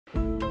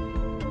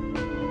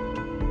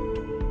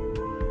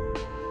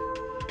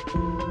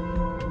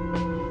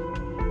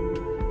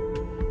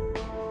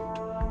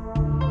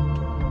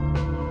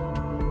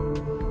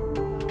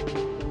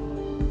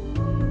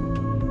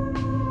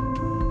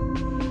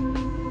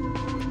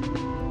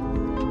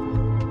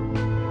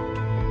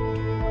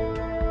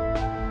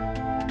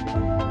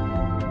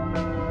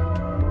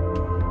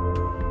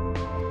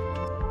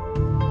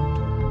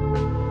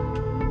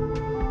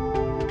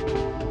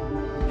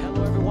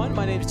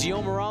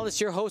Gio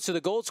Morales, your host of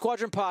the Gold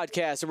Squadron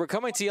podcast, and we're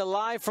coming to you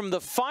live from the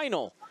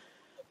final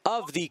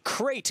of the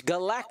Crait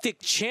Galactic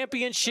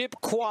Championship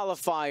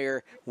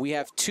qualifier. We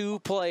have two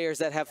players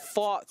that have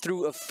fought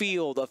through a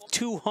field of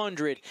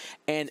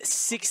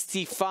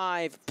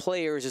 265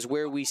 players is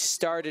where we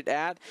started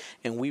at,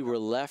 and we were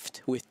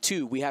left with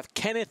two. We have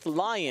Kenneth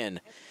Lyon,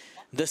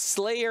 the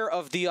slayer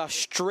of the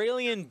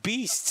Australian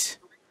beast,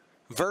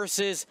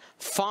 versus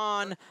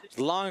Faan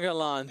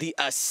Langelaan, the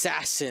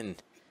assassin.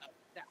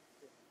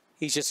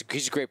 He's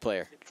a great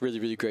player. Really,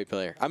 really great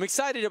player. I'm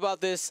excited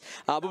about this.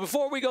 But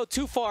before we go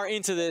too far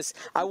into this,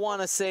 I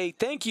want to say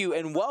thank you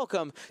and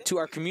welcome to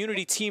our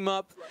community team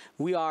up.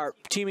 We are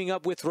teaming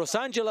up with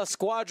Rosangela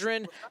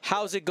Squadron.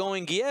 How's it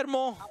going,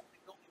 Guillermo?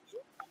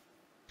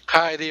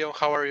 Hi, Dio.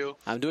 How are you?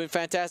 I'm doing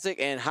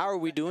fantastic. And how are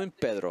we doing,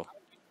 Pedro?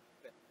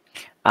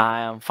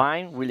 I am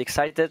fine. Really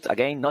excited,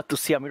 again, not to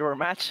see a mirror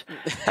match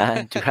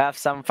and to have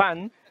some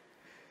fun.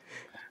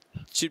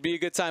 Should be a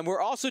good time.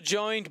 We're also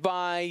joined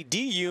by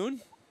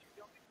D-Yoon.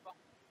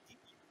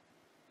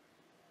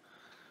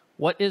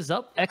 What is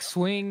up,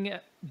 X-Wing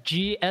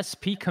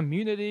GSP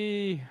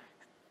community?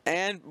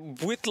 And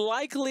with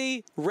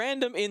likely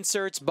random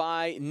inserts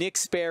by Nick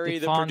Sperry,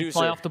 Did the Faan producer.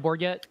 fly off the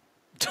board yet?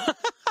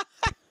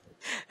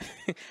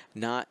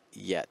 Not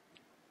yet.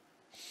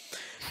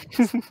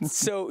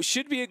 So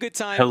should be a good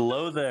time.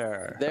 Hello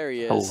there. There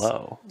he is.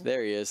 Hello.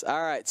 There he is.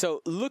 All right.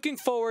 So looking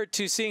forward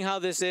to seeing how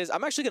this is.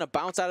 I'm actually going to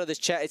bounce out of this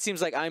chat. It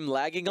seems like I'm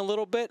lagging a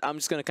little bit. I'm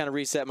just going to kind of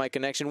reset my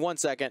connection. 1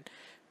 second.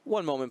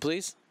 1 moment,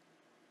 please.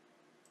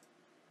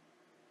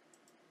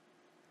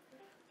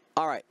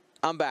 All right.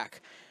 I'm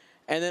back.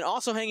 And then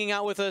also hanging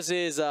out with us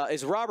is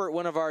Robert,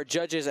 one of our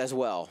judges as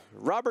well.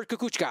 Robert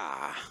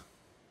Kukuchka.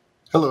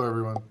 Hello,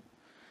 everyone.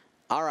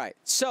 All right.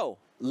 So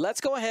let's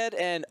go ahead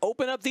and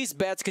open up these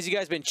bets because you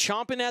guys have been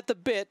chomping at the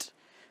bit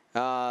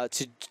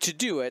to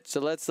do it. So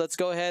let's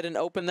go ahead and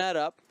open that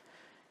up.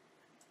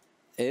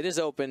 It is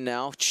open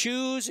now.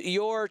 Choose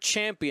your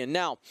champion.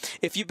 Now,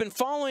 if you've been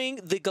following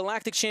the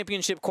Galactic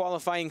Championship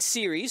qualifying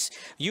series,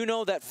 you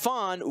know that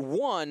Faan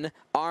won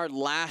our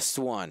last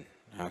one.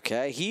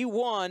 Okay, he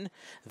won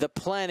the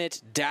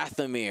planet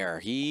Dathomir.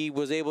 He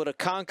was able to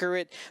conquer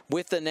it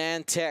with the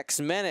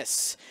Nantex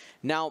Menace.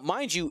 Now,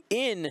 mind you,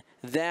 in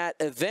that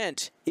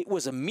event, it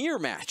was a mirror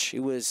match.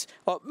 It was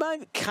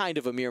kind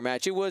of a mirror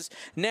match. It was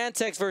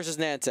Nantex versus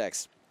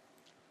Nantex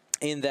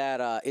in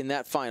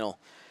that final.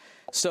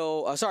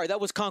 So, sorry, that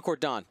was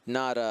Concord Dawn,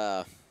 not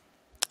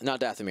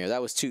Dathomir.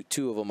 That was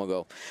two of them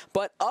ago.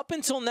 But up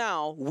until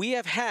now, we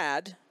have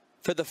had,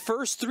 for the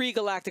first 3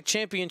 Galactic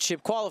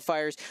Championship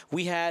qualifiers,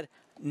 we had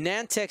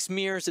Nantex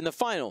mirrors in the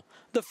final.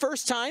 The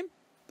first time,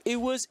 it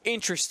was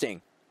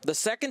interesting. The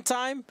second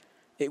time,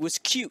 it was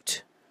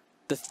cute.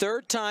 The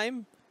third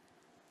time,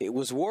 it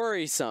was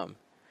worrisome.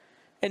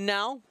 And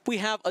now, we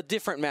have a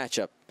different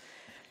matchup.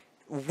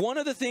 One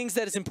of the things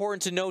that is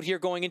important to note here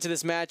going into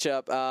this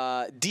matchup,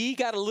 D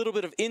got a little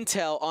bit of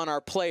intel on our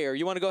player.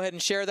 You want to go ahead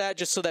and share that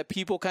just so that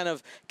people kind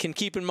of can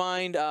keep in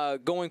mind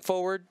going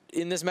forward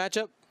in this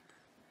matchup?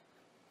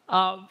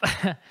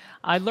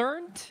 I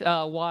learned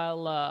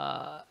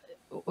while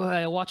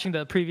watching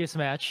the previous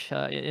match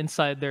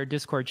inside their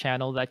Discord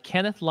channel that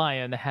Kenneth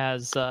Lyon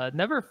has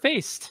never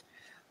faced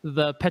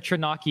the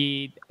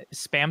Petronaki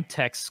spam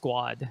text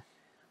squad.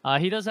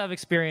 He does have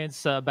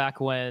experience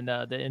back when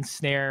the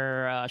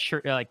Ensnare,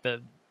 like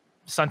the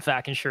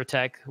Sunfac and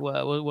SureTech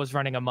was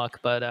running amok,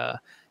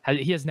 but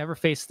he has never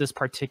faced this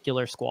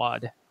particular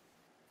squad.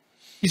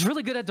 He's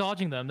really good at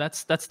dodging them.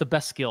 That's the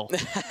best skill.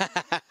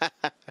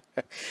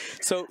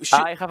 So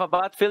I have a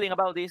bad feeling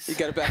about this. You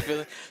got a bad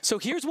feeling. So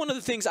here's one of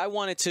the things I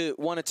wanted to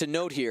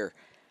note here.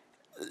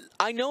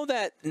 I know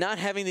that not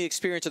having the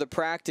experience or the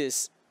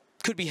practice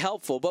could be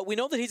helpful, but we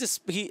know that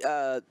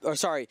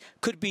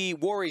could be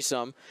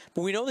worrisome.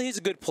 But we know that he's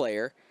a good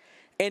player.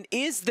 And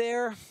is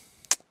there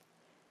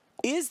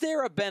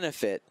a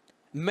benefit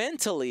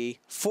mentally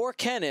for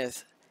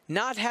Kenneth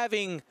not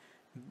having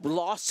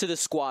lost to the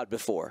squad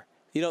before?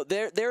 You know,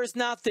 there is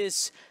not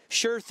this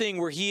sure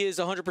thing where he is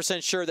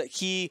 100% sure that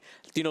he,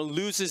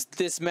 loses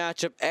this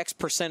matchup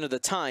X% of the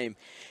time.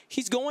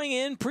 He's going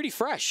in pretty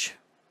fresh.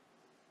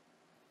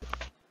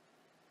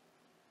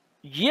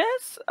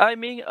 Yes, I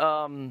mean,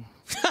 yeah.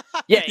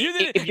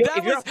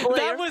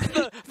 That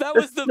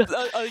was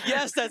the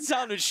yes that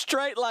sounded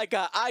straight like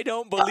a I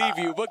don't believe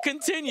you. But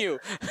continue.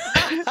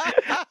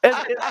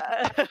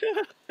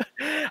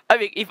 I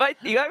mean, if I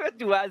were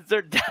to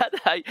answer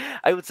that,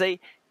 I would say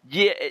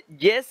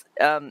yes.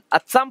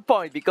 At some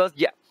point, because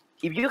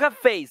if you have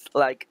faced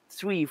like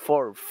 3,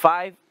 4,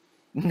 5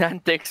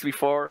 Nantex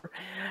before,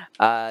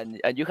 and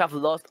you have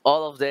lost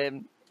all of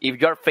them, if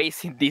you're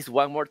facing this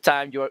one more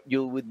time,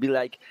 you would be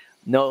like,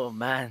 no,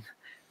 man,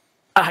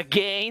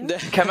 again?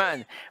 Come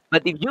on.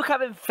 But if you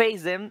haven't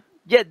faced them,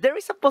 there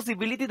is a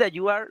possibility that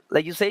you are,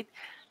 like you said,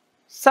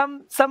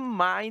 some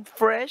mind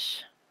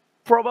fresh,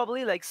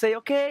 probably. Like say,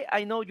 okay,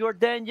 I know you're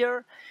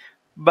danger,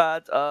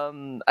 but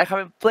I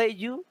haven't played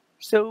you,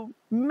 so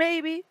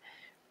maybe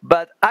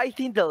But I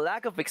think the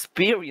lack of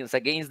experience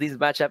against this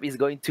matchup is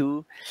going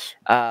to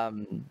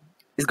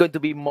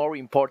be more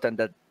important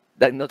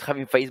than not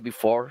having faced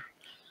before.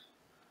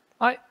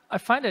 I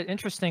find it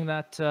interesting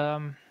that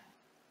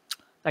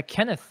that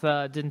Kenneth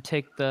didn't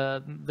take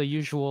the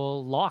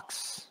usual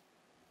locks,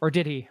 or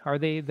did he? Are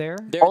they there?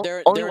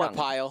 They're Only in a one.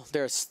 pile.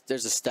 There's a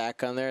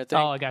stack on there, I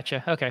think. Oh, I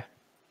gotcha. Okay.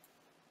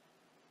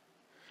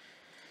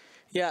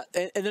 Yeah,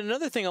 and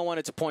another thing I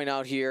wanted to point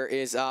out here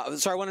is,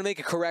 sorry, I want to make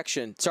a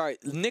correction. Sorry,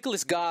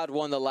 Nicholas God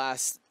won the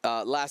last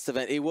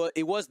event. It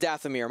was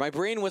Dathomir. My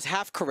brain was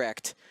half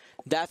correct.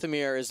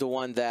 Dathomir is the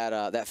one that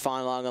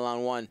Faan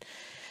Langelaan won.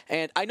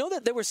 And I know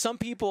that there were some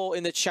people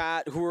in the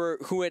chat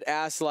who had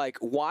asked, like,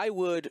 why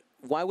would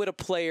a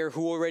player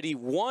who already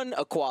won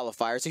a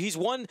qualifier, so he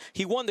won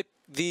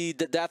the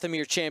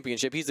Dathomir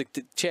championship, he's the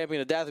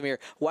champion of Dathomir,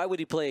 why would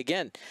he play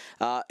again?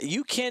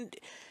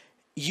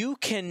 You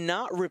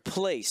cannot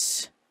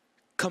replace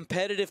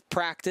competitive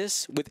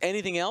practice with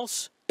anything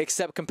else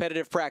except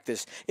competitive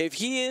practice. If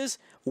he is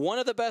one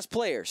of the best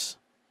players,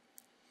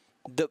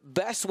 the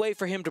best way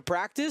for him to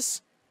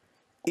practice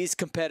is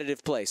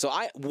competitive play. So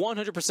I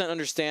 100%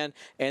 understand,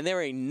 and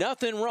there ain't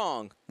nothing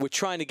wrong with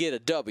trying to get a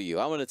W.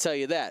 I'm going to tell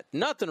you that.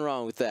 Nothing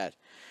wrong with that.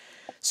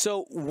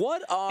 So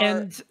what are...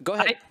 And go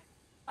ahead.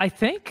 I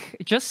think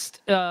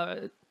just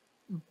by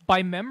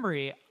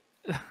memory,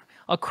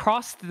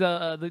 across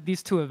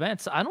these two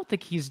events, I don't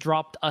think he's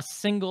dropped a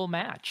single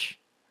match.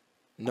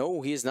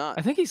 No, he is not.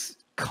 I think he's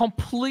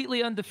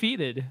completely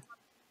undefeated.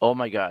 Oh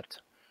my God.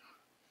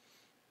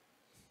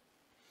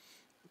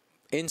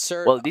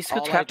 Insert. Well, this could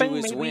all happen. I do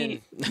is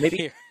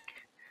Maybe,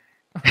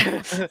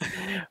 win.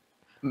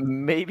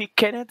 maybe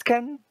Kenneth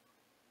can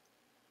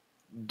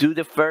do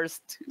his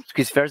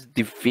first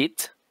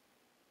defeat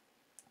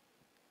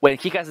when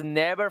he has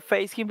never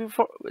faced him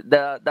before.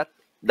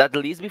 That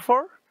list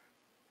before,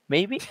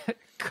 maybe.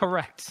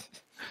 Correct.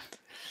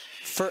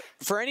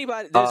 For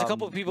anybody, there's a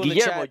couple of people in the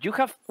Guillermo, chat. you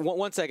have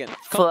One second.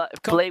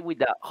 play with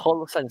the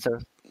holo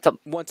sensor.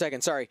 1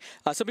 second, sorry.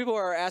 Some people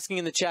are asking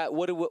in the chat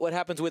what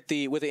happens with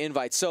the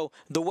invites. So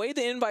the way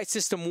the invite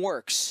system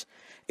works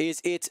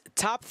is it's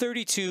top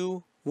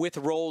 32 with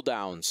roll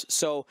downs.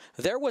 So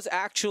there was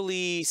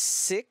actually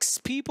 6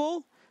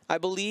 people, I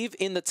believe,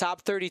 in the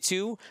top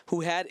 32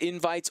 who had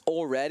invites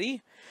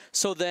already.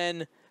 So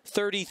then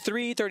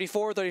 33,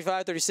 34,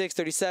 35, 36,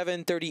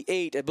 37,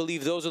 38, I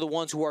believe those are the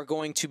ones who are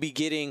going to be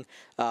getting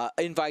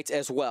invites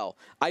as well.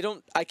 I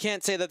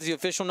can't say that's the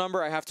official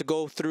number. I have to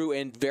go through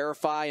and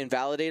verify and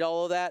validate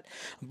all of that.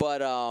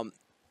 But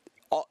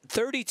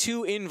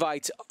 32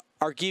 invites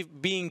are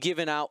being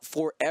given out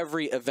for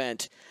every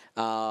event,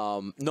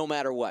 no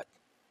matter what.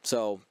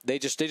 So they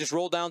just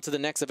roll down to the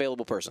next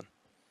available person.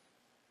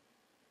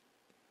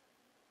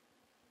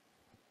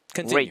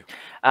 Continue.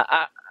 Great.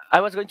 I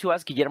was going to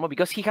ask Guillermo,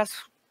 because he has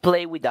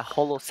played with the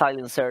holo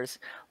silencers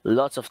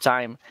lots of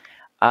time.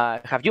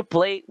 Have you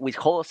played with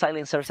holo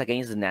silencers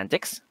against the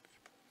Nantex?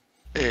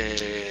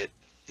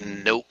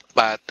 No,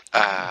 but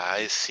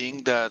I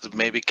think that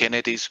maybe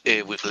Kenneth is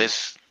with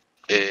less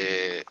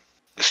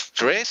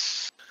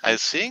stress, I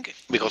think,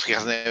 because he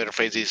has never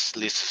faced this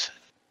list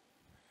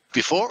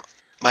before.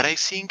 But I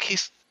think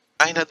he's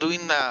kind of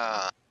doing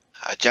a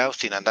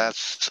jousting, and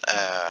that's,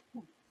 I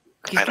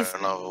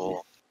don't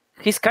know.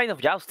 He's kind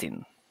of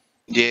jousting.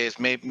 Yes,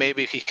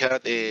 maybe he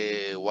had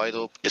a wide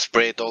up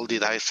spread all the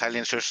dice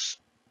silencers,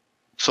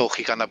 so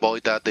he can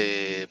avoid that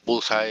the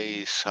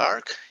bullseye's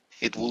arc.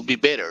 It will be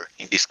better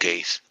in this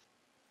case.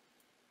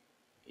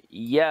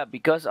 Yeah,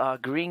 because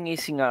green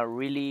is in a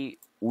really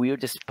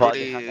weird spot.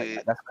 They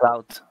have that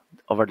cloud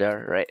over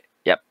there, right?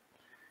 Yep.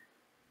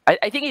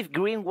 I think if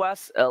green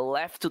was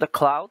left to the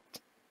cloud,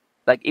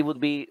 like, it would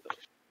be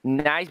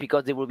nice,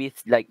 because there will be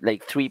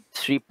like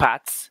three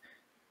paths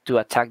to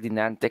attack the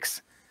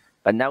Nantex.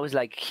 But now it's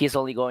like he's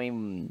only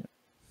going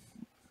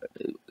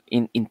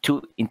in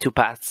two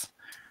paths,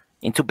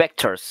 in two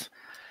vectors.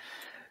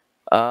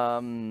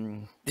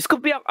 This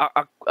could be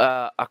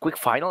a quick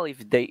final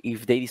if they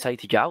decide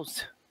to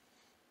joust.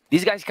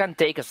 These guys can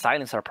take a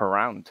silencer per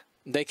round.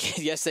 They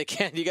can, yes, they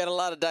can. You got a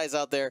lot of dice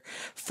out there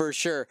for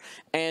sure,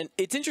 and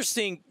it's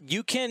interesting.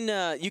 You can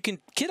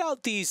kit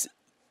out these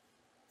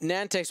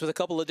Nantex with a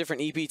couple of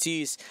different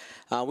EPTs.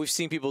 We've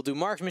seen people do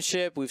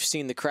marksmanship. We've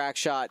seen the crack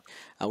shot.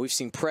 We've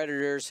seen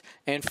predators.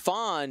 And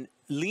Faan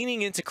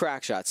leaning into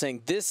crack shot,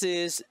 saying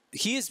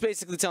he is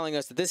basically telling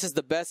us that this is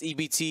the best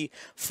EPT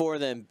for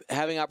them,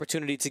 having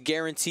opportunity to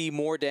guarantee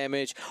more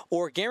damage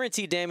or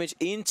guarantee damage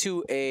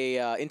into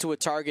a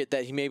target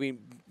that he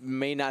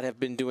may not have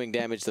been doing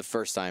damage the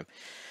first time.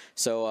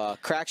 So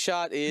crack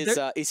shot is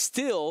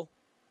still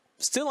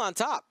on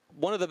top.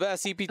 One of the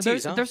best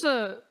EPTs. There's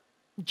a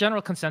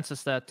general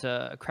consensus that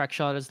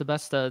Crackshot is the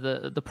best.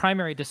 The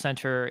primary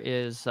dissenter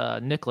is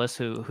Nicholas,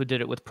 who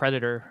did it with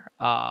Predator.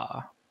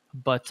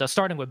 But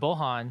starting with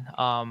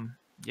Bohan,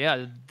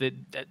 yeah,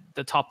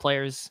 the top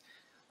players,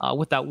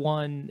 with that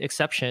one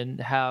exception,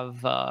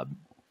 have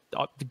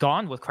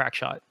gone with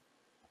Crackshot.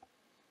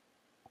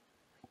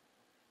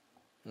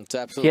 It's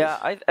absolutely.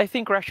 Yeah, I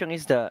think Ration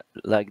is the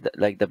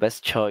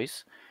best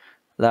choice.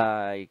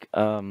 Like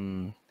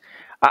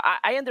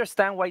I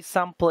understand why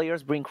some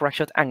players bring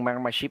Crackshot and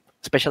Magma Ship,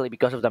 especially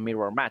because of the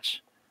mirror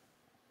match.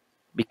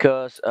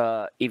 Because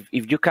if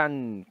you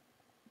can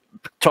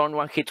turn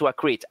one hit to a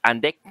crit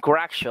and then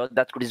Crackshot,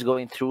 that crit is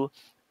going through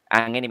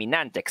an enemy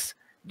Nantex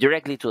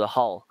directly to the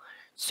hull.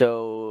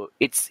 So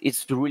it's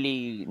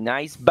really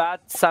nice,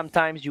 but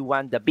sometimes you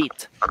want the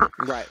beat.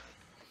 Right.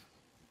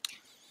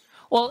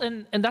 Well,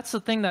 and that's the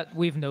thing that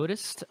we've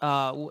noticed.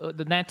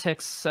 The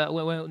Nantex,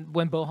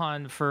 when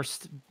Bohan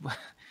first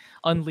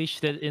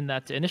unleashed it in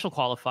that initial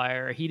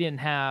qualifier, he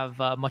didn't have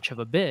much of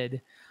a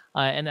bid.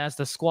 And as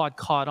the squad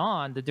caught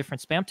on, the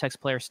different spam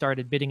text players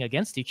started bidding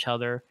against each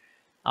other,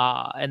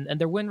 and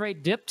their win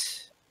rate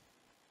dipped.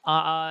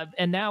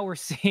 And now we're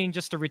seeing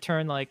just a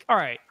return like, all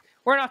right,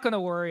 we're not going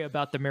to worry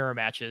about the mirror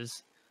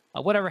matches.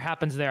 Whatever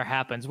happens there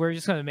happens. We're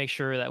just going to make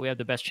sure that we have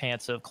the best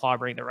chance of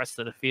clobbering the rest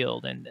of the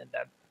field, and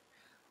that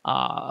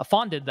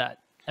Faan did that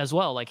as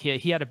well. Like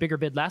he had a bigger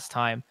bid last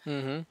time,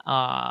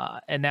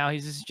 and now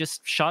he's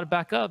just shot it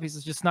back up.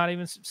 He's just not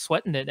even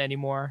sweating it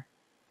anymore.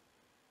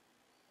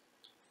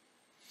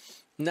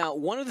 Now,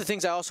 one of the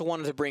things I also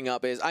wanted to bring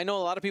up is I know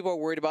a lot of people are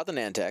worried about the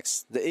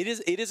Nantex.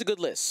 It is a good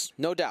list,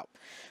 no doubt.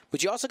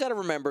 But you also got to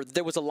remember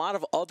there was a lot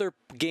of other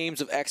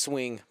games of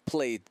X-Wing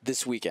played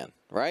this weekend,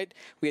 right?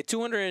 We had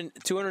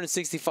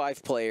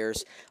 265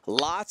 players.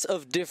 Lots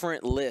of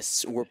different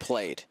lists were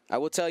played. I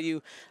will tell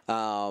you,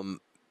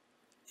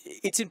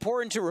 it's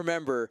important to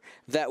remember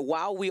that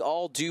while we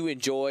all do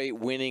enjoy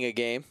winning a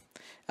game,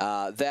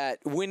 that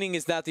winning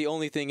is not the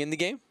only thing in the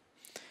game.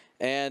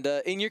 And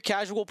in your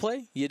casual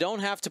play, you don't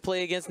have to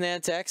play against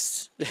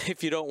Nantex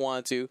if you don't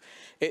want to.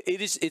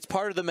 It's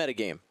part of the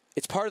metagame.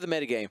 It's part of the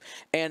metagame.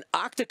 And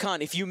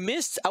Octacon, if you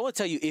missed, I want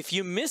to tell you, if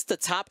you missed the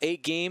top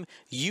 8 game,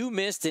 you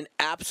missed an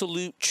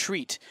absolute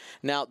treat.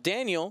 Now,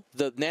 Daniel,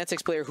 the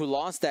Nantex player who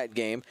lost that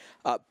game,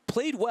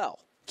 played well.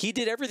 He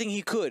did everything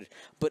he could.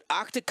 But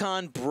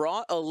Octacon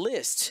brought a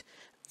list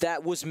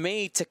that was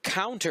made to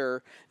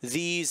counter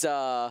these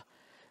Nantex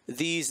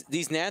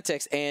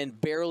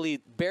and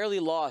barely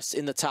lost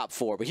in the top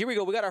 4. But here we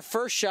go. We got our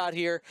first shot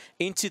here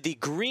into the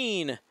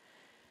green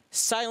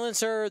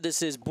silencer.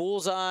 This is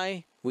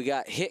Bullseye. We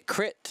got hit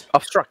crit.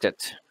 Obstructed.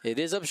 It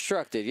is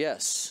obstructed,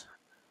 yes.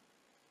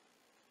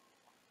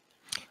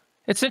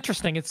 It's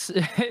interesting.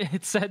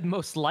 It said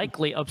most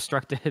likely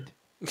obstructed.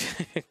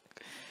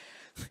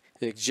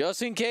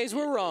 Just in case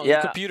we're wrong. Yeah,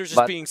 the computer's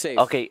just being safe.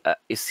 Okay,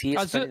 is he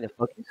spending the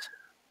focus?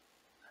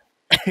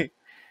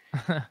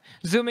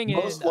 Zooming in.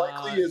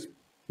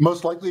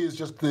 Most likely is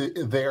just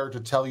there to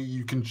tell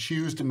you can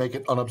choose to make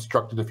it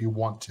unobstructed if you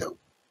want to.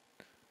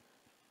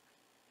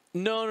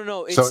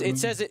 No. It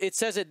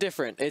says it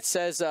different. It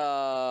says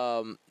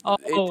What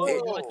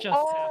just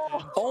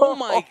happened? oh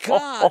my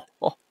god.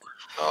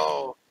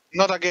 Oh,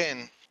 not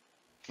again.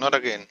 Not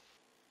again.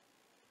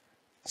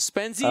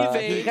 Spends the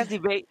evade. He has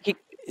evade.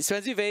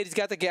 Spends the evade. He's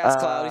got the gas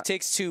cloud. He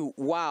takes 2.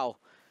 Wow.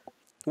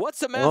 What's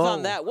the math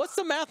on that? What's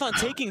the math on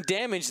taking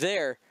damage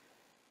there?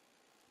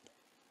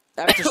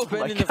 After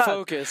spending the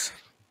focus.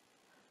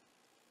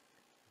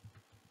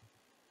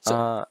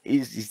 So,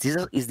 is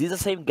this the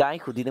same guy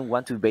who didn't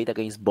want to evade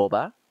against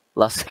Boba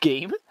last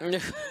game?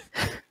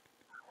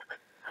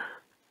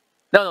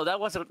 No, that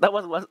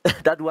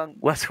one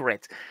was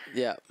red.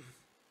 Yeah.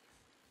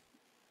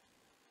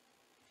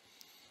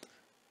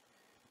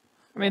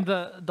 I mean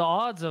the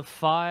odds of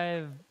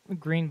 5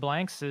 green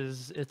blanks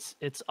is it's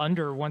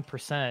under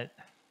 1%.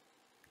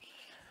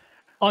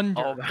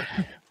 Under.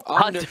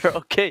 Under.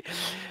 Okay,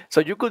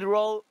 so you could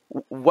roll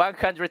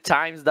 100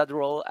 times that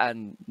roll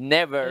and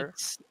never.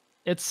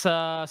 It's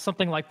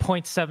something like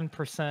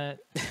 0.7%.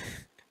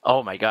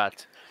 Oh my god!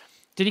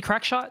 Did he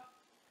crack shot?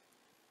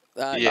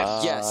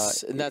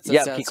 Yes, and that's he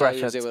how he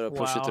was shot. able to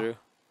push it through.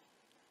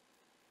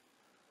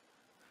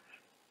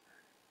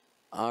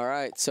 All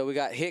right, so we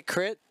got hit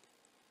crit.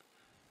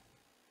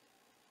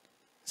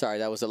 Sorry,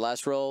 that was the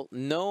last roll.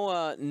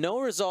 No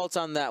results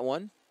on that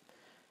one.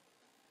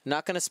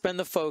 Not going to spend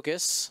the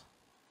focus.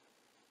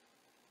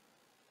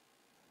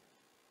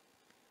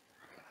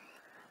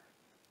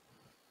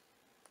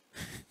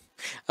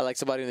 I like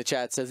somebody in the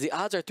chat says the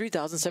odds are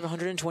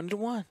 3,720 to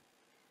 1.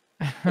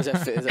 Is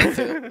that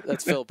Phil?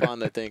 That's Phil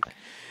Pond, I think.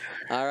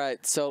 All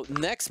right, so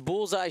next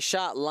bullseye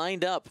shot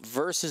lined up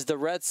versus the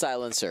red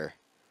silencer.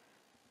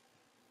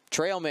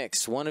 Trail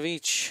mix, one of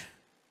each.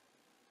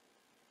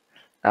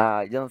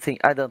 I don't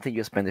think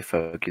you spend the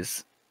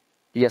focus.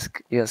 You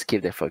just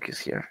keep the focus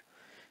here.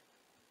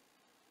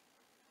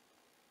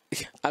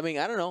 I mean,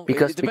 I don't know.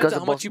 Because it depends on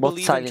how much you both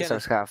believe silencers in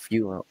Kenneth. have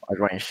you at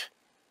range.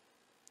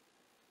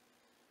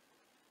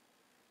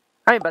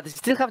 I mean, but they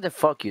still have the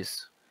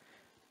focus.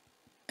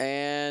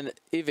 And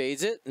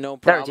evades it, no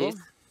There it problem.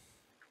 is.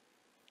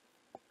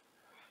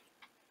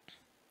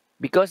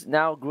 Because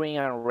now green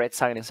and red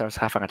silencers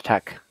have an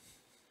attack.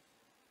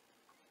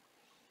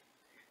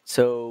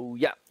 So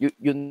yeah,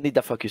 you need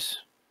the focus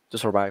to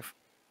survive.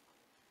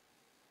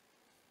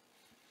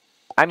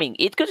 I mean,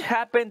 it could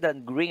happen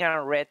that green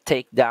and red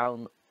take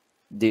down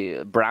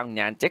the brown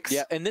Nantex.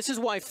 Yeah, and this is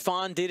why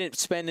Faan didn't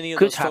spend any of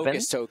Could those happen.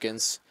 focus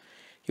tokens.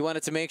 He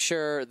wanted to make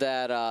sure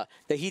that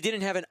that he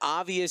didn't have an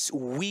obvious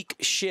weak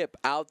ship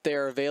out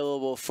there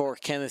available for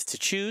Kenneth to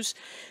choose.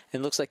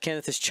 And looks like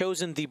Kenneth has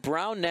chosen the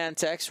brown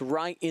Nantex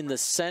right in the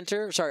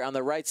center. Sorry, on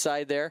the right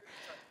side there.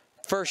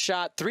 First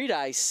shot, 3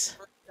 dice.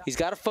 He's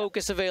got a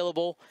focus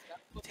available.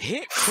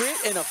 Hit, crit,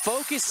 and a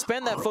focus.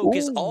 Spend that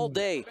focus all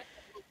day.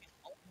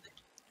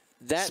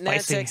 That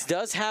Spicy. Nantex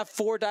does have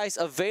 4 dice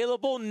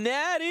available.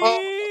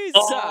 Natties!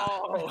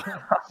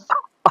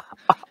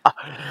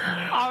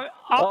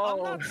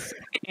 I'm not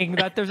saying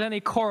that there's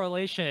any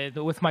correlation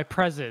with my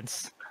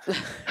presence.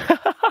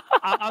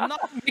 I'm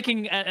not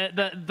making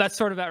that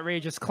sort of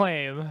outrageous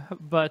claim,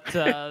 but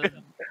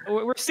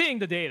we're seeing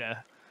the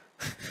data.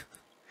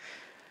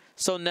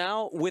 So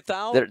now,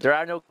 without... There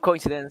are no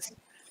coincidences.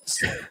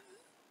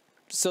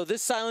 So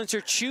this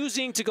silencer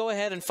choosing to go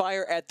ahead and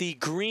fire at the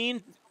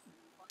green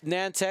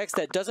Nantex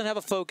that doesn't have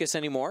a focus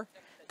anymore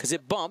because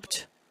it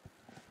bumped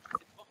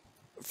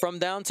from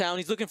downtown.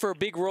 He's looking for a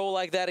big roll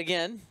like that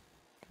again.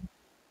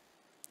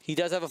 He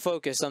does have a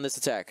focus on this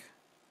attack.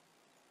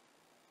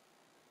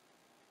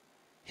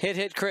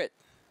 Hit, crit.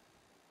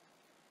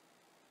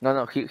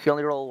 No, he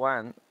only rolled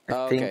 1,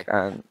 I think.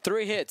 And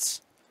 3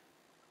 hits.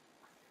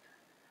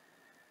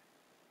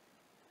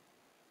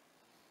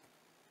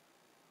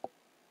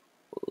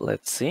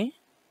 let's see.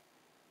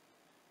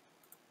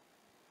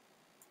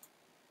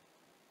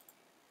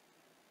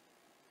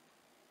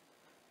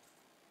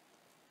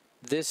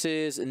 This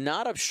is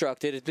not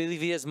obstructed. I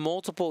believe he has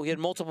multiple. He had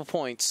multiple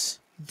points.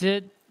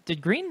 Did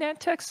green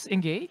Nantex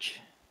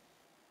engage?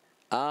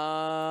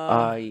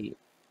 I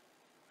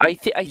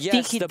Yes,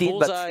 think he the did,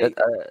 bullseye. but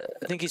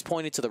I think he's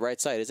pointing to the right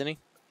side, isn't he?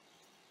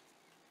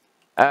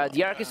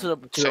 the arc is to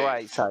the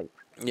right side.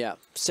 Yeah,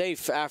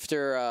 safe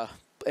after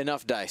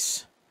enough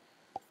dice.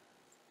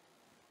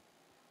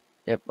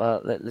 Yep.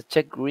 Let's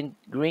check. Green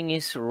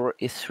is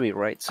 3,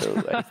 right?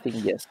 So I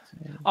think yes.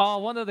 Oh,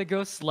 one of the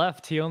ghosts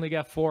left. He only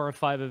got 4 or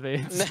 5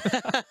 evades.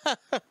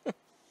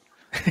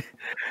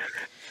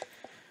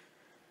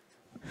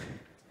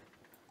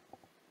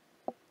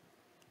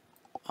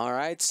 All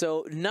right,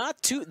 so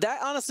not too. That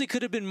honestly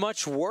could have been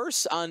much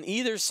worse on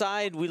either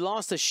side. We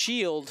lost a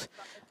shield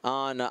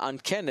on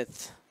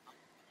Kenneth.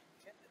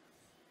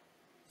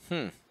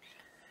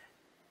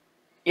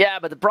 Yeah,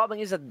 but the problem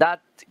is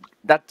that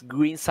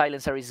green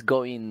silencer is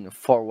going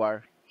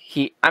forward.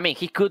 He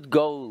could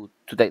go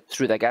to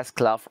through the gas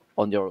cloud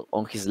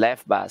on his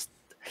left, but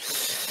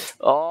it's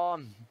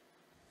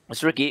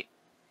tricky.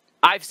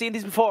 I've seen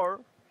this before.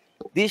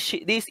 This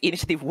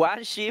initiative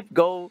 1 ship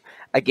go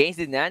against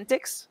the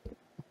Nantex,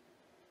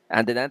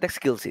 and the Nantex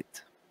kills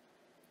it.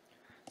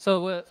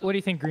 So what do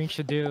you think green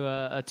should do?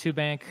 A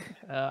 2-bank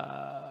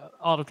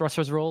auto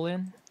thrusters roll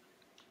in?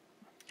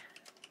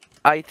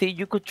 I think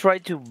you could try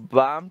to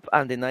bump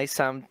and deny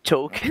some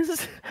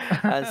tokens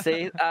and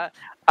say,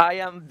 "I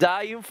am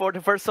dying for the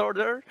first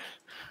order,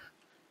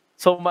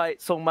 so my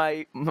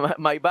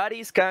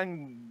buddies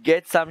can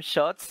get some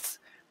shots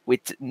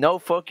with no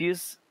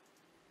focus,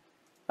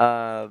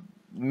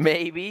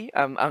 maybe,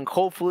 and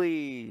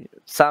hopefully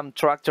some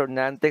tractor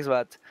Nantex,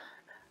 but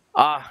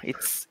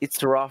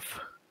it's rough.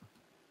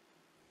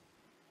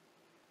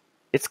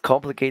 It's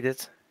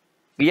complicated.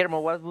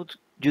 Guillermo, what would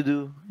you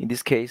do in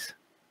this case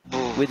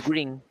with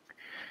green?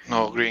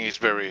 No, green is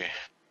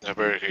a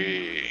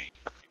very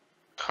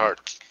hard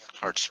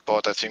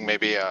spot. I think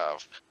maybe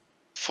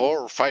 4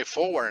 or 5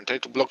 forward and try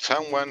to block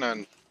someone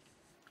and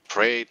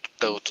pray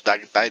to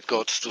that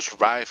gods to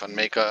survive and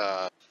make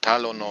a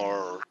Talon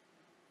or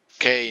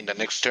K in the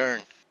next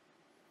turn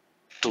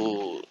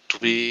to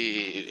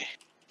be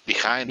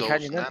behind those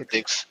Behind the Nantex.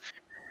 Nantex.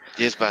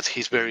 Yes, but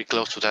he's very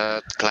close to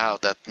that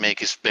cloud that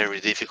makes it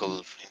very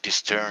difficult in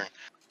this turn.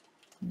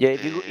 Yeah,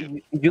 if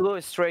you go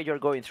straight, you're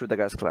going through the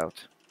gas cloud.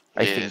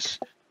 I think. Yes.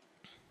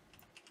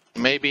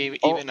 Maybe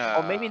Or, even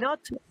or maybe not.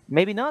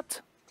 Maybe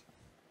not.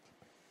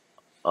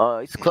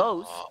 It's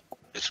close. No,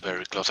 it's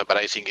very close, but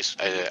I think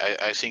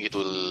I think it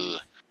will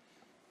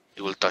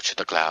touch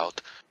the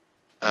cloud.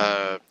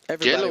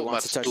 Everybody Yellow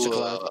wants to touch do, the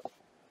cloud.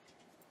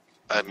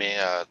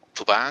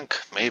 to bank,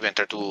 maybe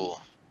enter to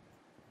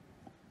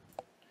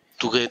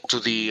get to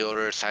the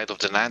other side of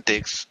the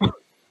Nantex.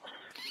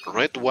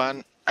 Red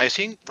one, I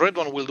think red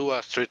one will do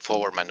a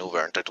straightforward maneuver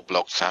and try to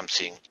block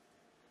something.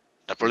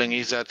 The problem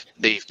is that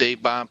if they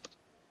bump,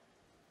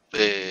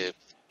 they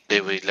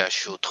will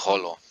shoot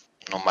hollow,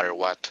 no matter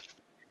what.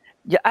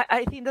 Yeah,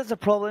 I think that's the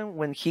problem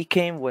when he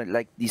came when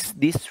like these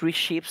 3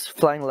 ships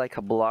flying like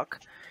a block,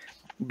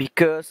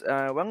 because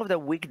one of the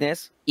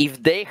weakness,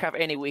 if they have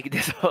any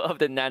weakness of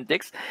the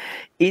Nantex,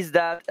 is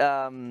that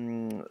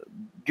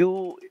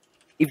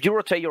if you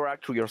rotate your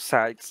arc to your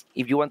sides,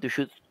 if you want to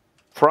shoot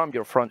from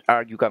your front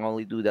arc, you can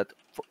only do that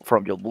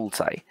from your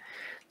bullseye.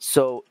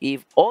 So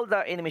if all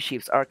the enemy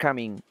ships are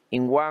coming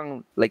in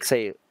one, like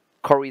say,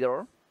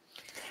 corridor,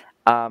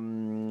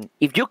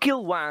 if you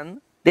kill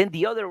one, then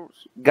the other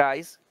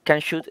guys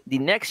can shoot the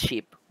next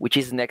ship, which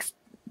is next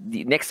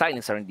the next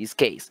silencer in this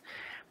case.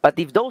 But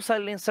if those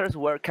silencers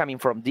were coming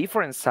from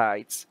different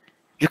sides,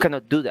 you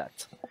cannot do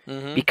that.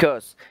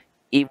 Because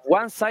if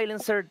one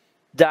silencer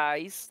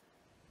dies,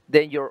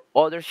 then your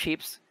other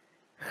ships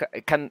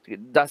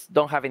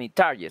don't have any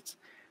targets.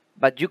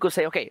 But you could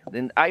say, okay,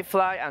 then I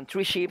fly and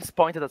 3 ships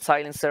pointed at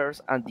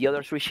silencers and the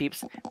other 3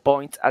 ships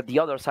point at the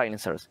other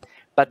silencers.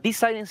 But these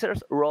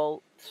silencers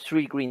roll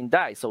 3 green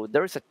dice. So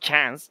there is a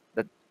chance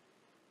that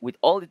with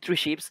all the 3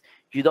 ships,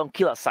 you don't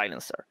kill a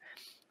silencer.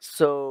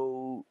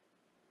 So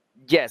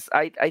yes,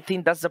 I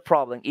think that's the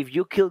problem. If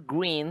you kill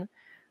green,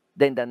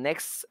 then the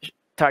next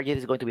target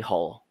is going to be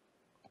Hull,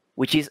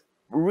 which is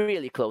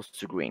really close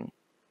to green.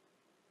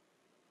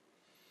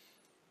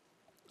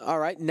 All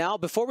right, now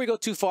before we go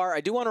too far, I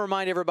do want to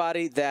remind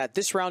everybody that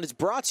this round is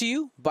brought to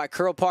you by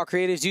Curl Paw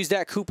Creatives. Use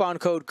that coupon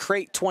code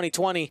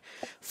Crait2020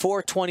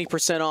 for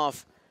 20%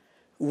 off.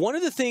 One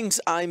of the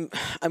things I'm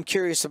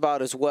curious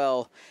about as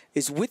well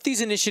is with these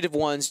initiative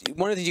ones,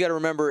 one of the things you got to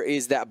remember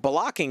is that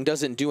blocking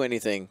doesn't do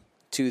anything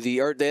to the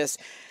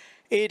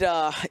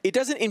it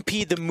doesn't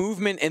impede the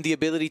movement and the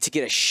ability to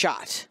get a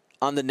shot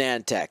on the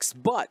Nantex.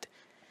 But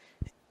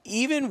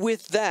even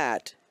with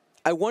that,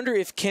 I wonder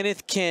if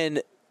Kenneth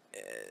can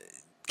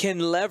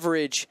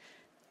leverage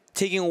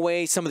taking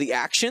away some of the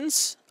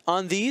actions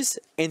on these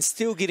and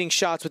still getting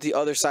shots with the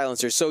other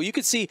silencers. So you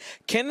can see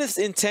Kenneth's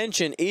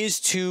intention is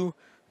to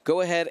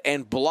go ahead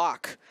and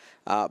block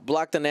the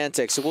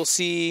Nantex. So we'll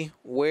see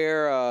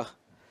where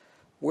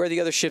the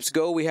other ships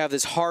go. We have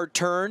this hard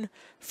turn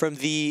from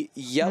the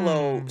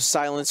yellow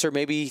silencer,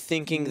 maybe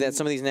thinking that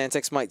some of these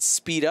Nantex might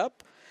speed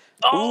up.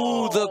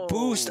 Ooh, the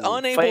boost,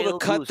 unable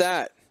to cut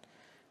that.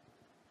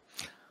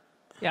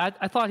 Yeah,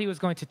 I thought he was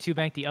going to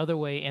 2-bank the other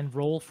way and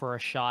roll for a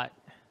shot.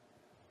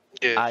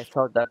 Yes. I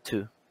thought that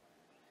too.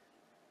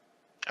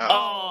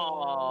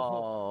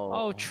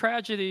 Oh,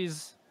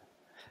 tragedies.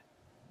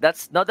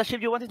 That's not the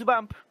ship you wanted to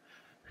bump.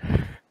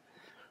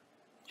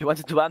 You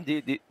wanted to bump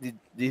the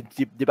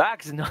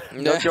bags,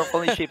 not your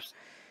only ships.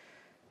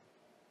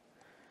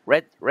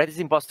 Red is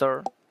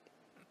imposter.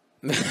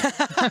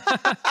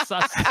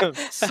 Sus.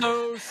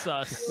 So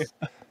sus.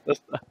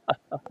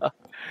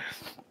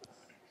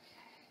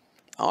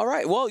 All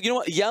right. Well, you know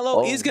what?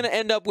 Yellow is going to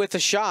end up with a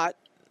shot.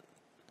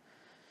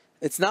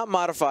 It's not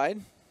modified.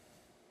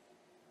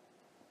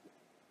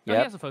 Yeah,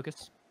 he has a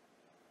focus.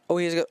 Oh,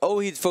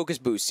 he's focus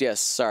boost. Yes.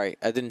 Sorry,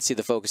 I didn't see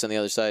the focus on the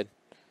other side.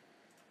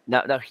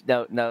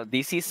 Now.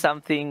 This is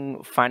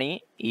something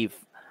funny.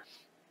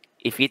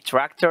 If he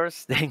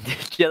tractors, then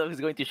yellow is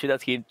going to shoot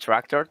at him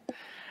tractor.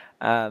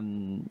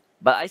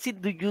 But I see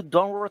you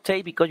don't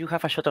rotate because you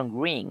have a shot on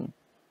green.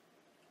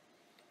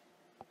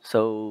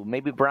 So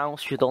maybe brown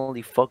should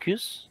only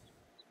focus.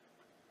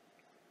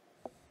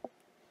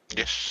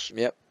 Yes.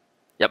 Yep.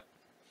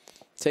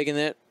 Taking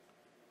it.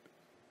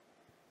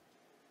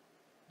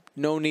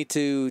 No need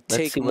to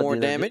take more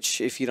damage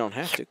if you don't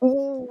have to.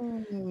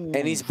 Ooh.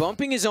 And he's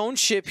bumping his own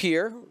ship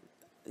here.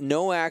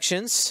 No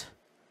actions.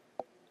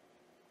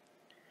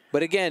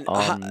 But again,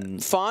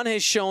 Faan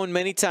has shown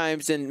many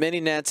times and many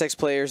Nantex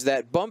players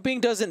that bumping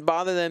doesn't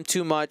bother them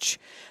too much.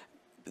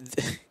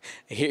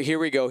 Here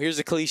we go. Here's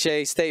a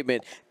cliche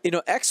statement. You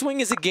know,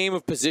 X-Wing is a game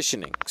of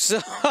positioning.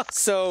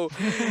 So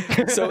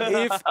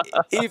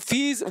if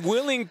he's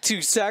willing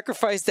to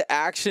sacrifice the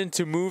action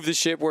to move the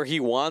ship where he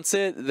wants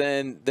it,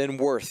 then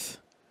worth.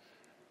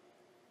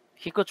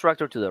 He could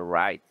tractor to the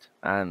right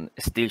and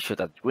still shoot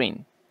at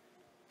green.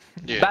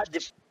 Yeah. But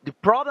the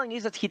problem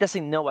is that he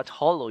doesn't know what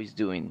Hollow is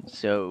doing.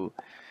 So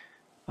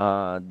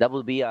that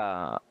will be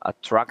a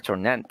tractor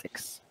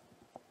Nantex.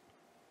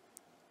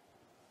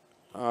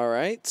 All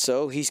right,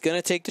 so he's going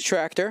to take the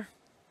tractor.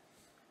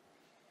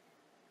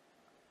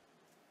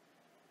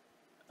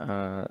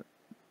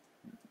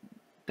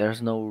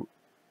 There's no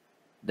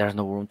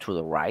room to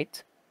the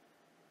right.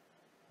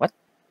 What?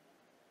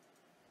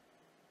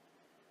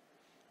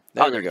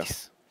 There we go.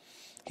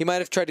 He might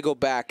have tried to go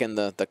back and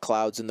the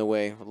cloud's in the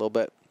way a little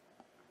bit.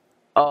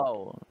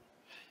 Oh,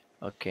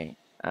 okay.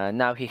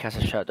 Now he has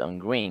a shot on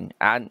green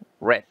and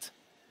red.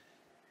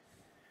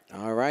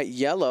 All right,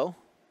 yellow.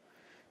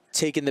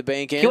 Taking the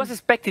bank in. He was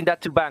expecting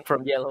that to bank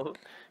from yellow.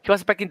 He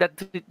was expecting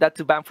that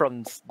to bank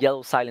from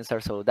yellow silencer,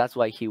 so that's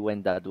why he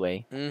went that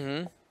way.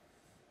 Mm-hmm.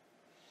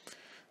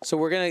 So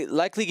we're going to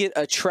likely get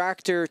a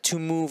tractor to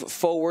move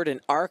forward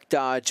and arc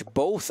dodge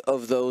both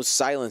of those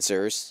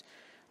silencers.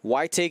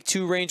 Why take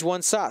 2 range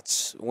 1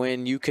 shots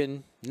when you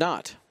can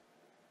not?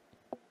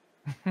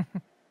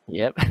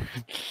 Yep.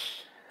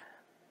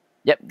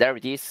 Yep, there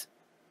it is.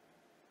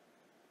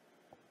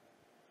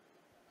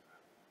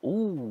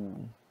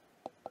 Ooh.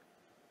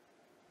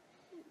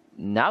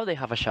 Now they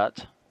have a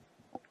shot.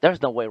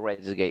 There's no way Red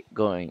is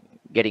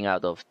getting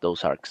out of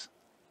those arcs.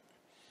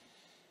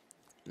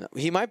 No,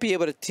 he might be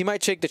able to. He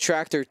might take the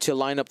tractor to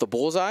line up the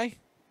bullseye,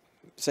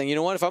 saying, "You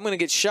know what? If I'm going to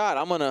get shot,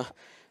 I'm gonna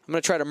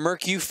try to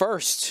murk you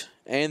first."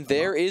 And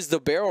there is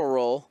the barrel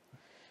roll.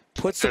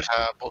 Puts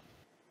the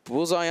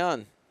bullseye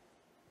on.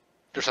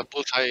 There's a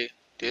bullseye.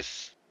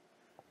 This.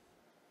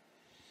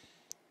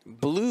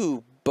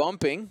 Blue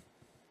bumping.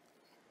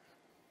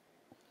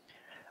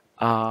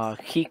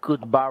 He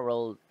could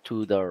barrel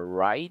to the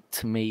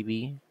right,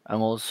 maybe,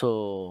 and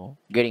also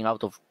getting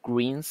out of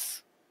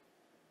Green's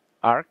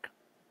arc.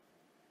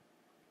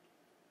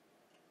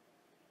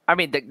 I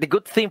mean, the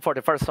good thing for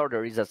the first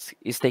order is that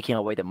he's taking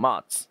away the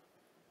mods.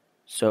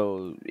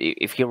 So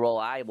if he roll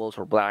eyeballs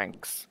or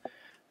blanks,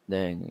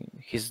 then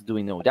he's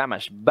doing no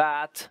damage.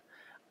 But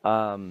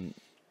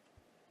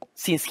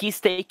since he's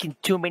taking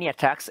too many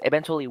attacks,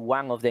 eventually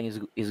one of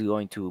them is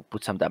going to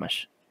put some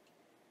damage.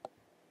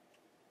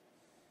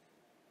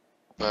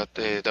 But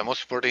the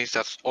most important is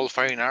that all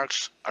firing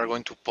arcs are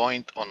going to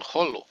point on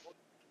Hollow.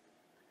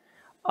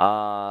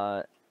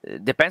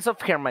 Depends of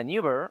her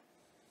maneuver.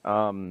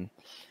 Hollow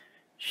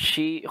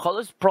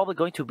is probably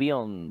going to be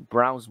on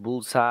Brown's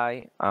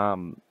bullseye.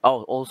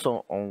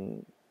 Also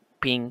on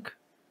pink.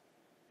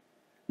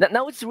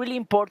 Now it's really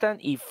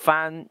important if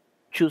Faan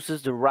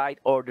chooses the right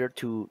order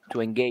to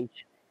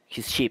engage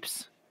his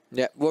ships.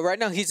 Yeah. Well, right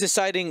now he's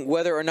deciding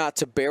whether or not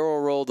to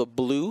barrel roll the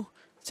blue,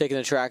 taking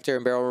the tractor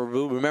and barrel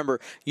roll blue. Remember,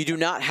 you do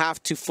not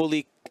have to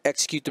fully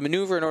execute the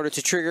maneuver in order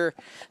to trigger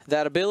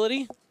that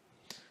ability.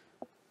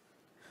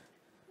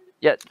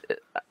 Yeah.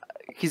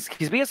 His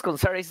biggest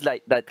concern is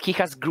like that he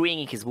has green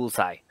in his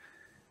bullseye.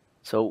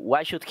 So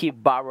why should he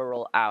barrel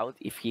roll out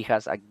if he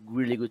has a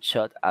really good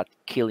shot at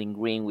killing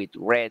green with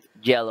red,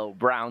 yellow,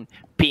 brown,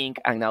 pink,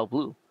 and now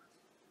blue?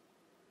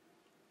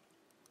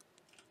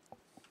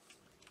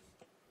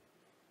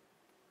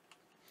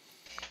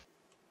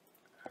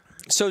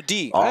 So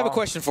D, I have a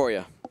question for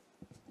you.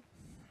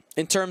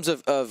 In terms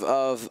of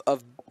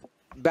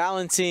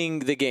balancing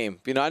the game,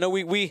 you know, I know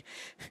we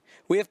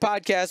have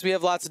podcasts, we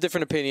have lots of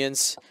different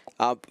opinions.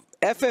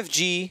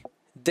 FFG,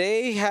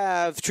 they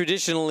have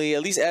traditionally,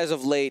 at least as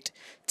of late,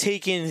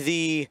 taken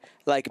the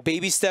like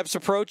baby steps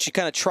approach. You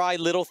kind of try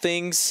little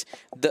things.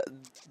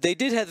 They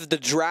did have the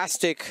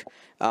drastic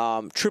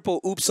triple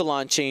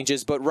Upsilon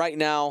changes, but right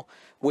now,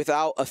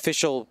 without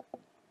official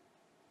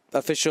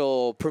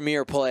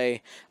premiere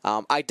play,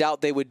 I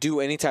doubt they would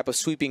do any type of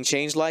sweeping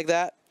change like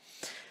that.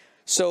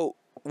 So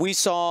we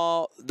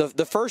saw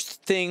the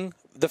first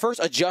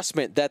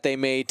adjustment that they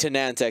made to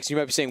Nantex. You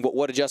might be saying,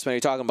 what adjustment are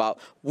you talking about?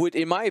 Would,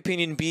 in my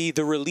opinion, be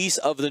the release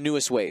of the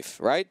newest wave,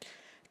 right?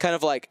 Kind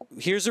of like,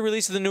 here's the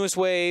release of the newest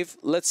wave.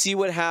 Let's see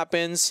what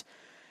happens.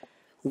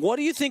 What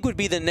do you think would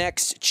be the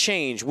next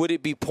change? Would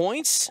it be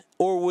points,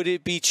 or would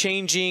it be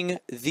changing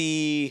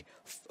the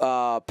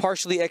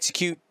partially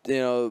execute,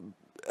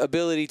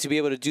 ability to be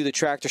able to do the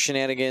tractor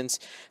shenanigans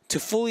to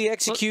fully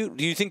execute?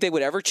 Do you think they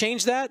would ever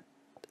change that?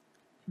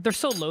 They're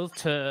so loath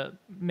to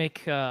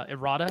make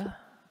errata.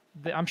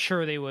 I'm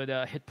sure they would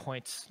hit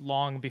points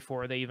long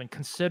before they even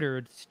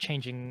considered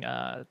changing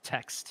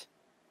text.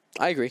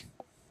 I agree.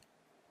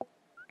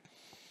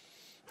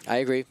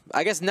 I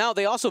guess now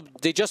they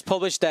just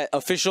published that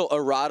official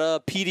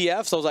errata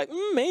PDF, so I was like,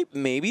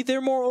 maybe they're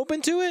more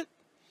open to it.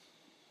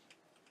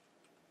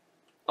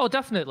 Oh,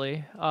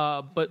 definitely.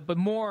 But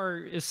more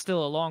is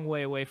still a long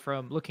way away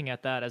from looking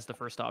at that as the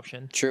first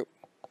option. True.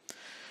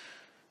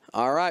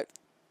 All right.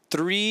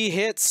 3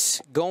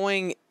 hits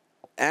going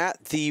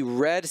at the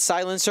red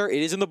silencer.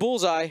 It is in the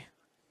bullseye.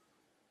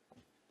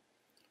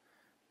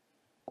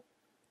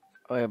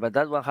 Oh, yeah, but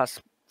that one has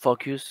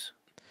focus.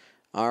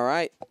 All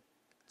right.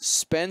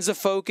 Spends a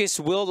focus.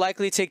 Will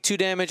likely take 2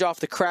 damage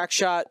off the crack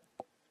shot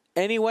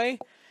anyway.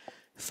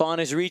 Faan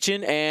is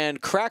reaching,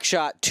 and crack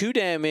shot 2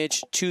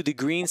 damage to the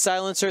green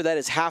silencer. That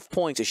is half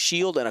points, a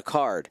shield and a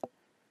card.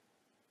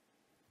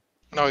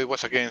 No, it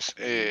was against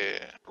a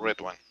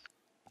red one.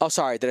 Oh,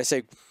 sorry. Did I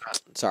say?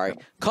 Sorry.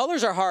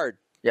 Colors are hard.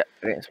 Yeah,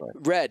 against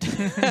red.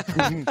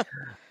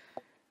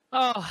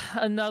 Oh,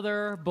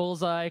 another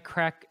bullseye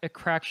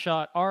crack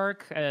shot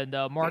arc, and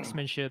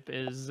marksmanship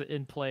is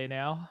in play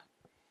now.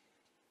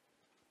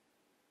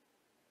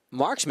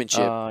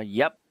 Marksmanship?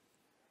 Yep.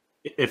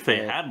 If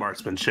they had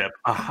marksmanship.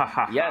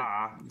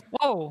 Yeah.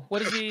 Whoa,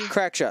 what is he?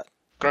 Crack shot.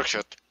 Crack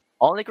shot.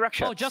 Only crack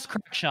shot. Oh, just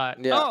crack shot.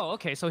 Yeah. Oh,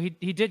 okay. So he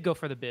did go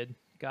for the bid.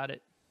 Got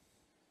it.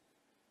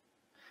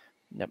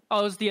 Yep. Oh,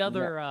 it was the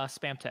other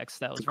spam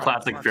text that was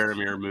Classic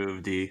Faramir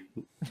move, D.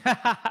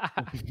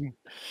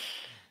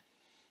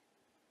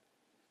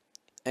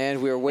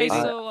 And we're waiting.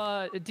 Hey,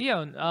 so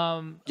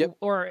Dion, yep.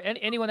 or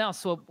anyone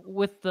else, so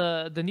with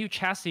the new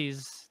chassis,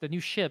 the new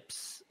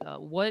ships,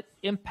 what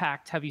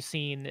impact have you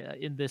seen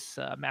in this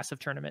massive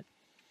tournament?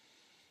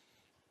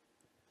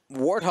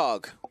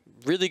 Warthog,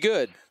 really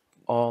good.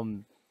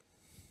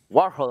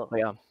 Warthog,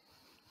 yeah.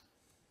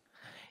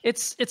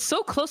 It's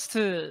so close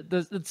to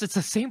it's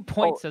the same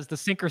points as the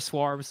Sinker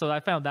Swarm, so I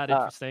found that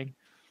interesting.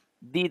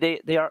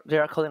 They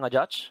are calling a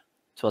judge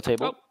to a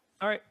table. Oh,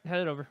 all right,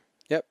 head it over.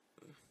 Yep.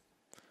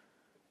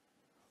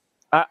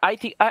 I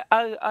think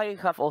I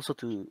have also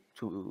to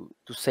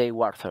say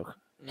Warthog.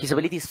 His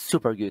ability is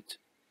super good.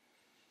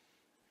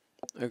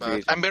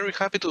 Agreed. I'm very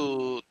happy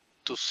to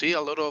see a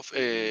lot of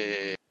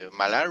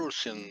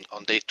Malarus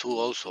on day 2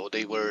 also.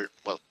 They were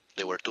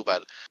too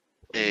bad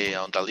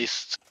on the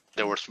list.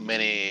 There was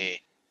many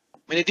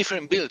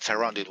different builds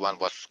around it. One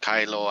was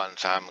Kylo and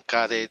some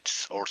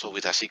cadets, also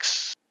with a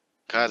 6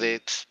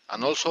 Cadets,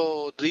 and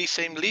also the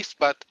same list,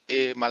 but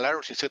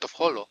Malaros instead of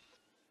Holo.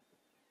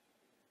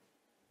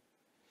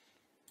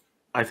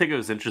 I think it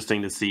was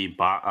interesting to see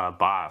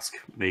Bosk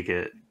make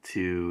it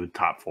to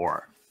top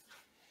 4.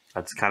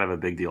 That's kind of a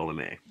big deal to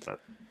me. But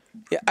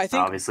Yeah, I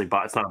think obviously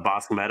it's not a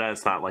Bosk meta.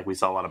 It's not like we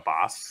saw a lot of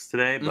Bosks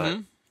today, but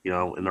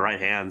in the right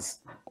hands,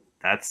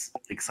 that's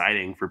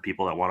exciting for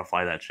people that want to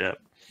fly that ship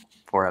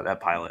or that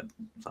pilot.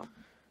 So.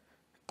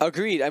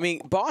 Agreed. I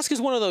mean, Bosk is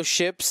one of those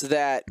ships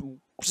that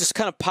just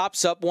kind of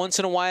pops up once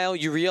in a while.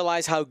 You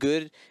realize how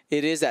good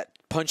it is at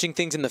punching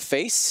things in the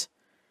face.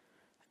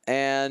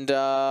 And,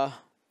 yeah.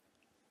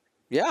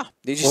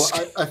 They just...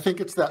 Well, I think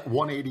it's that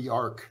 180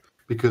 arc,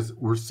 because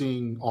we're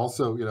seeing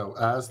also,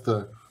 as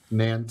the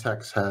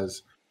Nantex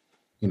has,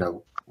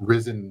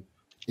 risen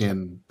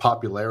in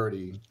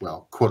popularity,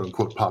 well,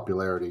 quote-unquote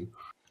popularity,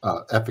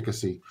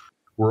 efficacy,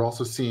 we're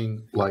also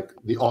seeing, like,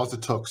 the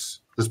Ozatooks.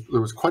 There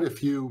was quite a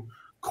few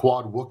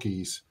quad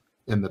Wookiees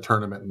in the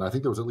tournament, and I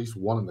think there was at least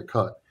one in the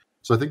cut.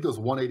 So I think those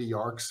 180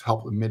 arcs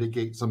help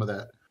mitigate some of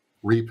that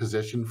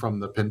reposition from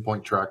the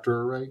pinpoint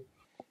tractor array,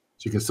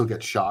 so you can still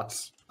get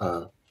shots.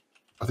 I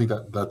think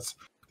that's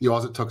the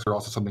Ozatooks are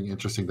also something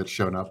interesting that's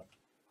shown up.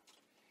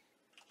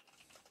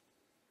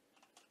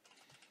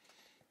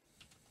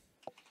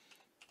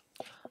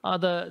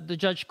 The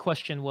judge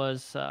question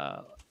was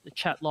the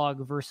chat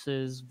log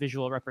versus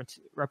visual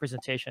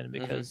representation,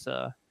 because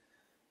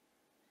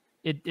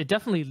it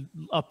definitely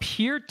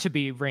appeared to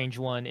be range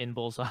 1 in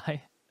Bullseye.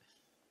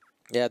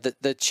 Yeah,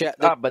 the chat.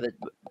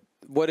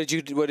 What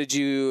did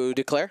you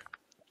declare?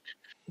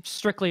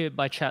 Strictly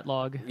by chat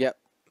log. Yep.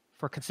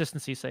 For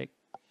consistency's sake.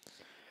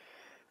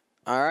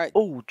 All right.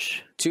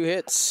 Ouch. 2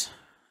 hits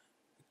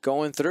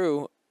going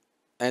through,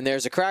 and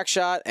there's a crack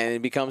shot, and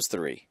it becomes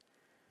 3.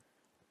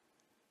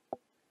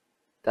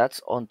 That's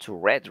on to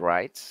red,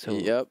 right? So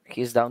yep.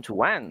 He's down to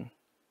 1.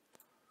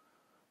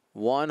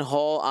 1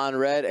 hull on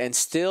red, and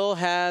still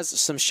has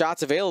some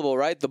shots available,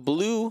 right? The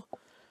blue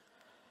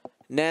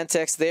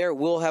Nantex there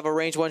will have a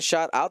range 1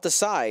 shot out the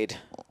side.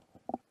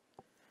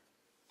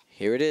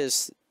 Here it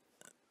is.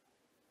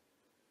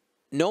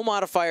 No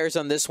modifiers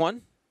on this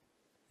one.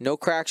 No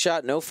crack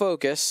shot, no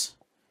focus.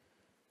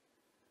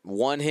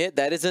 1 hit,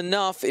 that is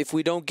enough if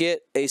we don't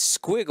get a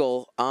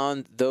squiggle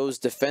on those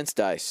defense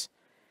dice.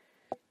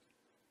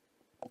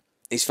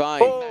 He's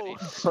fine. Oh,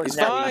 he's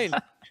fine.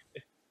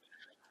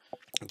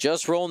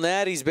 Just roll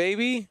natties,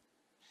 baby.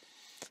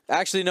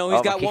 Actually, no,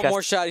 he's got one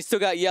more shot. He's still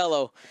got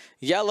yellow.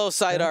 Yellow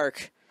side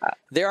arc.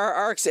 There are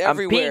arcs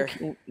everywhere.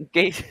 Pink, in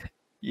case,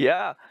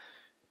 yeah.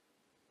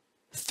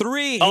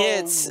 3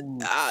 hits.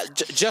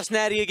 Just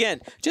natty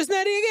again. Just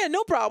natty again.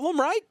 No problem,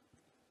 right?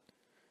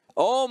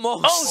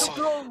 Almost.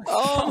 Oh,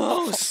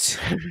 almost.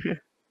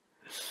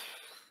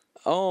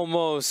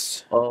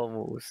 Almost.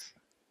 Almost.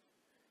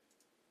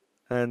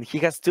 And he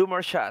has 2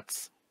 more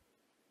shots.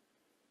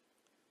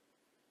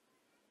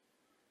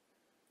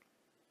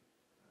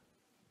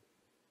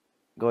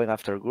 Going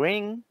after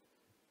green.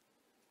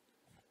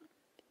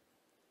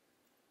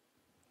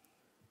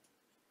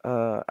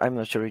 I'm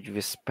not sure if you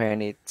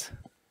spam it.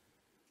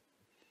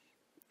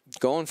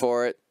 Going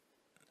for it.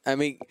 I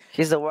mean,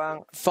 he's the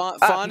one.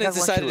 Faan has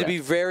decided to be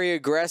very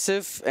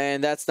aggressive,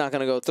 and that's not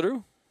going to go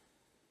through.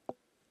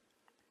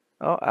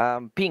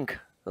 Oh, pink,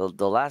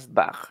 the last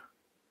bag.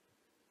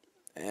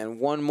 And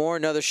 1 more,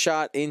 another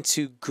shot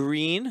into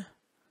green.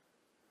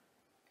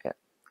 Yeah,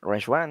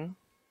 range 1.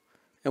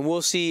 And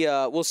we'll see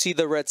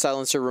the red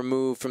silencer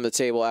removed from the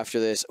table after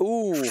this.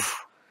 Ooh.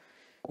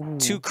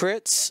 2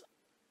 crits.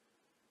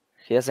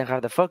 He doesn't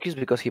have the focus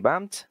because he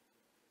bumped.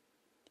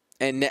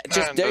 And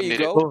just there you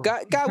go.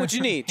 Got what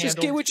you need. Just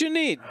get what you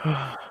need.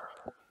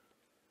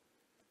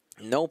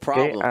 No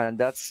problem. Okay, and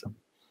that's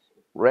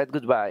red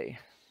goodbye.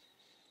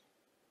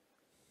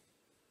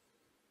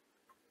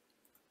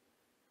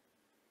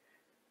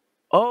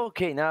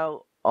 Okay,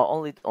 now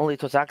only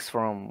 2 attacks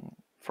from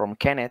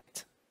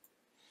Kenneth.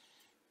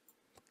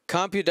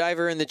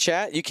 CompuDiver in the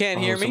chat. You can't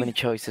hear me. So many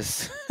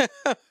choices.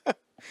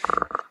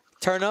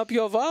 Turn up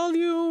your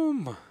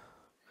volume.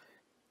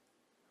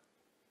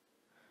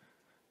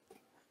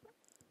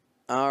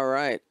 All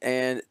right,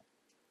 and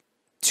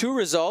 2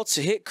 results.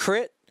 Hit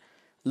crit.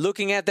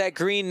 Looking at that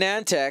green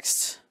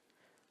Nantex.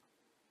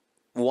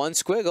 1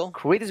 squiggle.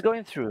 Crait is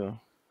going through.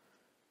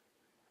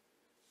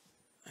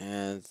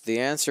 And the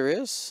answer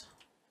is?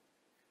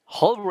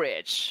 Hull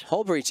breach.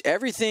 Hull breach.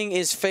 Everything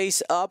is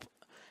face up.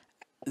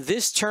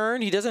 This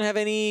turn, he doesn't have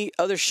any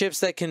other ships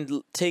that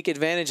can take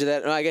advantage of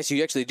that. No, I guess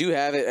you actually do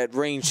have it at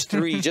range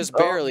 3, just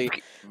barely.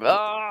 But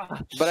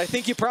I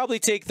think you probably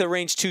take the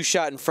range 2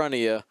 shot in front of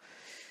you.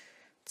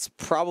 It's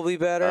probably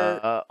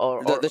better.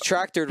 The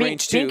tractor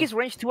range 2. Pink is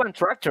range 2 and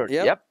tractor.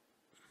 Yep.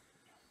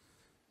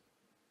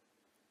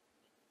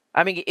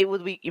 I mean, it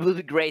would be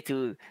great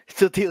to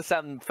deal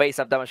some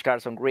face-up damage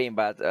cards on green,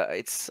 but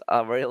it's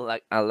a very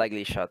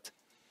unlikely shot.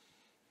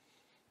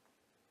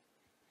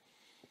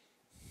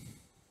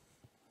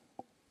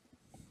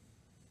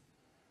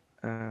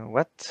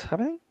 What's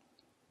happening?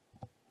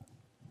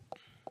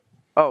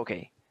 Oh,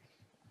 okay.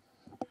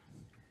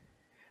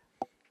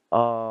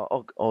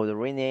 The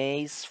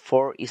Renee's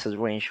 4 is a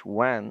range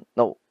 1.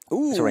 No,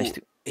 it's a Ooh, range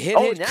 2.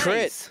 hit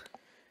crit. Nice.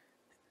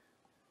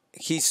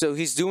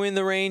 He's doing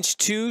the range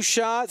 2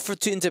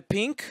 shot into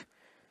pink.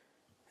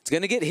 It's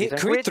gonna get hit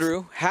crit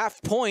through.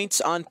 Half points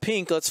on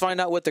pink. Let's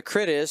find out what the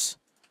crit is.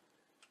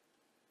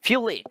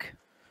 Fuel leak.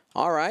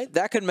 All right,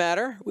 that could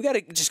matter. We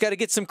just gotta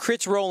get some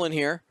crits rolling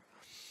here.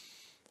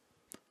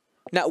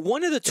 Now,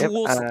 one of the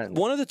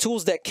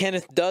tools that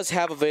Kenneth does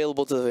have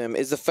available to him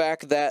is the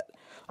fact that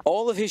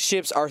all of his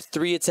ships are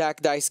 3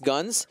 attack dice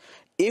guns.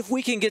 If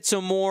we can get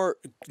some more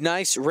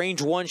nice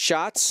range 1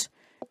 shots,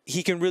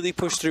 he can really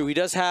push through. He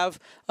does have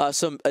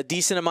a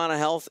decent amount of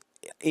health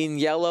in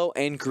yellow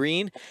and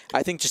green.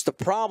 I think just the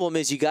problem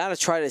is you got to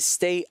try to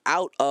stay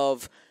out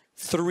of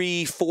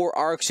 3, 4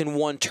 arcs in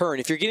one turn.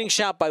 If you're getting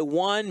shot by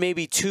 1,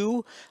 maybe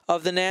 2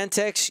 of the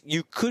Nantex,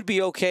 you could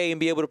be okay and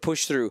be able to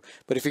push through.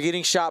 But if you're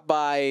getting shot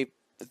by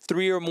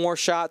 3 or more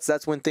shots,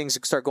 that's when things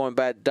start going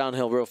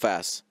downhill real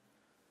fast.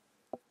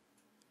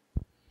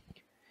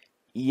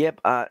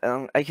 Yep,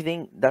 I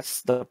think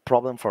that's the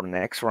problem for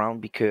next round,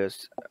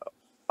 because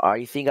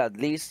I think at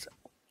least,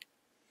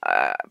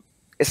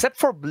 except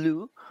for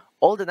blue,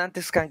 all the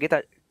Nantex can get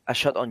a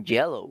shot on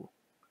yellow.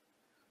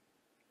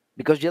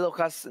 Because yellow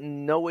has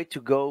no way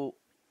to go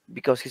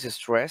because he's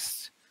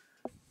stressed.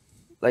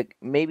 Like,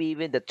 maybe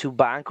even the 2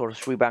 bank or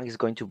 3 bank is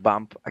going to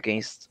bump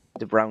against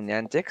the brown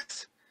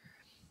Nantex.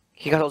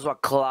 He has also a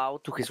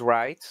cloud to his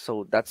right,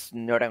 so that's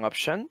not an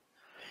option.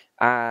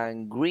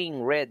 And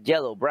green, red,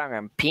 yellow, brown,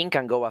 and pink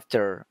can go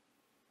after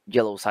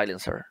yellow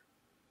silencer.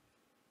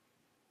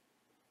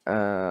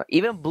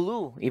 Even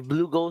blue, if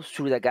blue goes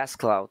through the gas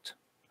cloud.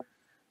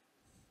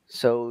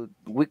 So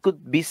we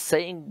could be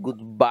saying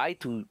goodbye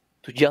to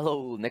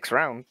yellow next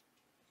round.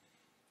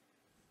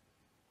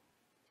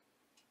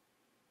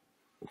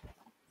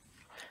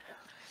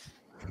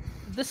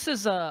 This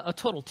is a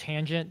total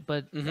tangent,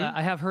 but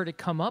I have heard it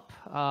come up.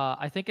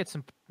 I think it's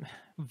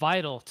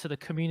vital to the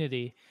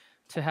community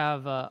to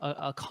have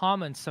a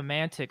common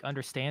semantic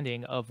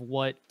understanding of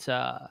what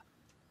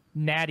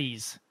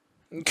natties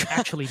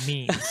actually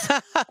means.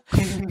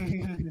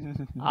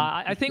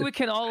 I think we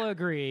can all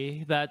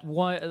agree that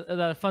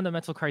a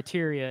fundamental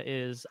criteria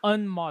is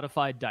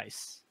unmodified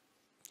dice.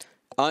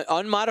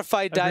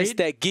 Unmodified dice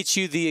that gets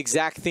you the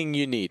exact thing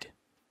you need.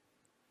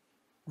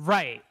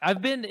 Right.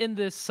 I've been in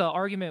this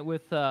argument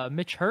with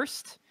Mitch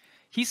Hurst.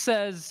 He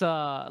says,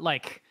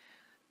 like,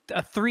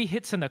 3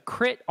 hits and a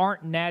crit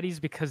aren't natties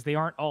because they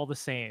aren't all the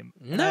same.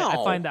 No. I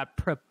find that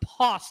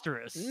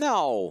preposterous.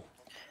 No.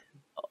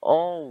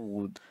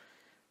 Oh.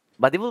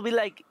 But it will be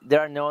like, there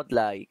are not,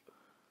 like,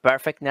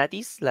 perfect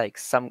natties, like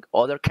some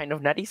other kind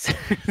of natties.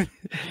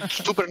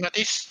 Super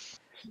natties.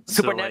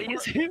 Super So, like,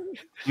 natties.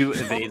 You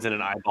evades and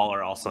an eyeball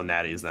are also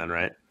natties then,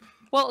 right?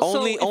 Well,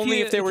 only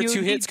if there were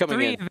 2 hits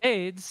coming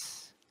in.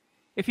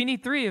 If you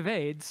need 3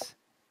 evades,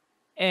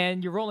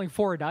 and you're rolling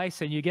 4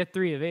 dice and you get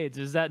 3 evades,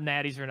 is that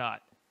natties or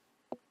not?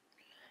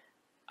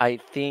 I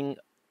think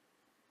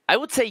I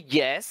would say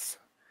yes.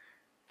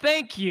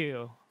 Thank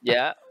you.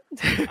 Yeah.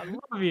 I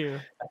love you.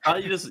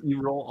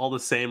 You roll all the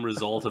same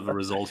result of the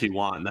result you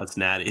want, and that's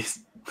natties.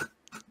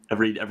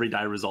 Every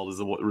die result is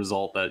a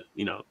result that,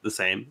 the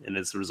same, and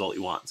it's the result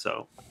you want.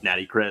 So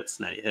natty crits,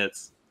 natty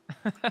hits.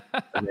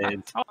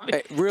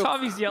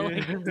 Tommy's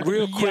yelling.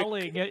 Real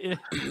quick.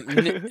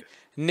 Yelling.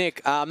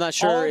 Nick, I'm not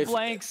sure all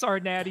blanks are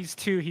natties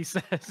too, he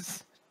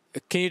says.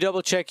 Can you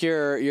double check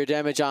your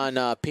damage on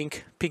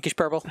pinkish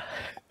purple?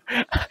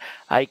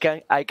 I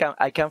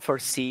can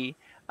foresee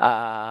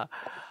a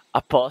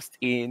post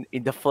in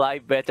the Fly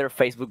Better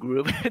Facebook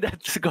group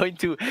that's going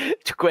to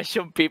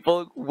question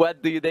people,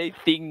 what do they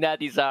think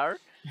natties are?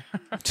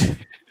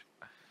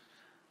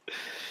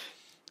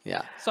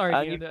 Yeah.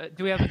 Sorry,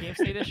 do we have a game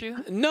state issue?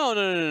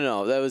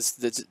 No.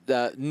 That's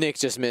Nick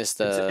just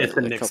missed. It's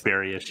a Nick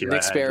Sperry issue.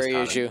 Nick Sperry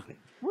issue.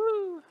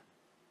 Woo!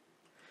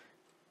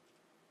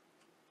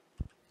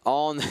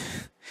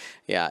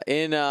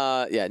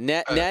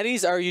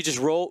 Natties are you just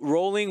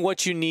rolling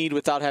what you need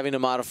without having to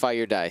modify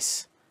your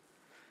dice.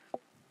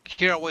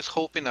 Here I was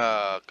hoping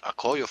a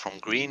Koyo from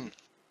green.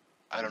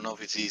 I don't know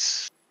if it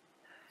is.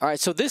 All right,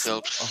 so this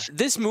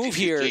move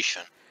here,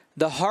 situation.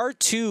 the hard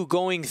 2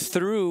 going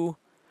through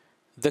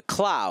the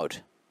cloud.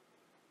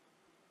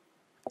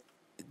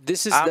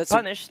 I'm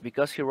punished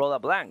because he rolled a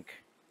blank,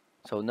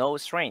 so no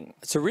strain.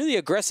 It's a really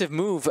aggressive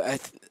move.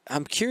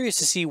 I'm curious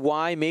to see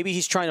why. Maybe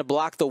he's trying to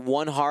block the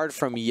 1 hard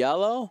from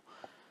yellow.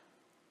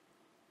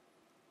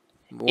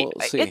 We'll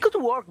see. It could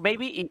work.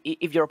 Maybe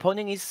if your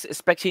opponent is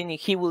expecting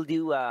he will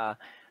do a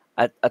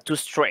 2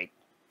 straight,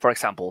 for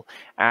example,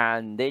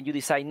 and then you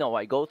decide, no,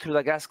 I go through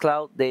the gas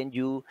cloud, then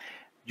you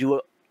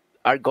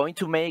are going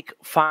to make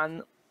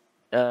Faan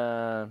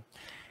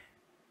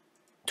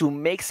to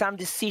make some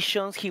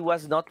decisions he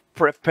was not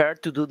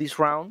prepared to do this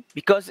round,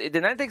 because the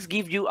Nantex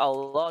give you a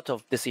lot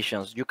of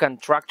decisions. You can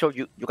tractor,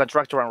 you can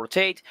tractor and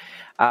rotate,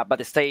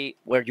 but stay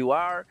where you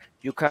are.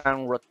 You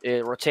can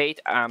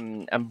rotate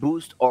and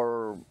boost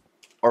or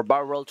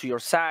barrel to your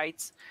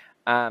sides.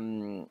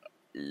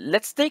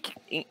 Let's take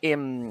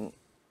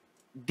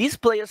these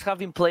players have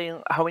been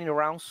playing how many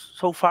rounds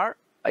so far?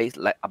 It's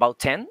like about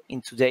 10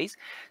 in 2 days.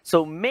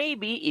 So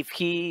maybe if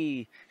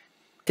he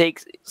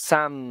takes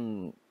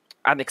some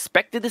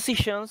unexpected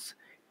decisions,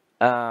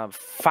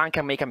 Faan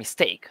can make a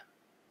mistake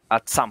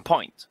at some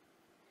point,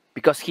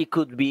 because he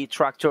could be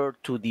tractored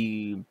to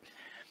the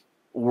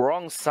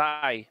wrong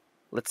side,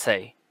 let's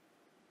say.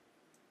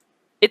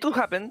 It could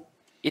happen.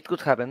 It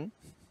could happen.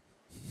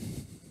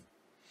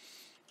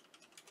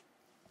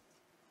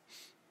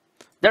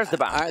 There's the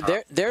bump.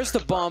 There's the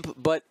bump,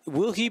 but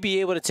will he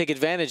be able to take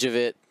advantage of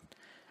it?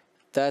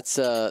 That's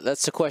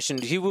the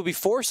question. He will be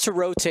forced to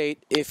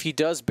rotate if he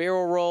does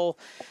barrel roll.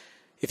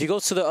 If he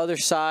goes to the other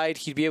side,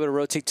 he'd be able to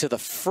rotate to the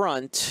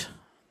front.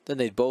 Then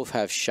they'd both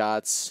have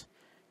shots.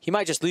 He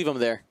might just leave him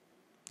there.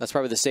 That's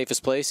probably the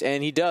safest place.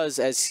 And he does,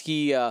 as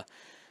he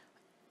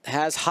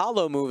has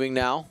Hollow moving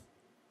now.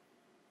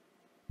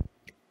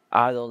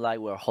 I don't like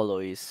where Hollow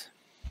is.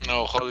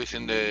 No, Hollow is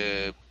in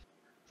the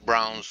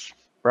Browns.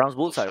 Browns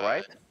bullseye,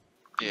 right?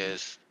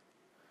 Yes.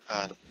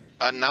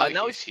 And now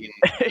he's in...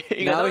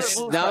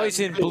 now he's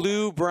in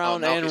blue,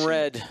 brown, and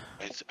red.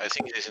 I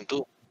think it is in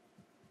 2.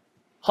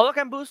 Hollow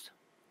can boost.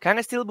 Can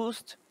I still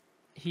boost?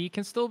 He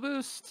can still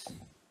boost.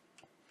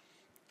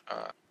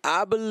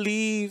 I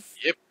believe.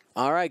 Yep.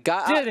 All right,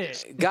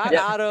 got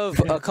out of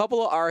a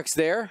couple of arcs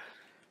there.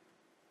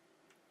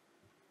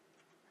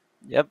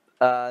 Yep,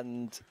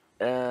 and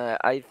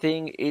I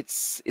think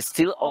it's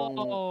still on.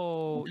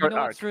 Oh, you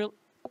know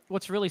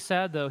what's really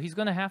sad though? He's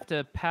gonna have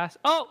to pass.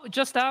 Oh,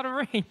 just out of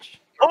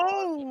range.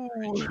 Oh.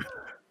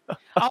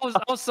 I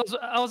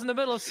was in the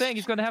middle of saying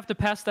he's gonna have to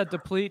pass that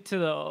deplete to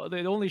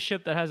the only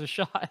ship that has a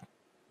shot.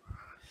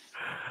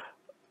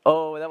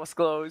 Oh, that was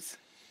close.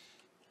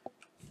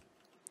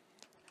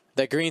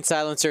 The green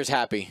silencer is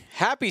happy.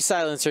 Happy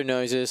silencer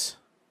noises.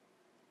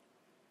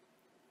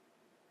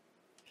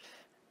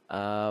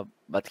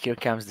 But here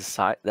comes the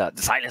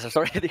silencer.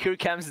 Sorry, here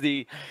comes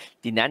the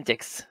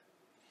Nantex.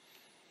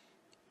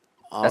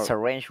 That's a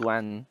range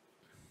 1.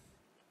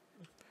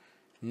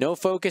 No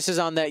focus is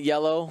on that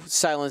yellow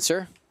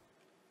silencer.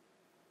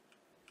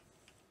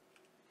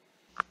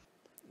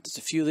 There's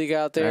a few league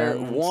out there.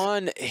 And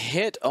 1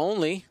 hit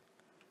only.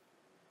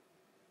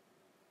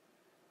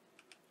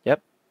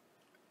 Yep.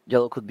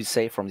 Yellow could be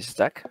safe from this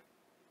attack.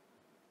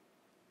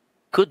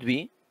 Could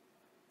be.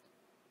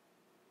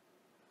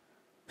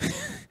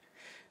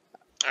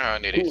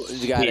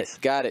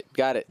 Got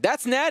it.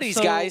 That's Natty's,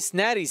 guys.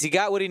 Natty's. He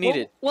got what he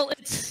needed. Well,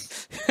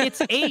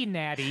 it's a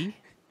Natty,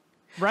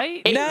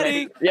 right?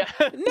 Natty. Yeah.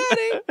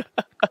 Natty.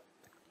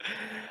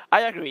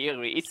 I agree.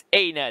 It's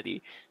a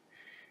Natty.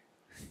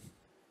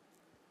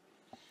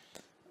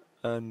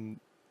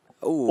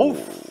 Ooh.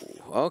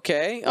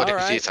 Okay. All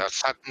right. Is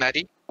it a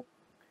Natty?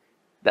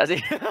 That's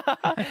it.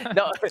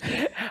 No.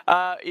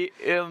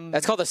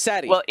 That's called a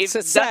Satty. Well, it's a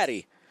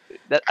Satty.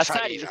 A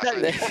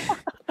Satty.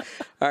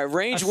 All right,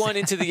 range 1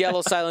 into the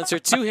yellow silencer.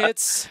 2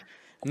 hits.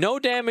 No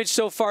damage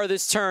so far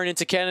this turn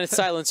into Kenneth's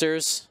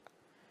silencers.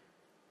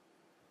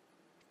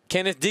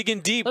 Kenneth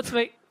digging deep. Let's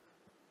make.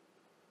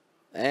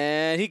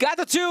 And he got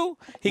the 2.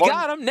 He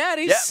got him.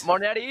 Natties. Yeah, more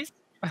Natties.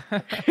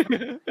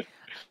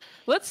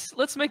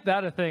 Let's make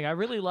that a thing. I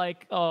really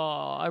like.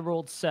 Oh, I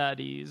rolled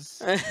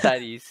Saddies.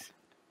 Saddies.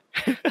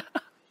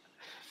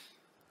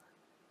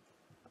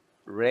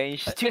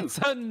 Range 2. It's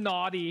a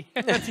naughty.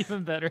 That's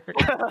even better.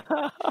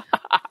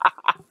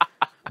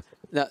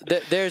 Now,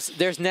 there's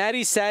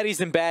natties,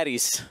 saddies, and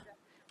baddies.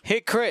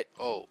 Hit crit.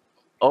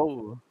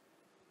 Oh.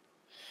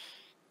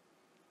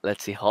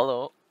 Let's see,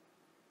 Hollow.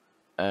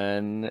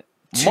 And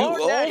 2.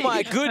 Oh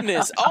my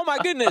goodness. Oh my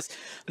goodness.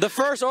 The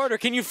first order.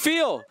 Can you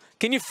feel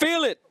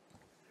it?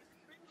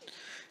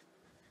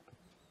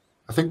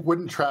 I think,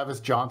 wouldn't Travis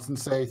Johnson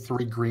say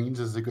 3 greens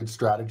is a good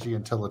strategy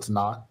until it's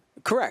not?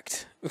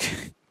 Correct.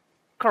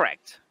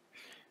 Correct.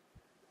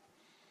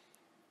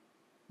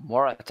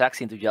 More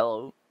attacks into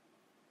yellow.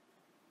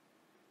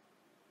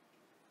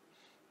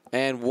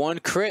 And 1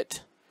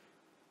 crit.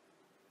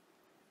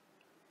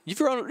 You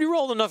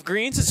rolled enough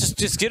greens. Let's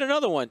just get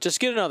another one. Just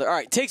get another. All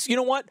right. You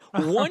know what?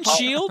 1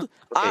 shield.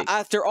 Okay.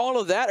 After all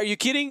of that, are you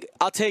kidding?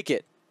 I'll take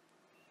it.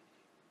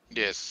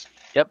 Yes.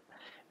 Yep.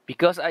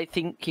 Because I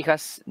think he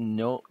has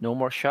no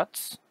more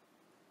shots.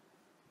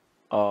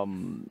 They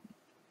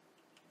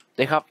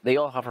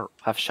all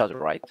have shot,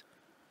 right?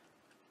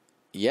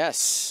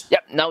 Yes.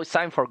 Yep. Now it's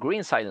time for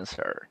green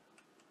silencer.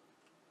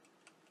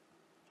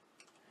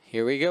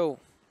 Here we go.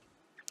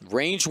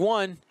 Range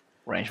 1.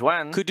 Range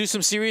 1. Could do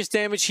some serious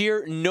damage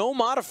here. No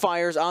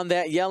modifiers on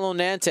that yellow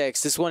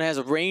Nantex. This one has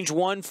a range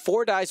 1,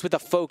 4 dice with a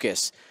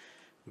focus.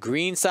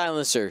 Green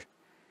silencer.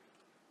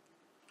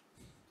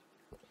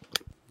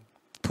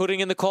 Putting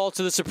in the call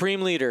to the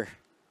Supreme Leader.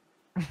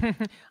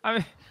 I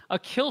mean, a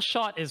kill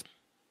shot is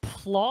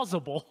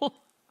plausible.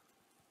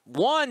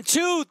 1,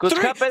 2, Good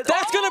 3. happen.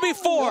 That's going to be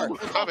 4.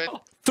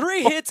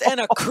 3 hits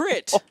and a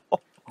crit.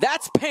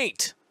 That's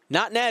paint.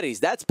 Not natties.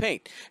 That's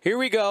paint. Here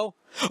we go.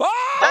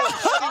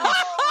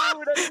 Oh!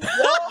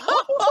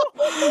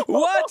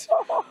 What?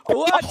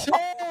 What?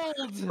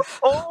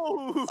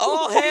 Oh!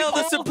 All hail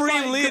the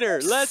supreme leader.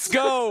 Let's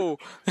go.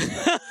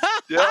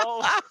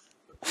 Yo.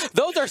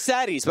 Those are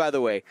saddies, by the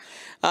way.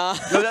 No,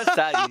 that's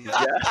sad.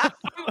 Yeah.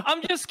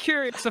 I'm just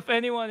curious if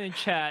anyone in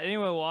chat,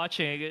 anyone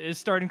watching, is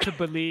starting to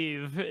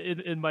believe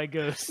in my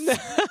ghosts.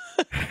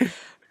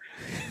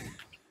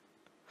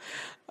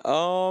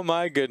 Oh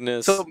my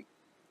goodness.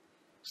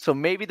 So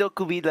maybe there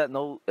could be that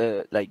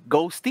like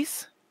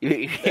ghosties.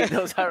 If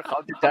those are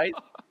haunted dice.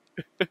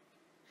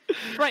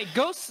 Right,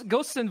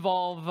 ghosts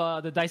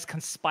involve the dice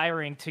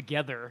conspiring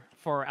together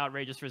for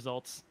outrageous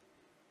results.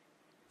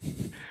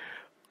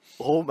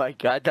 Oh my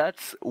god,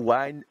 that's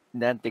one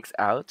Nantix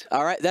out.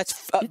 All right,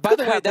 that's It by could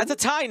the way, happen. that's a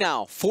tie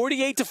now.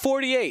 48 to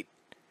 48.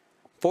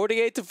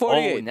 48 to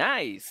 48. Oh,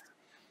 nice.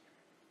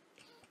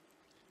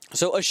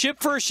 So a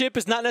ship for a ship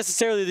is not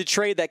necessarily the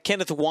trade that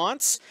Kenneth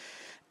wants.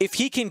 If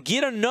he can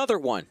get another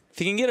one,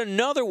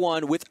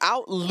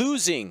 without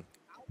losing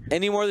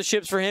any more of the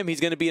ships for him, he's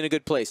going to be in a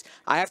good place.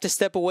 I have to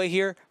step away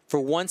here for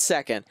 1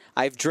 second.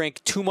 I've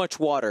drank too much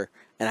water,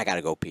 and I got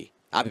to go pee.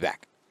 I'll be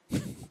back.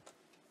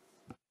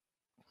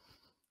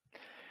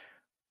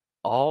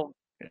 Oh,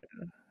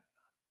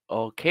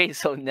 okay.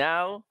 So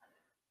now,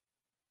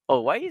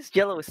 why is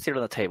yellow still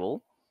on the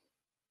table?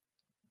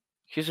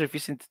 He's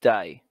refusing to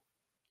die.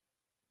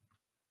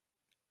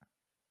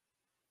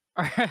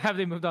 Have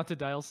they moved on to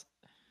dials?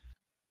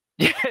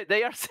 Yeah,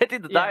 they are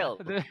setting the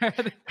dial.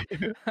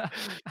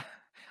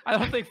 I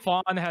don't think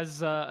Faan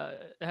has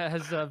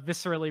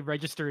viscerally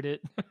registered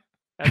it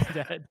as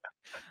dead.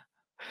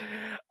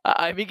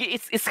 I mean,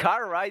 it's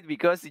hard, right?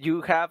 Because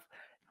you have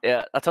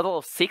a total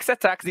of 6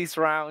 attacks this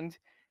round.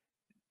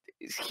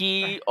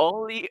 He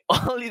only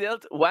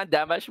dealt 1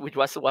 damage, which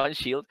was 1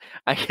 shield,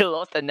 and he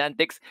lost a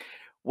Nantix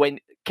when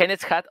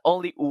Kenneth had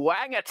only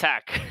 1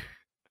 attack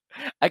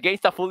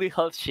against a fully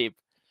health ship.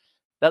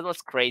 That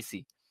was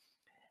crazy.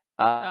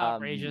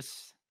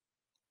 Outrageous.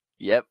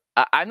 Yep.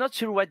 I'm not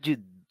sure what you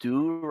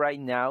do right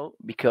now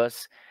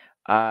because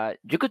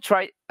you could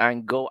try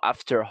and go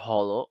after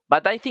Hollow,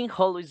 but I think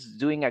Hollow is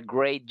doing a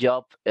great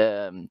job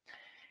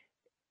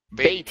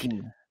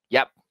baiting.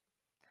 Yep.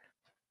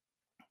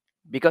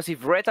 Because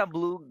if red and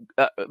blue,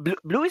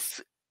 blue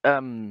is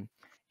kind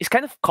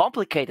of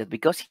complicated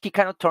because he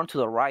cannot turn to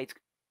the right.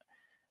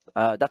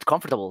 That's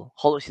comfortable.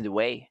 Hollow is in the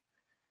way.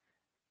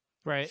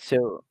 Right.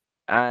 So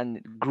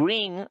and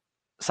green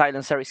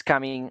silencer is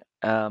coming,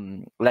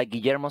 like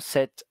Guillermo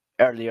said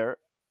earlier,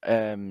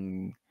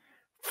 from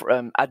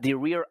at the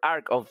rear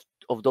arc of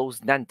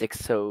those Nantics.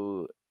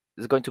 So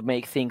it's going to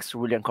make things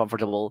really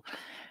uncomfortable.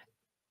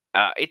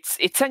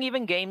 It's an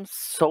even game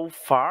so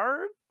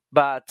far,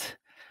 but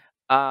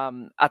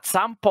at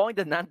some point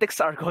the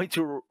Nantics are going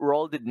to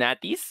roll the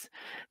natties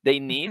they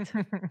need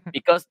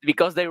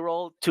because they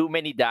roll too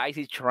many dice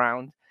each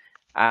round,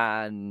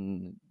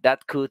 and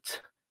that could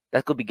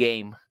be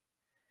game.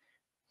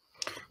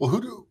 Well,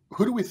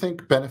 who do we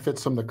think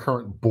benefits from the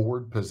current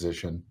board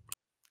position?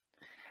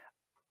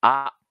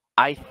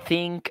 I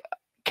think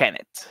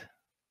Kenneth.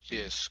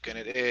 Yes,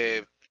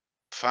 Kenneth.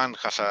 Faan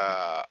has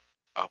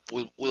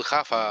will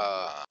have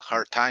a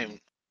hard time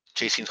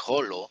chasing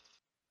Hollow.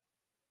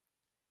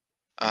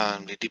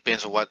 And it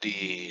depends on what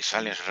the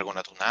silencers are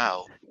gonna do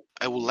now.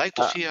 I would like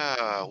to see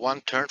a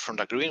 1 turn from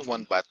the green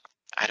one, but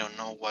I don't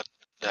know what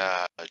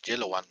the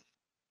yellow one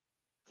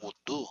would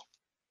do.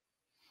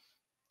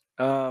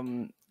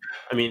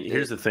 I mean,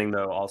 here's the thing,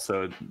 though.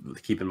 Also,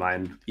 keep in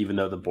mind, even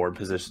though the board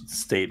position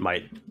state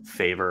might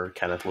favor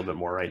Kenneth a little bit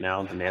more right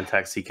now, the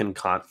Nantex,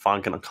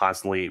 Faan can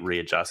constantly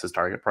readjust his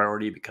target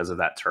priority because of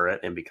that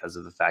turret and because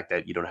of the fact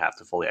that you don't have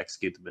to fully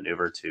execute the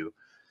maneuver to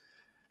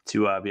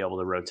be able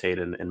to rotate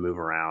and move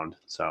around.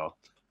 So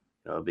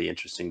it'll be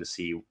interesting to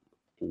see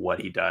what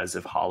he does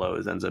if Hollow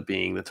ends up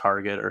being the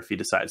target, or if he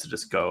decides to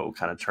just go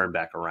kind of turn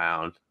back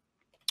around.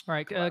 All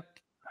right.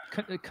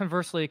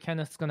 Conversely,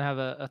 Kenneth's going to have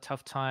a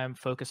tough time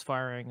focus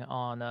firing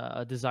on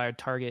a desired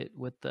target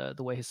with the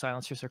way his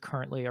silencers are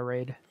currently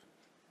arrayed.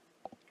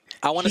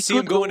 I want to see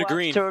him go into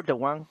green. After the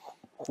one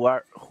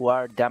who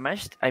are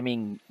damaged. I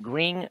mean,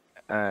 green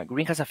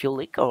has a fuel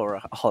leak or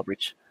a hull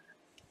breach.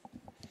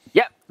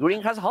 Yeah,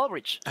 green has a hull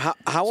breach.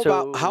 How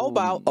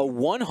about a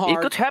 1 hard?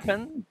 It could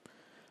happen.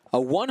 A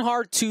 1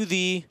 hard to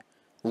the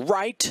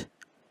right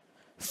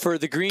for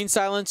the green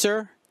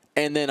silencer,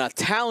 and then a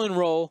Talon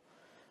roll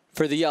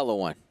for the yellow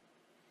one.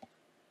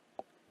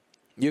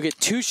 You get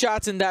 2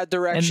 shots in that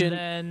direction.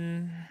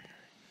 And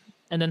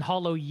then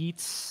Hollow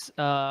yeets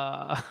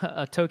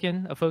a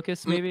token, a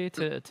focus maybe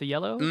to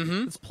yellow.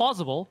 Mm-hmm. It's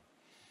plausible.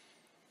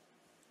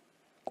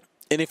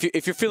 And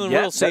if you're feeling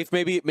real safe,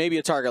 maybe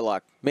a target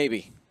lock,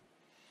 maybe.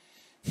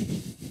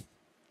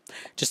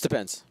 Just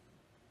depends.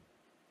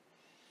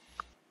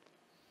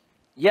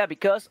 Yeah,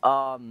 because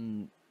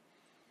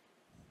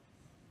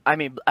I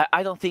mean,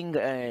 I don't think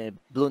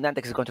Blue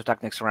Nantex is going to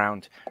attack next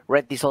round.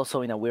 Red is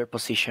also in a weird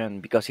position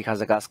because he has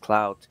a gas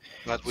cloud.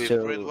 But with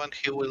So- red one,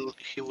 he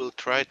will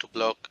try to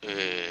block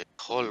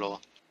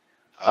Hollow.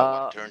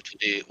 1 turn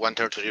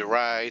to the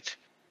right.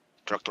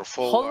 tractor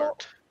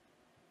forward.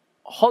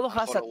 Hollow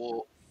has a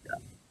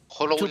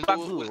Hollow two will back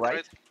do blue, will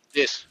right? try.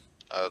 Yes,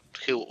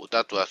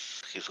 that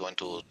was he's going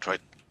to try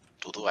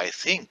to do, I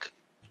think.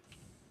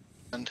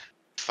 And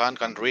Faan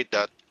can read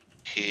that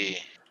he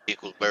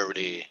could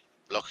barely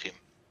block him.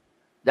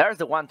 There's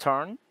the one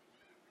turn.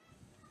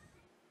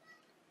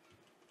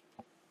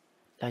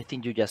 I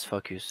think you just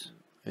focus.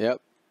 Yep.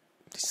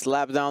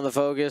 Slap down the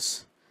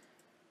focus.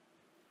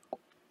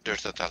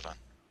 There's the Talon.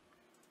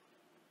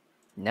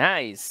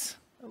 Nice.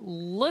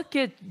 Look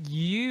at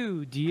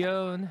you,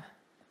 Dion.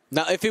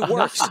 Now, if it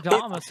works,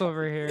 Damas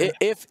over here.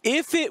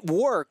 if it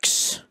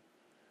works,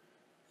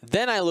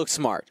 then I look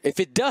smart. If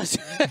it does,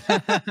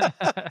 I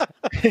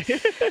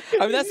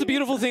mean, that's the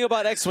beautiful thing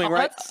about X-Wing,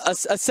 right? A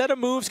set of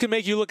moves can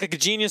make you look like a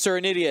genius or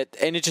an idiot,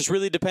 and it just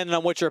really depended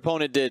on what your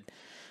opponent did.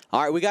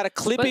 All right, we got a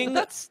clipping.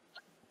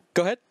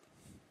 Go ahead.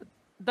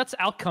 That's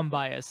outcome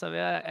bias. I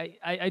mean,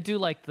 I do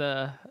like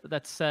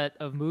that set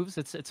of moves.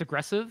 It's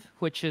aggressive,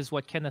 which is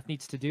what Kenneth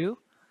needs to do.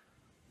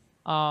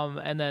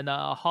 And then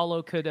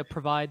Hollow could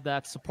provide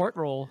that support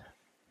role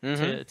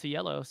to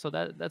Yellow. So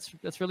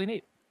that's really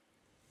neat.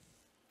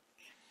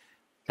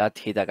 That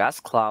hit a gas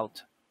cloud.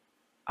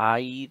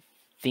 I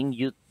think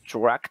you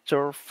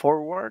tractor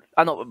forward.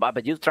 No,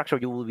 but you tractor,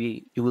 you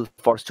will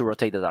force to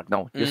rotate the dark.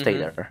 No, you stay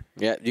there.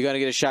 Yeah, you got to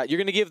get a shot. You're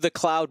going to give the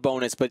cloud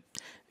bonus, but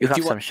you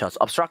have some shots,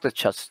 obstructed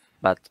shots,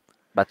 but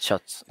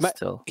shots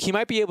still. He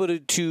might be able to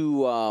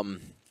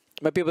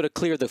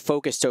clear the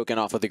focus token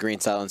off of the green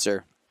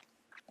silencer.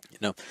 You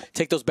know,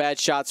 take those bad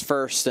shots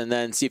first, and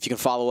then see if you can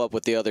follow up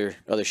with the other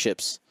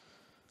ships.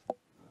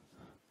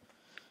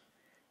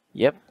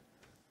 Yep.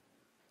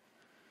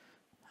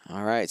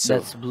 All right, so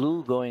that's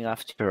blue going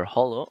after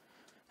Hollow.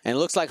 And it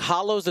looks like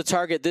Hollow's the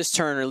target this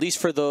turn, or at least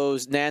for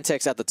those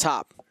Nantex at the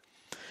top.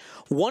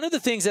 One of the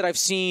things that I've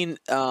seen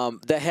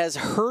that has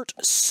hurt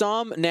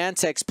some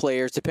Nantex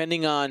players,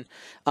 depending on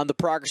the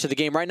progress of the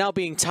game, right now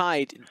being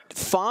tied,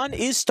 Faan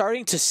is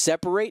starting to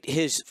separate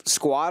his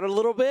squad a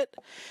little bit.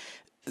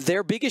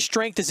 Their biggest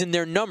strength is in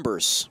their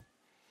numbers.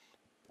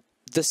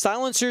 The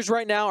silencers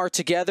right now are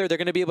together. They're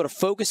going to be able to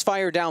focus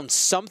fire down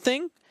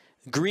something.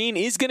 Green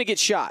is going to get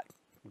shot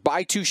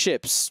by 2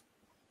 ships,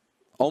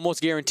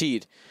 almost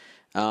guaranteed.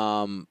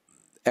 Or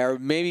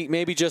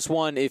maybe just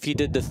one if he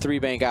did the 3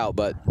 bank out,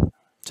 but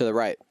to the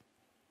right.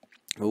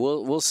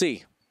 We'll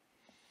see.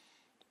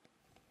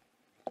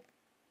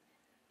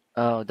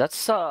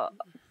 That's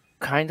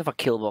kind of a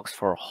kill box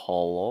for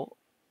Hollow.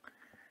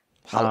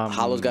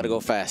 Hollow's got to go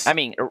fast. I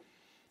mean,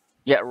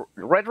 yeah,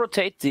 red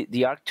rotate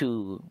the arc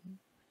to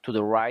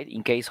the right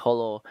in case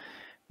Hollow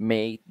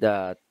made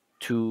the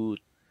 2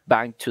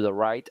 bank to the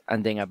right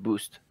and then a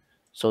boost.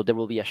 So there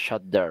will be a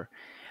shot there.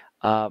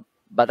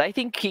 But I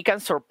think he can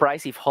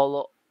surprise if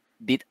Hollow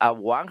did a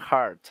 1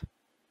 heart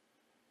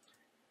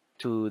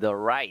to the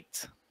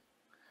right.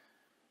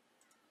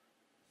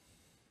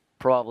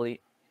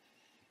 Probably.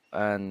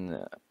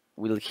 And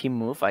will he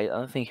move? I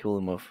don't think he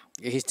will move.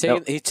 He's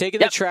taking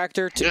the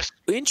tractor to... Yes.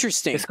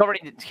 Interesting. He's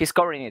covering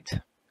it.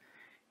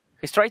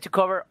 He's trying to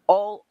cover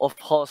all of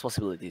Hollow's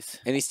possibilities.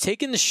 And he's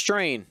taking the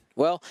strain.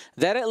 Well,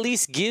 that at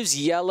least gives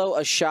Yellow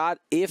a shot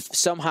if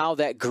somehow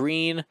that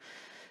green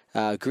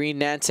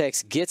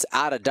Nantex gets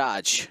out of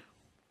dodge.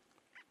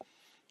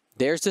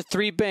 There's the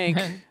 3 bank.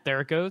 There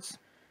it goes.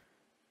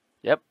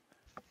 Yep.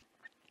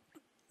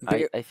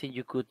 I think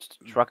you could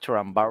tractor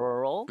and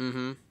barrel roll.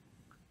 Mm-hmm.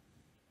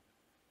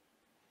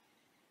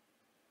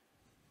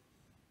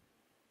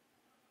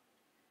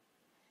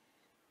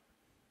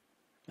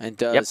 And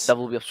does. Yep, that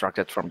will be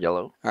obstructed from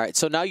Yellow. All right,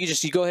 so now you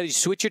go ahead and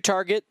switch your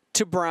target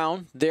to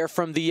brown. There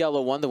from the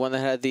yellow one, the one that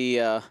had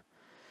did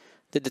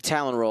the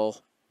Talon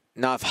roll.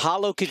 Now, if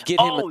Hollow could get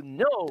him... Oh,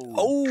 no!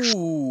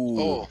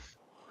 Oh!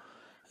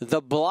 The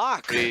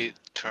block. Great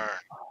turn.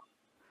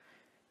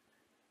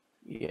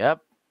 Yep,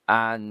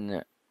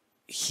 and...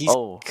 He's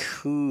going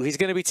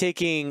to be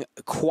taking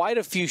quite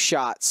a few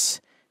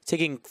shots.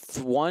 Taking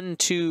 1,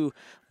 2,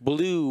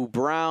 blue,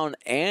 brown,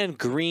 and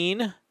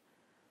green.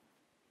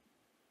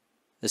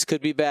 This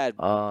could be bad.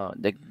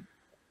 The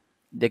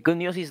good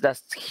news is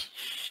that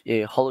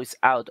Hollow is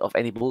out of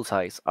any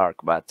bullseye arc,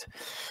 but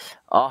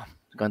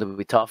it's going to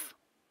be tough.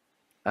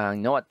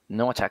 No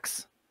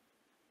attacks.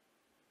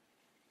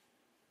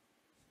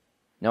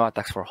 No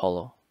attacks for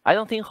Hollow. I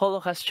don't think Hollow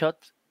has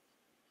shot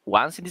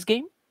once in this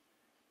game.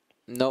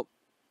 Nope.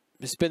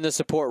 It's been the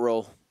support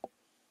role.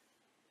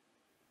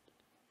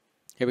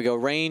 Here we go.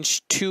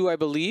 Range 2, I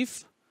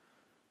believe.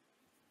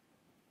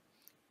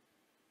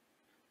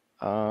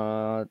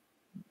 I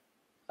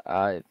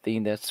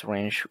think that's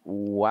range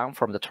 1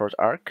 from the third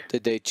arc.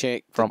 Did they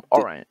check from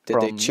orange?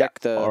 Did they check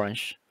the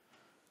orange?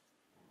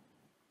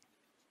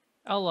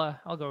 I'll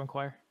go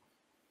inquire.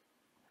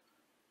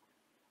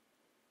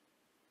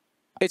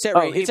 It's at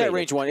range. It's at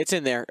range 1. It's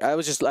in there. I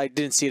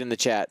didn't see it in the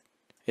chat.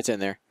 It's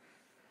in there.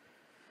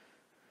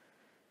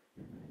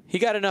 He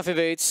got enough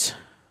evades.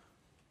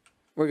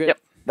 We're good. Yep,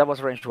 that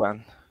was range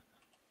 1.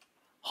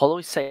 Hollow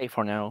is safe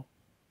for now.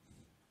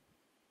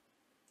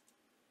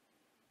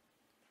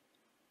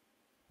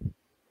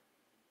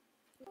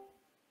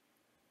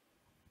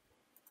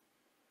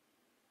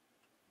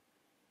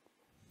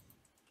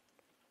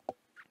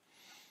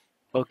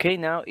 Okay,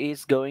 now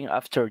he's going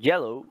after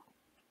yellow.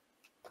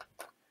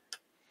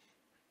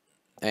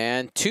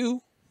 And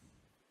 2.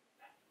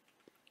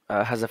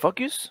 Has a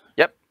focus.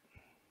 Yep.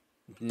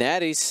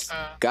 Natties.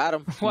 Got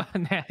him. What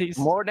natties?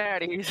 More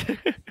natties.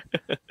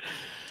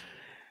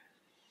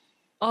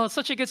 Oh, it's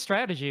such a good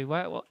strategy.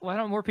 Why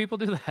don't more people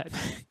do that?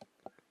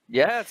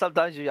 Yeah,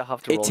 sometimes you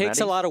have to It roll takes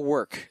a natties. lot of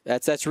work.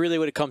 That's really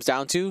what it comes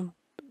down to.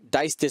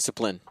 Dice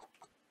discipline.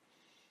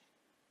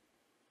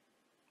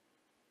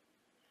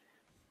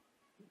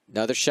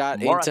 Another shot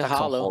More into attacks on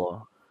hollow.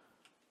 hollow.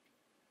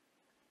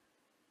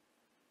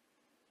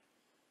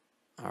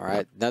 All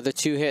right, another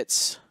 2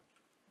 hits.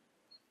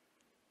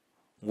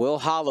 Will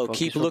Hollow Focus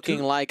keep for looking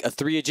 2. like a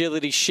 3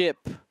 agility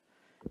ship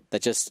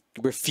that just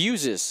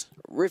refuses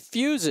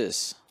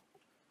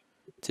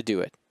to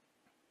do it?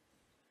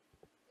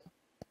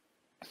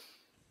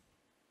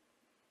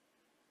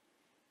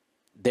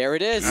 There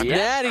it is.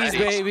 Yeah. Natties,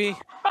 baby.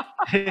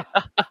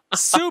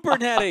 Super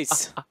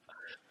natties.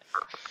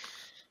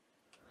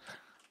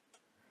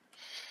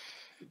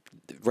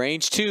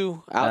 Range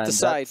 2, out And the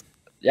side.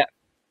 Yeah.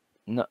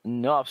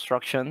 No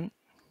obstruction.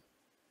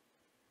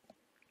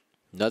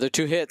 Another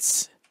 2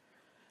 hits.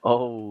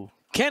 Oh.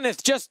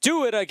 Kenneth, just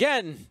do it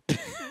again.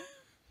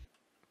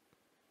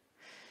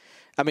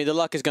 I mean, the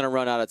luck is going to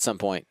run out at some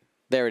point.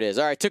 There it is.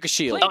 All right, took a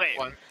shield. Okay.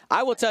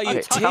 I will tell you,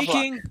 Okay, tough luck.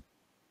 taking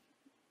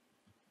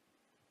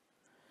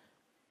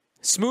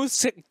smooth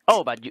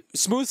But you.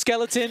 smooth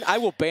skeleton, I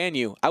will ban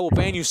you. I will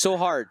ban you so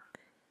hard.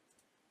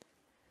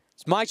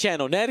 It's my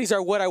channel. Natties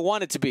are what I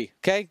want it to be,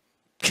 okay?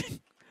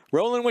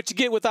 Rolling what you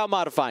get without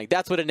modifying.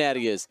 That's what a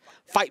natty is.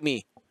 Fight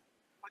me.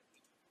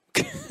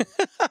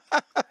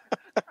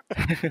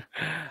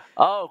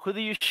 Oh, who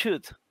do you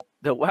shoot?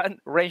 The one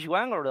range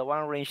 1 or the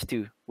one range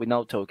 2 with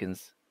no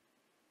tokens?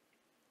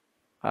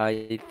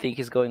 I think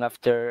he's going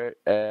after.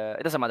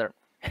 It doesn't matter.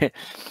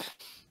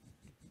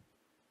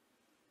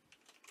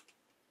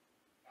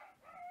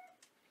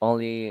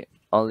 only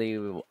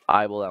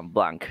eyeball and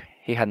blank.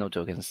 He had no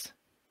tokens.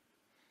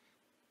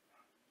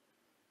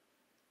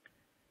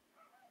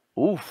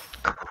 Oof.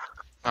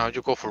 Now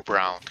you go for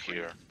brown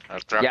here.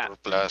 Tractor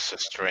plus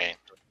strain.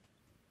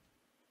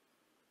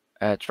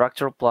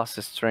 Tractor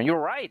plus strain. You're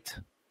right.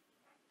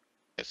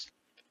 Yes.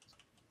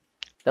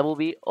 That will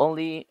be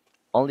only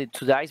 2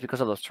 dice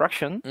because of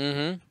obstruction.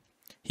 Mm-hmm.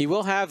 He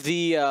will have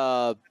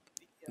the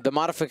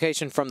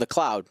modification from the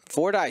cloud.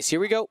 4 dice. Here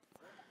we go.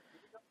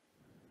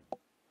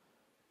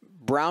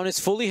 Brown is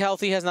fully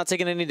healthy, has not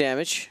taken any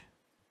damage.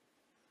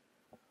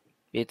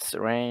 It's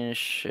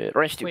range 2.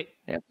 Wait.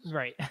 Yeah.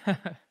 Right.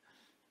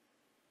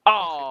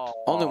 Oh.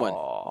 Only 1.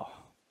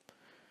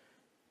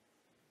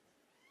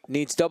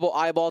 Needs double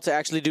eyeball to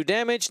actually do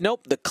damage.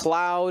 Nope, the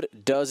cloud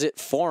does it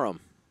for him.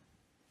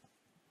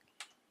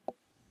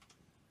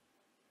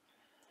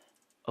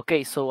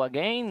 Okay, so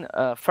again,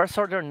 first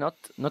order not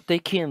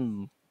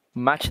taking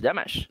much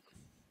damage.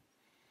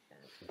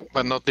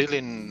 But not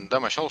dealing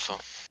damage also.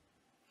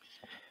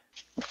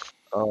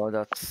 Oh,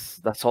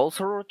 that's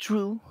also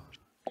true.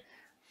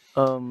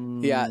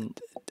 Yeah,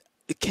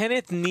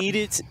 Kenneth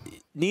needs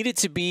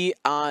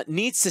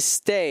to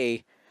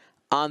stay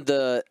on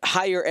the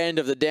higher end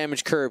of the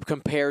damage curve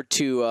compared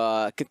to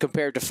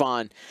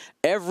Faan.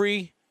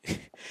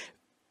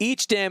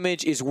 Each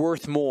damage is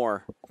worth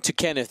more to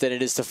Kenneth than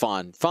it is to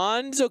Faan.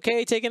 Faan's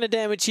okay taking a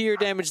damage here,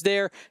 damage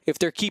there. If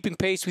they're keeping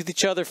pace with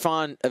each other,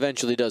 Faan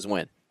eventually does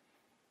win.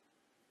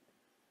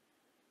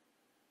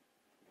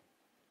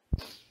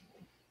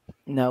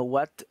 Now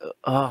what?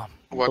 What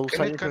those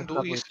Kenneth can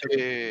silencers do that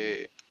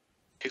is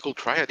he could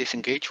try a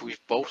disengage with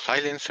both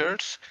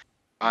silencers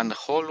and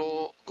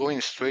Hollow going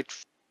straight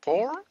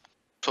for,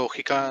 so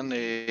he can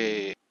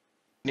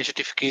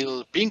initiative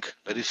kill Pink.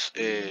 That is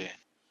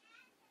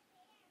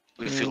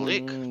with Field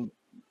Leak.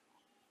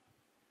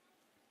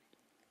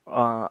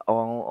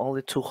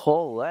 Only 2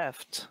 hole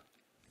left.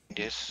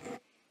 Yes,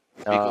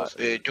 because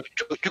you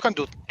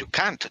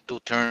can't do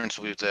turns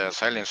with the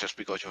silencers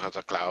because you have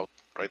the cloud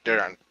right there,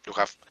 and you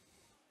have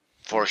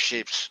 4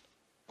 ships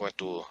going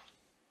to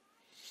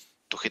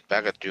hit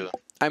back at you.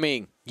 I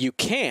mean, you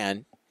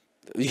can.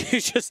 You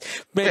just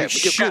maybe but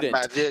you shouldn't.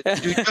 Can,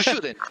 but you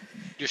shouldn't.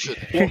 You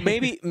shouldn't. Well,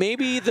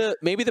 maybe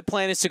the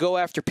plan is to go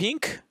after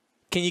Pink.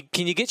 Can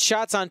you get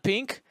shots on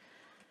Pink?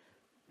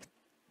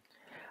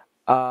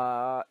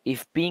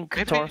 If Pink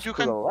Maybe turns you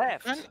to the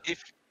left.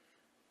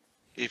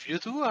 If you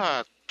do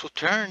a 2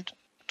 turn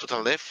to the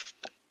left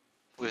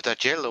with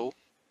that yellow,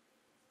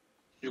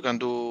 you can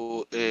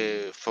do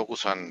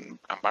focus on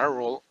barrel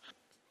roll,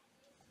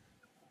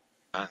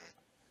 and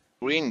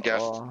green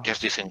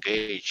just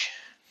disengage.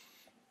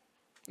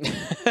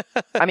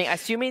 I mean,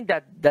 assuming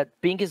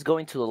that Pink is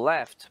going to the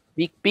left,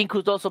 Pink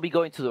could also be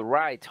going to the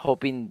right,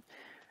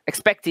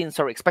 expecting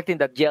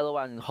that yellow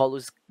and Hollow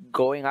is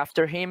going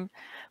after him.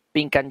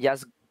 Pink can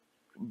just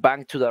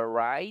bang to the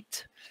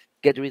right,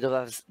 get rid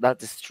of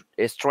that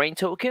strain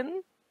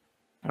token,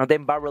 and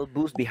then barrel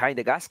boost behind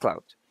the gas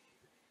cloud.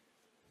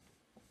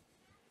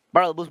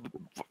 Barrel boost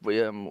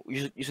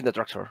using the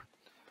tractor.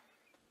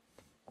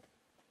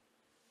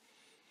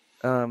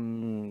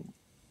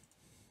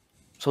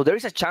 So there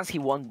is a chance he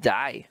won't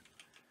die,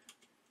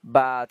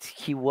 but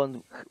he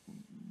won't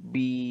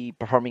be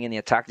performing any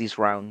attack this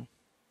round.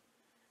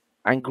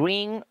 And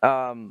green,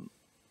 do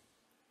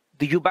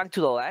you bank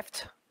to the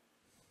left?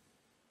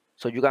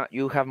 So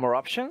you have more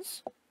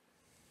options?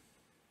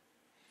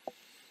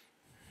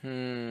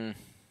 It's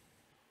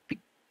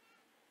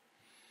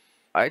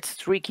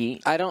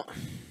tricky. I don't.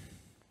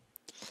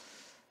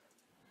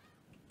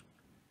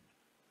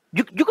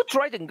 You could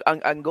try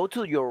and go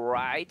to your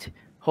right,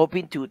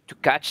 hoping to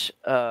catch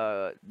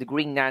the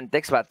green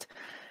Nantex, but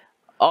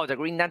the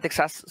green Nantex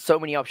has so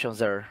many options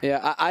there.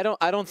 Yeah, I don't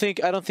think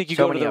you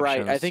So go to the many right.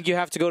 I options. think you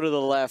have to go to the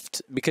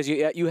left because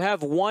you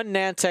have one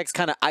Nantex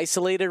kind of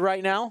isolated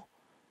right now.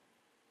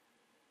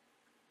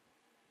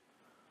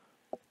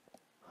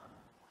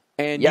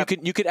 And Yep.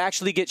 you could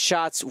actually get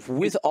shots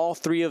with all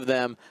three of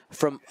them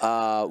from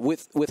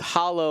with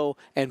Hollow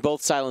and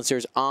both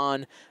silencers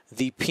on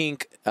the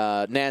pink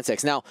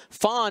Nantex. Now,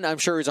 Faan, I'm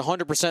sure, is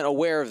 100%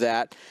 aware of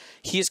that.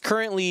 He is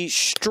currently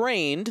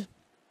strained,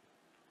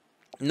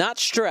 not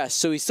stressed,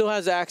 so he still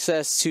has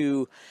access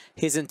to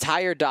his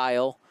entire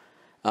dial.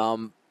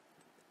 And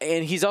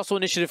he's also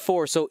Initiative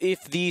 4, so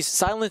if these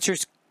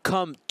silencers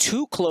come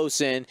too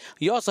close in,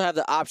 you also have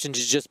the option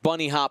to just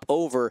bunny hop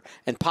over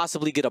and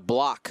possibly get a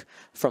block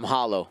from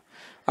Hollow.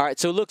 All right,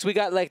 so looks, we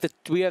got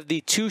we have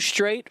the 2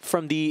 straight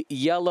from the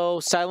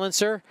yellow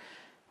silencer.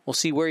 We'll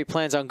see where he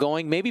plans on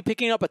going. Maybe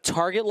picking up a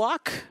target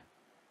lock.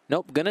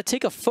 Nope, gonna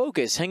take a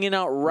focus, hanging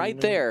out right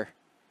there.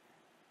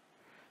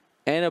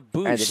 And a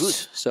boost. And a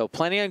boost. So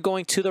planning on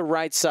going to the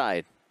right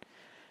side.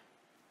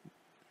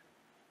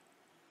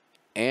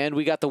 And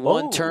we got the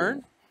 1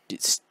 turn.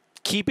 It's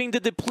keeping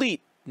the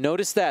deplete.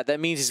 Notice that. That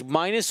means he's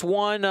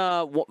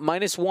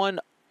 -1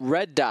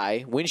 red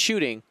die when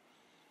shooting.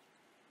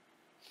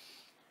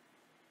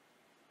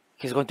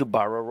 He's going to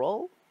barrel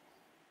roll.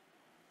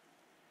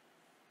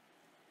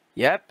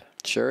 Yep.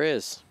 Sure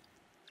is.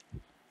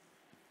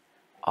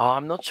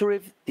 I'm not sure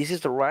if this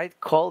is the right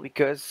call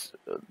because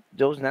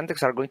those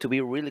Nantex are going to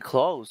be really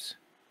close.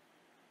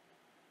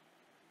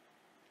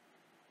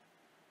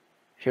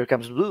 Here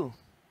comes blue.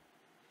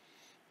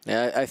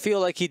 Yeah, I feel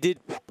like he did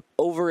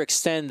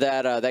overextend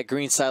that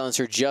green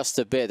silencer just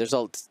a bit. There's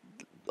a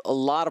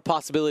lot of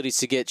possibilities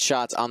to get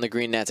shots on the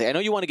green Nantex. I know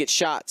you want to get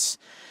shots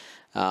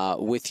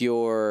with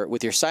your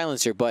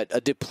silencer, but a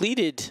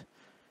depleted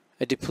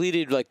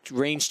like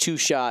range 2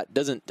 shot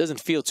doesn't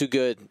feel too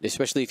good,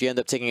 especially if you end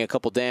up taking a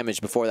couple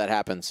damage before that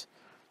happens.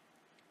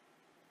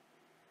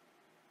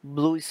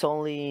 Blue is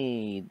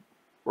only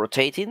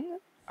rotating.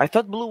 I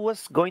thought blue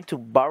was going to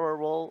barrel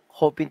roll,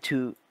 hoping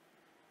to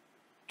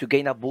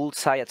gain a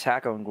bullseye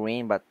attack on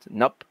green, but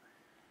nope.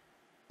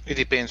 It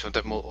depends on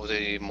the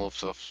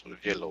moves of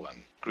yellow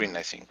and green,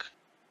 I think.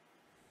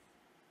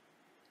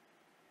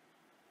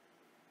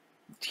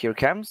 Here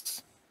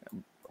comes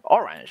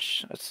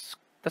orange.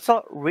 That's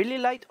a really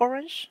light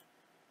orange.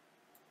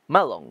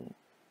 Melon.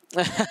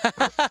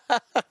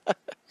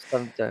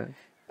 Something.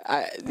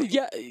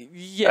 Yeah.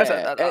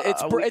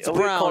 It's we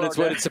brown. call It's it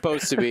what a- it's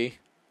supposed to be.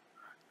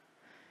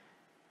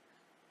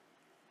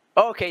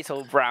 Okay,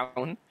 so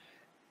brown.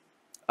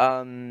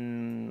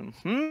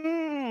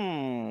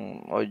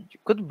 Or you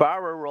could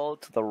barrel roll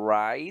to the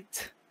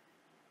right.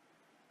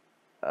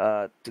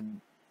 To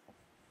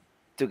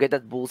get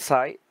that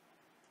bullseye.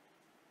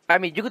 I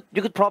mean,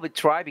 you could probably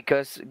try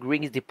because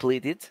green is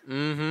depleted.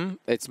 Mm-hmm.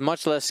 It's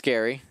much less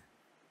scary.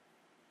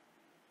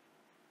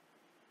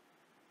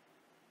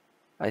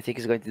 I think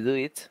he's going to do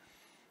it.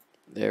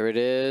 There it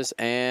is,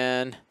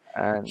 and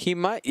And he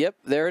might. Yep,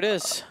 there it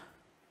is.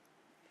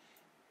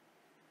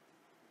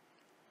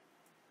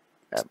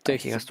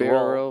 Take he his has to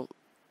barrel roll. roll.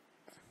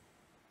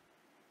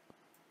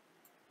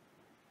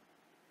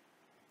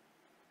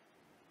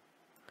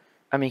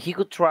 I mean, he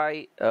could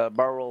try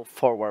barrel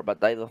forward,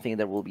 but I don't think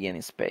there will be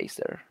any space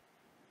there.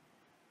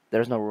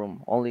 There's no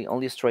room.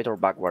 Only straight or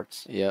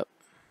backwards. Yep.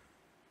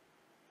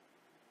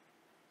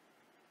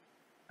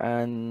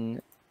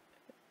 And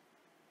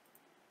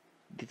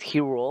did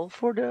he roll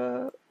for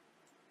the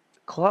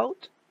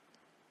cloud?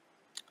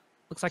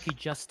 Looks like he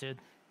just did.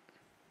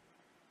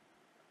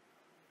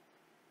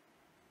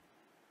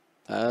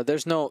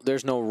 There's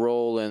no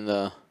roll in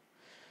the.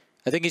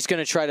 I think he's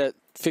going to try to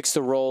fix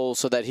the roll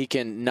so that he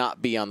can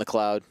not be on the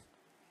cloud.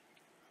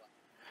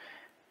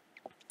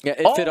 Yeah,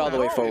 it fit all the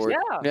way forward.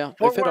 Yeah,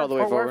 it fit all the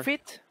way forward.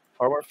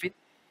 Forward feet.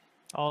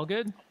 All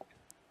good.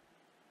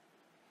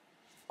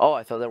 Oh,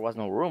 I thought there was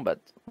no room, but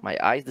my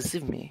eyes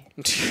deceive me.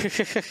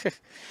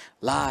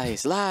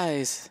 Lies.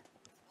 Nice.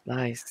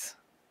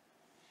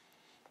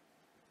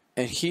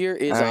 And here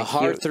is All a right,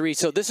 hard 3.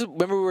 So this is,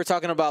 remember we were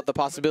talking about the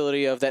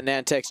possibility of that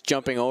Nantex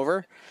jumping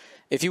over.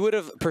 If he would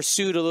have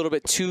pursued a little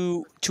bit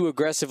too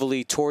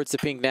aggressively towards the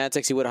pink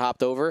Nantex, he would have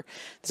hopped over.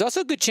 There's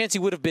also a good chance he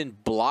would have been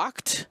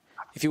blocked.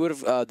 If he would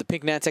have, the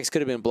pink Nantex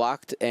could have been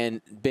blocked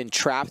and been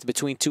trapped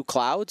between 2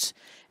 clouds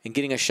and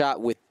getting a shot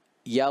with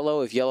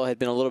yellow if yellow had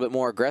been a little bit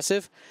more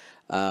aggressive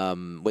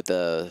with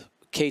a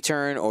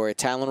K-turn or a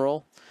Talon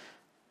roll.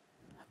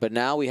 But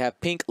now we have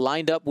pink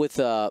lined up with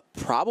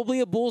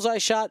probably a bullseye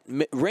shot,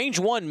 range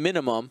 1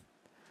 minimum.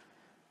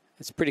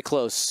 It's pretty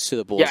close to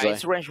the bullseye. Yeah,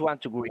 it's range 1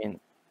 to green.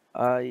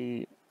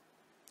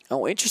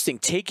 Oh, interesting.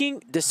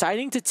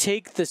 Deciding to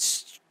take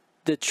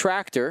the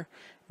tractor,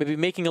 maybe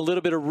making a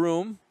little bit of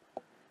room,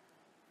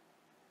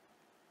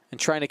 and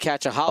trying to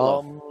catch a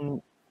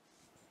hollow.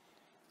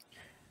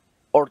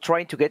 Or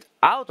trying to get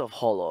out of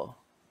hollow,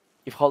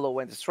 if hollow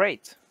went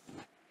straight.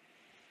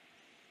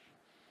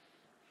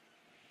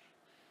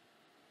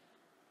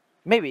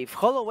 Maybe if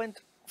hollow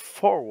went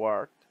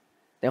forward,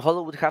 then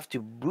hollow would have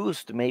to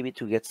boost maybe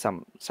to get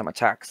some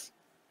attacks.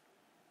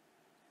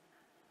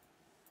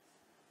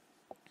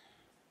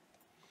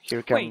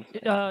 Here comes.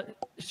 Wait,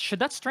 should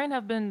that strain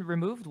have been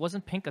removed?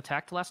 Wasn't pink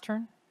attacked last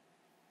turn?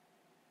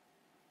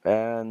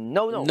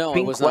 No, it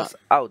pink was was not.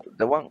 out.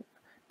 The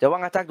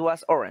one attacked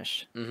was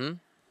orange. Mm-hmm.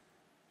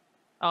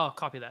 Oh,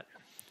 copy that.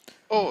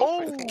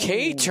 Oh,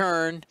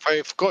 K-turn.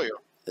 5 Goyo.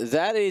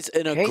 That is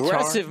an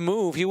aggressive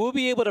move. He will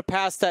be able to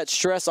pass that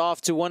stress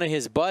off to one of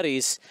his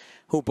buddies,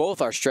 who both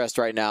are stressed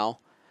right now.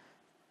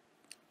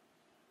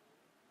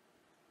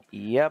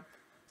 Yep.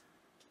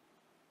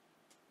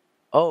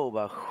 Oh,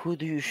 but who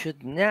do you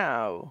shoot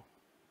now?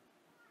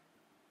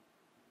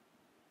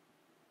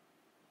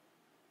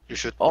 You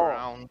should Oh.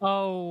 brown.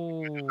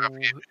 Oh, He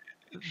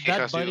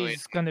that has you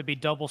buddy's going to be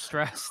double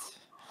stressed.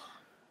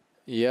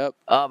 Yep.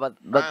 But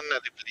Mana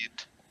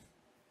deplete.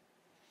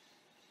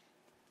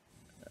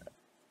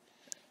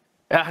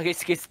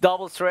 He's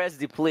double stress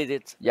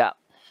depleted. Yeah.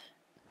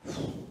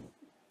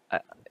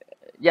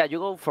 Yeah, you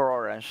go for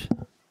orange.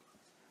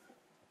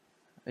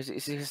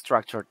 It's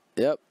structured.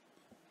 Yep.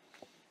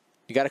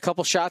 You got a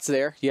couple shots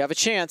there. You have a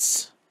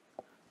chance.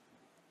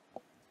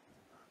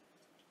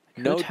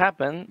 Could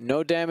happen.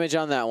 No damage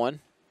on that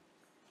one.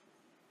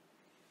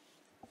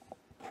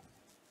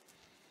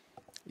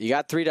 You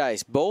got 3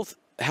 dice. Both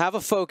have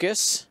a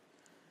focus.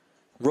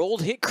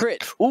 Rolled hit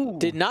crit. Ooh.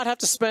 Did not have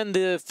to spend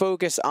the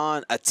focus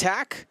on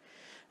attack.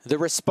 The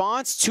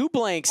response, 2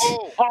 blanks.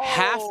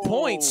 Half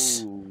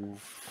points.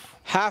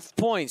 Half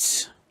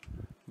points.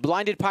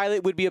 Blinded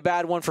pilot would be a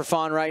bad one for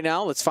Faan right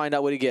now. Let's find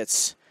out what he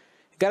gets.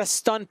 Got a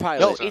stun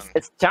pilot. No,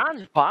 it's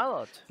stunned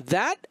pilot.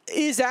 That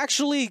is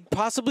actually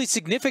possibly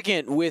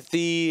significant with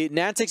the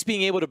Nantex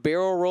being able to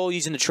barrel roll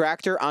using the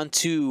tractor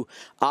onto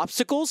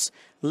obstacles,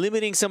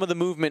 limiting some of the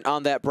movement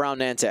on that brown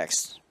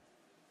Nantex.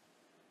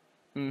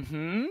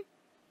 Mm-hmm.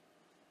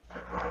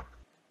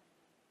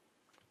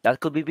 That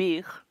could be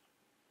big.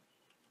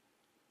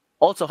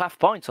 Also have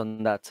points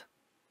on that.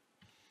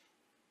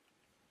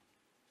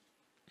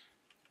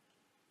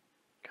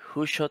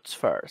 Who shoots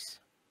first?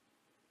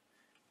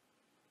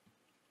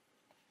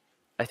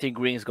 I think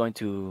green is going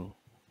to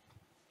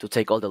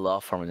take all the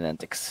love from the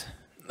Nantex.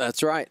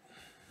 That's right.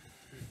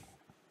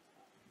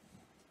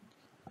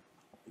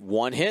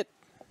 1 hit.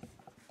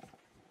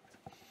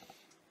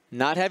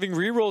 Not having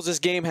rerolls this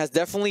game has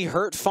definitely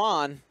hurt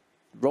Faan.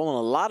 Rolling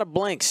a lot of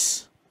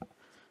blanks.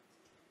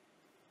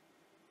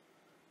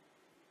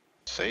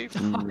 Save.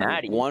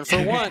 Natty. 1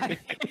 for 1.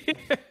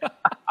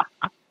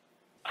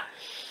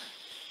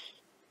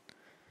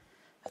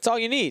 That's all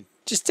you need.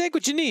 Just take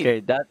what you need. Okay,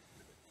 that.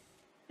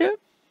 Yep.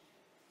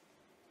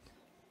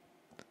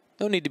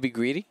 No need to be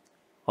greedy.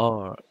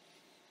 Oh,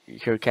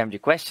 here come the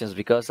questions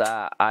because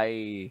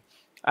I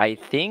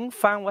think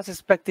Faan was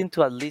expecting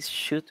to at least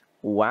shoot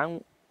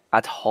 1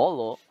 at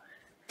hollow,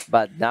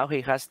 but now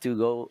he has to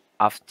go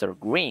after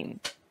green.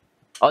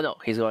 Oh no,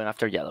 he's going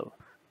after yellow.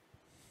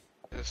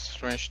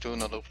 It's range 2,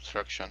 not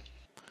obstruction.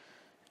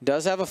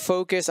 Does have a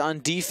focus on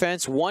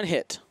defense. 1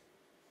 hit.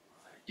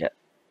 Yeah.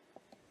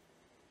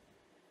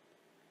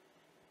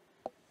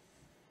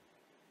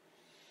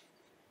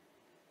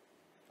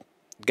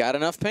 Got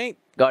enough paint.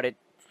 Got it.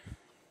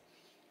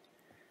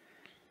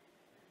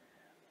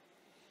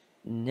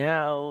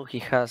 Now he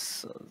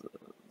has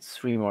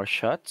 3 more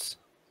shots.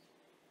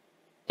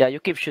 Yeah, you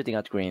keep shooting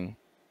at green.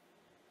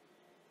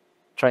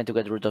 Trying to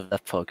get rid of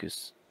that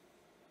focus.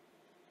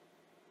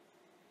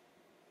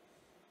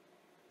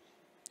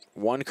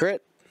 1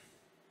 crit.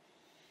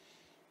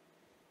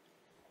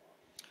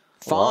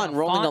 Faan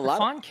rolling a lot.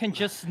 Faan can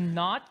just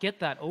not get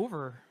that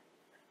over.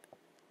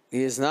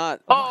 He is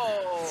not.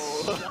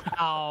 Oh!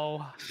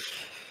 Ow.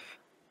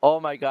 Oh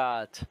my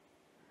god.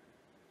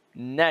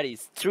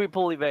 Natty's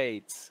triple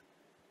evades.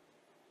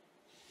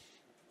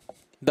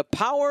 The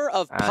power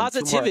of And 2 more.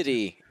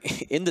 positivity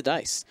in the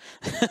dice.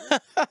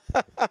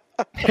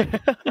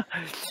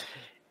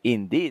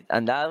 Indeed,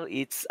 and now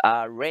it's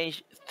a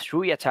range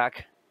 3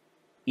 attack,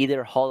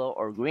 either hollow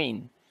or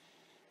green.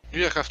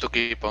 You just have to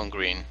keep on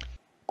green.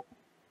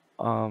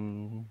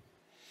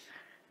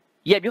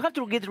 Yeah, you have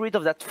to get rid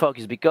of that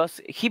focus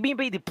because he may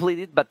be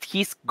depleted, but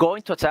he's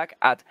going to attack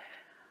at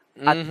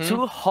a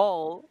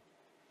 2-hole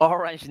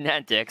orange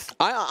Nantex.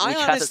 I which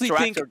has honestly a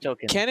think tractor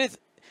token.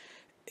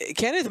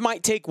 Kenneth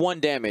might take 1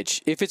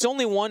 damage. If it's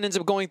only 1 ends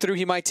up going through,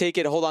 he might take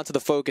it, hold on to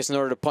the focus in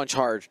order to punch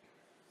hard.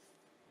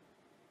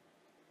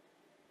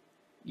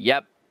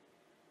 Yep,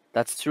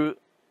 that's true.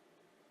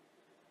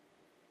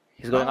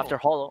 He's going after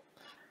hollow.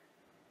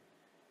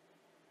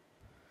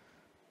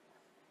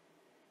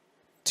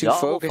 Two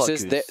Double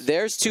focuses. focus.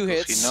 There's two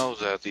Because hits. he knows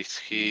that if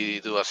he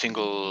do a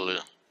single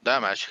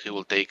damage, he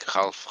will take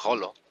half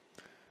hollow.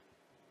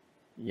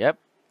 Yep.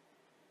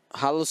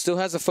 Hollow still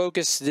has a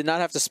focus. Did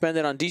not have to spend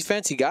it on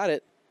defense. He got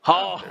it.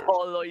 Oh,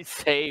 Hollow is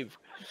saved.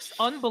 It's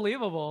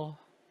unbelievable.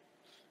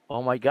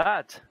 Oh my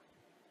god.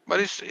 But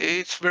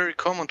it's very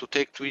common to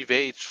take 3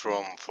 baits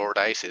from 4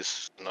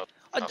 dices. Not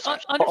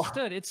something.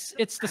 Understood.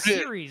 It's the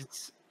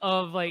series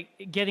of like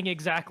getting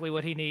exactly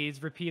what he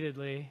needs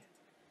repeatedly.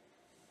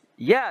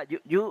 Yeah,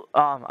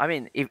 I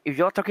mean, if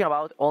you're talking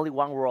about only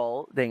one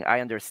roll, then I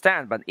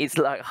understand. But it's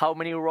like how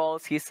many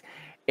rolls he's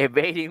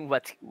evading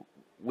with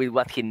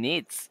what he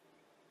needs.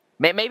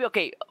 Maybe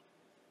okay,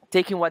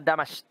 taking 1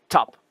 damage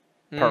top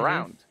per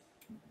round.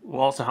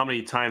 Well, also, how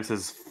many times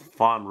has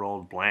Faan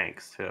rolled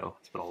blanks too?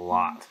 It's been a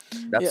lot.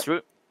 That's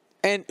true.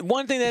 And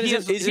one thing that He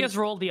is has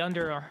rolled the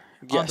under on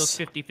those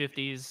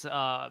 50-50s.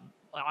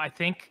 I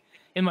think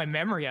in my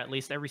memory at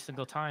least every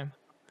single time.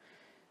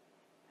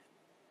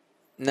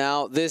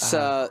 now this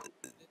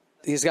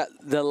he's got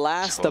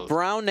the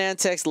brown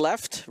Nantex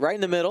left, right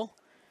in the middle,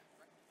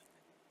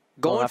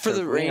 going for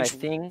the green, range. I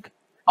think.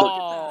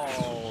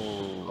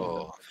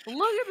 Oh.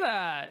 Look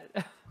at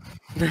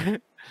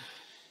that.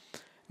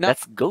 Now,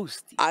 That's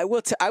ghosty. I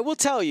will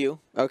tell you,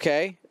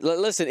 okay?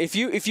 Listen, if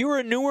you were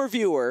a newer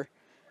viewer,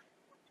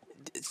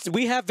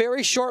 we have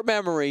very short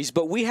memories,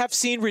 but we have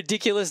seen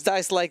ridiculous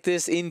dice like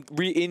this in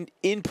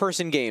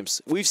person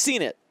games. We've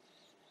seen it.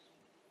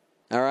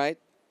 All right?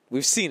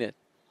 We've seen it.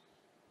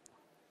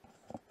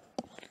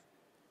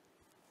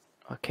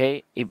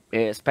 Okay,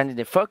 spending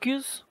the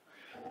focus.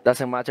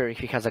 Doesn't matter if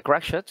he has a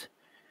crack shot.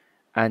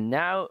 And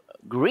now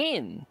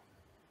green.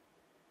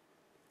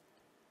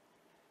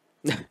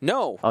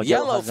 No, Oh,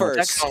 yellow has no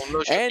attack. first. Oh,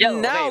 no, And Yellow,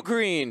 now okay.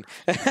 green.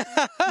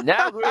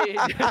 Now green.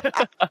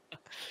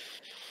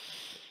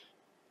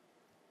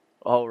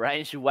 Oh,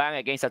 range 1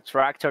 against a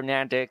tractor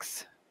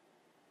Nantex.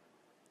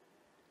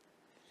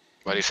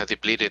 But it's a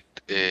depleted.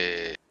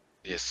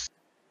 Yes.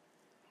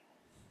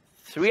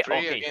 3 3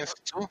 okay.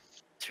 against 2.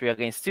 3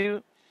 against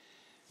 2.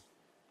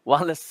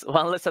 One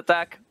less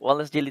attack, 1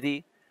 less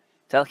agility.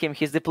 Tell him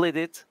he's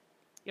depleted.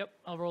 Yep,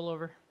 I'll roll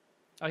over.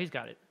 Oh, he's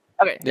got it.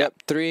 Okay.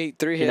 Yep, three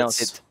He knows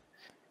hits. it.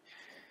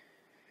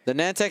 The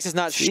Nantex is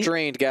not See?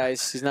 strained,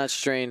 guys. He's not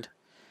strained.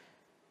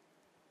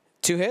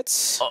 2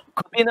 hits. Oh,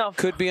 could be enough.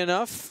 Could be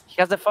enough. He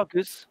has the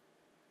focus.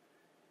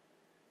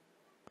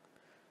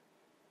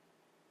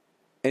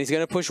 And he's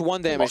going to push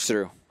 1 damage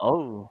through.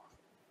 Oh.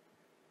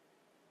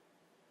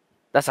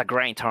 That's a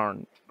great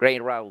turn.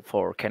 Great round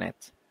for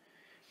Kenneth.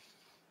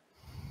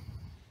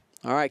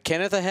 All right,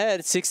 Kenneth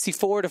ahead,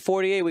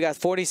 64-48. We got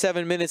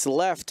 47 minutes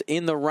left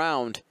in the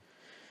round.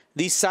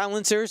 These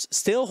silencers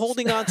still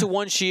holding on to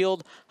 1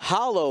 shield.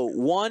 Hollow,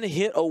 1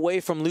 hit away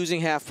from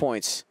losing half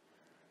points.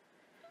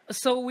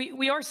 So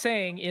we are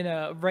saying in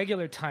a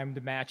regular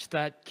timed match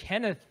that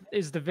Kenneth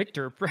is the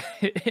victor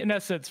in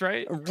essence,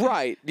 right?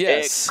 Right,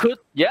 yes. Could,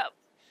 yeah.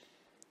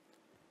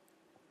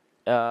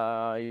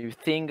 You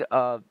think,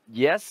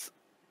 yes.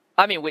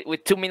 I mean,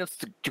 with 2 minutes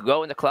to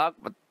go in the clock,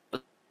 but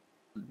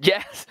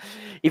yes.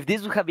 If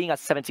this would have been a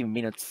 17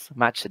 minutes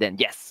match, then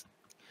yes.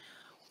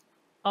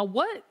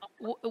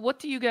 What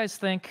do you guys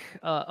think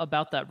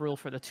about that rule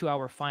for the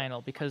 2-hour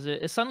final? Because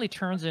it suddenly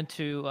turns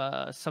into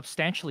a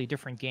substantially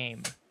different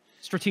game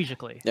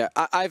strategically. Yeah,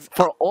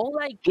 For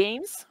online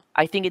games,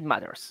 I think it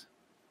matters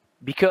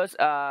because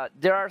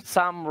there are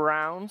some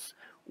rounds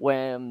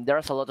when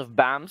there's a lot of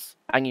BAMs,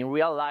 and in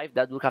real life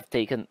that would have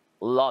taken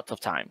a lot of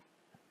time.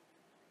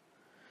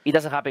 It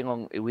doesn't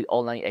happen with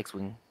online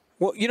X-Wing.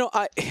 Well, you know,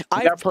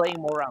 We are playing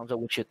more rounds than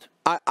we should.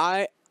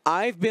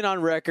 I've been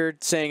on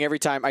record saying every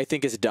time I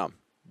think it's dumb,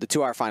 the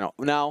 2-hour final.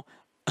 Now,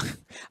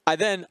 I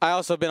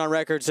also been on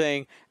record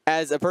saying,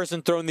 as a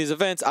person throwing these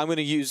events, I'm going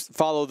to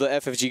follow the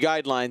FFG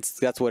guidelines.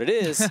 That's what it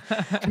is.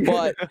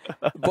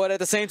 but at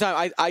the same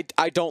time,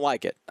 I don't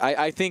like it.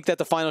 I think that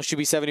the final should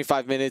be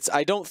 75 minutes.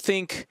 I don't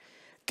think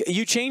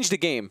you change the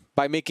game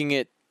by making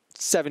it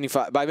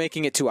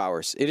 2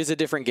 hours. It is a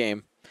different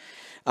game.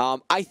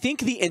 I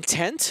think the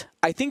intent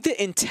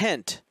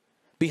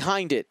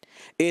behind it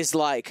is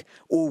like,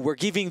 oh, we're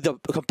giving the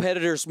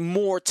competitors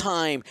more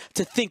time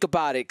to think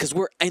about it because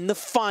we're in the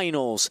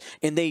finals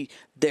and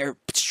they're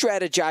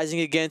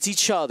strategizing against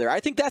each other. I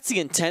think that's the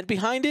intent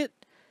behind it,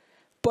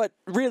 but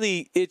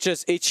really it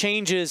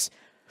changes.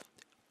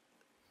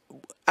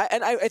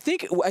 I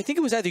think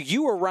it was either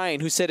you or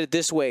Ryan who said it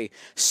this way: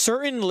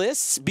 certain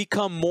lists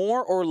become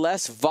more or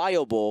less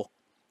viable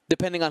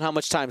depending on how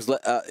much time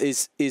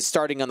is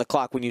starting on the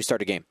clock when you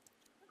start a game.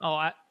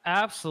 Oh,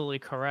 absolutely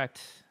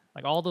correct.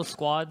 Like all those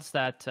squads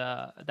that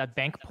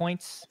bank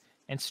points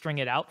and string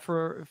it out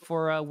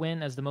for a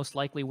win as the most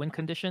likely win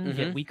condition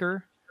get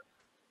weaker,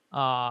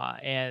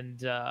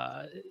 and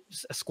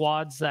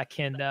squads that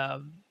can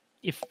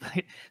if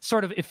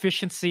sort of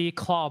efficiency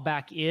claw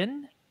back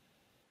in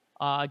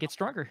get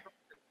stronger.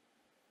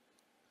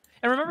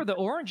 And remember,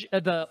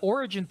 the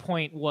origin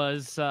point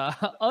was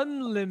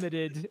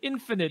unlimited,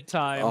 infinite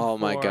time. Oh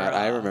my God,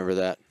 I remember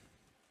that.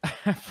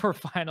 for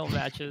final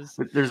matches.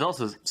 But there's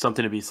also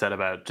something to be said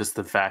about just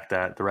the fact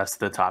that the rest of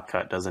the top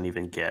cut doesn't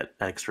even get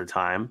extra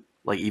time,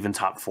 like even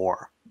top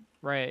 4.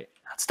 Right.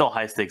 It's still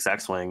high stakes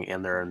X-wing,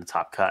 and they're in the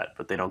top cut,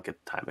 but they don't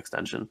get time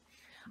extension.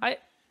 I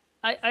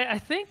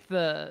think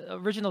the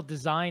original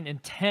design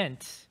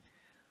intent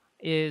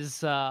is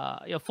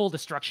full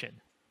destruction,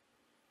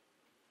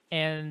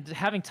 and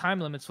having time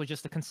limits was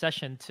just a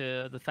concession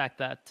to the fact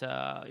that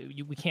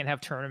we can't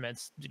have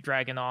tournaments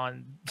dragging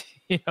on,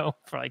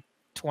 for like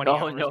 20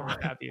 hours no. or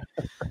what have you.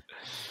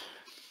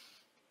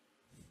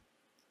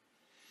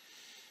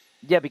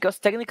 Yeah, because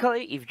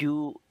technically, if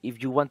you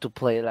want to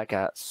play like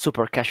a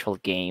super casual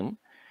game,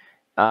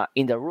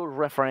 in the rule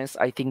reference,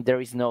 I think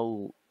there is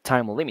no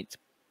time limit.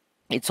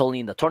 It's only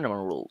in the tournament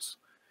rules.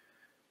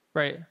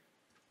 Right.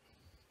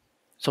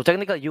 So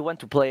technically, you want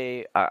to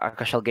play a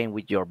casual game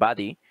with your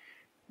buddy,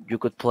 you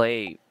could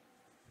play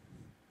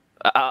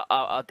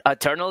a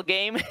eternal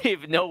game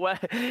if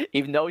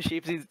no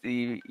ships is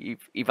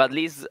if at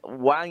least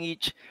one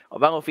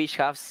of each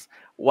has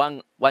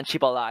one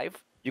ship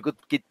alive. You could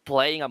keep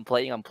playing and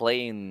playing and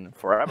playing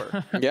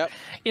forever. Yep.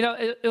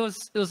 It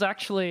was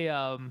actually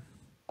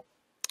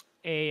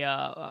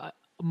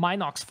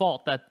Minox's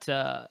fault that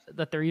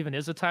there even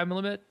is a time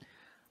limit.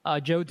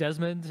 Joe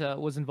Desmond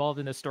was involved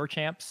in the store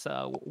champs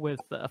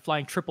with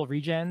flying triple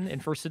regen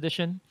in first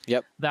edition.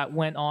 Yep. That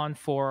went on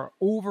for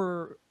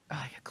over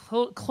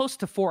close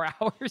to 4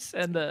 hours,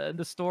 and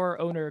the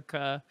store owner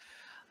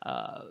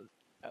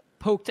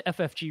poked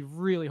FFG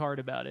really hard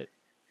about it.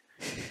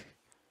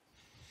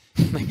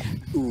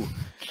 Ooh.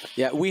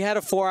 Yeah, we had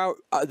a 4-hour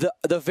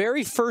the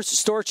very first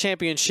store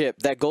championship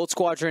that Gold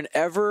Squadron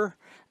ever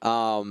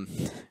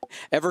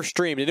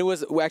streamed, and it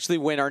was actually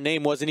when our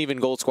name wasn't even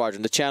Gold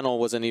Squadron. The channel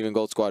wasn't even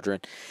Gold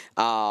Squadron.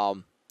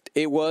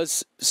 It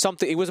was about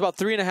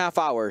 3.5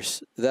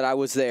 hours that I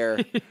was there.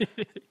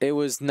 It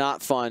was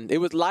not fun. It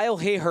was Lyle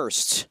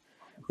Hayhurst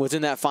was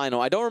in that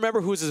final. I don't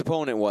remember who his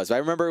opponent was, but I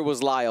remember it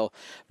was Lyle,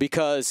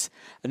 because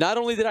not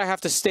only did I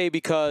have to stay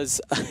because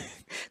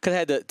I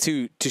had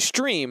to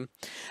stream,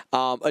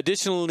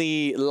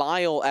 additionally,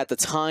 Lyle at the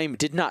time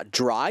did not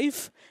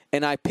drive,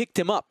 and I picked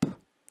him up.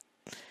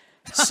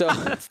 So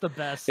That's the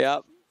best.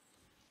 Yep.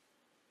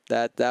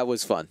 That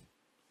was fun.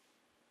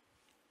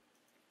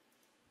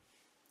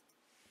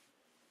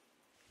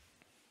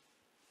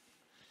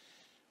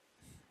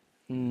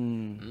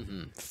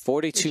 Mm.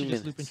 42 They should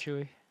just minutes. loop and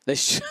Chewie.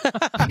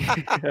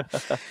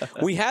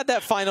 We had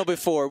that final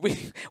before.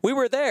 We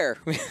were there.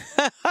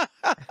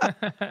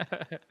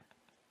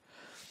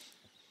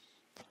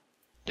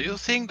 Do you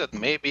think that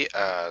maybe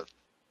the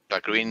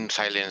green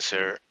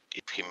silencer,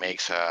 if he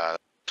makes a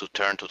to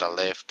turn to the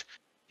left,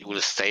 it will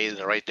stay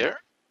right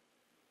there?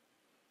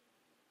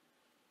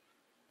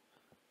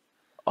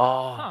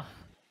 Oh, Huh.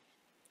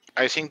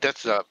 I think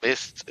that's the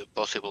best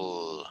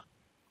possible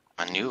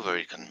maneuver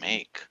you can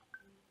make,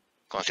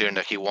 considering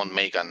that he won't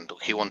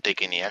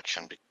take any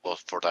action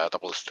because for the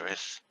double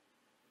stress.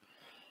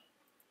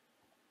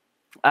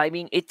 I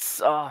mean,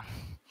 it's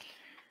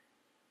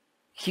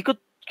he could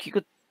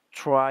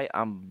try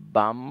and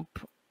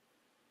bump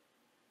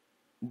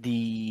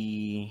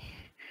the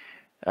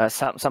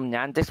some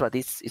Nantex, but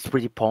it's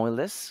pretty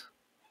pointless.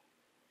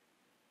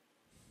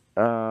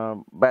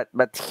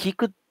 But he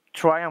could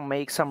try and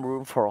make some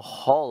room for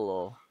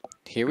Holo,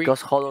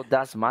 because Holo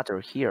does matter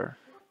here.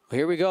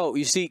 Here we go.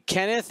 You see,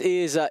 Kenneth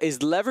is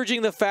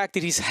leveraging the fact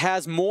that he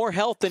has more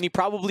health than he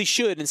probably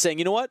should, and saying,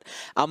 you know what?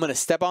 I'm going to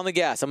step on the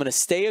gas. I'm going to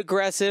stay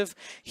aggressive.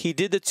 He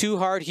did the too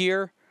hard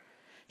here.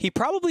 He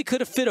probably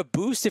could have fit a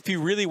boost if he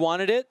really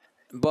wanted it,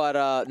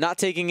 but not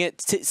taking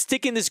it.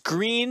 Sticking this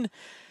green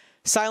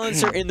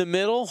silencer in the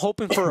middle,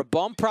 hoping for a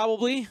bump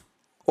probably,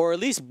 or at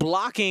least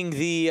blocking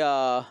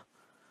the...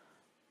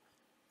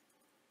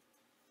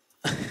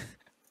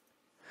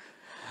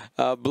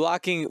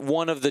 blocking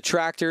one of the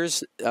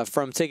tractors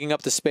from taking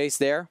up the space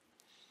there.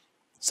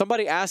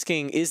 Somebody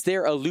asking, is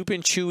there a Loop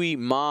and Chewie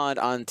mod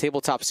on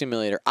Tabletop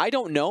Simulator? I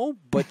don't know,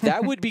 but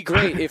that would be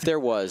great if there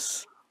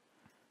was.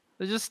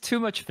 There's just too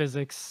much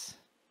physics.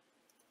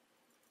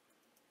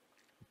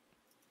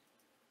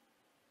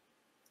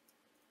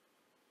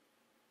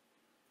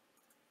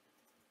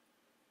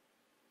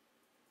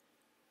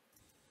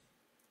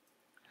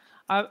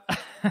 I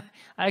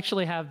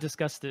actually have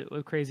discussed it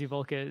with Crazy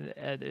Vulcan,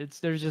 and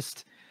there's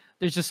just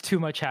too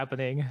much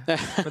happening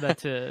for that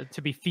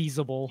to be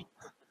feasible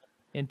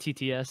in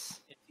TTS.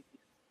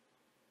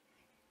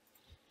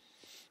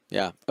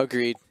 Yeah,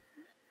 agreed.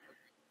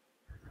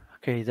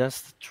 Okay,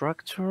 that's the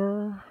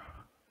tractor.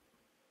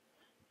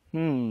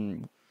 Hey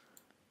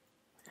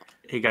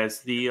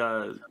guys,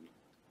 the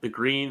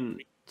green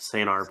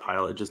Sanar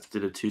pilot just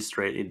did a 2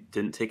 straight. It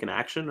didn't take an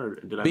action, or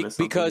did I miss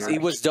something? Because he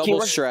was He double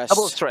was stressed.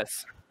 Double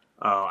stress.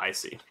 Oh, I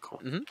see.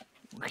 Cool.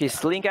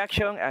 His link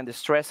action and the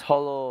stress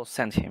Holo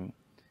sent him.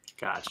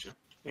 Gotcha.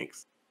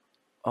 Thanks.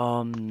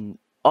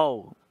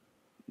 Oh,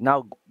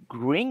 now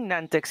green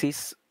Nantex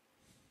is.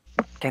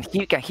 Can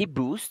he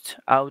boost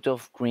out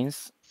of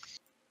green's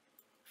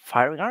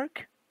firing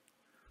arc?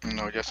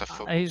 No, just a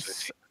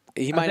focus.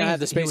 He might not have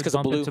the space because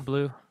of blue.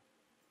 Blue.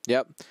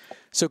 Yep.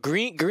 So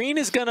green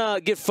is gonna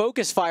get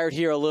focus fired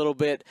here a little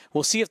bit.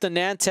 We'll see if the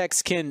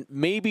Nantex can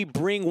maybe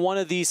bring one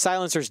of these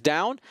silencers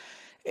down.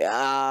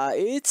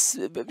 It's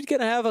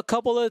gonna have a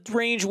couple of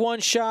range 1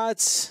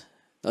 shots.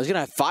 I was gonna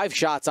have 5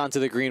 shots onto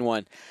the green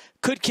one.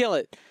 Could kill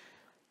it.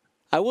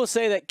 I will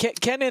say that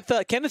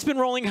Kenneth's been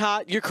rolling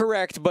hot. You're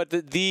correct, but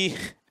the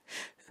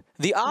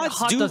odds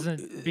hot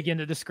doesn't begin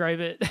to describe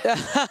it.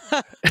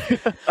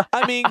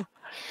 I mean,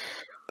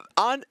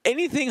 on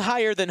anything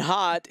higher than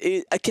hot,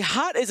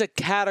 hot is a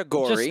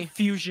category. Just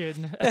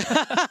fusion.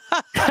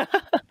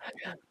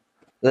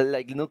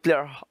 Like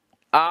nuclear.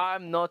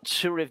 I'm not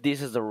sure if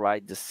this is the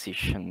right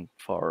decision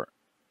for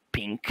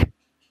Pink.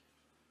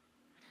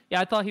 Yeah,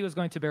 I thought he was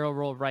going to barrel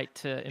roll right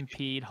to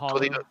impede Hollow.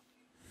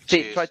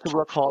 Try to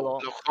block Hollow.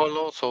 Block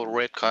Hollow, so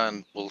red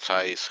can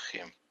bullseye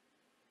him.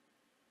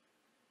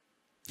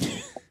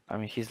 I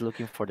mean, he's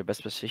looking for the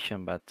best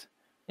position, but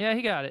Yeah,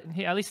 he got it.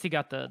 At least he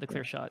got the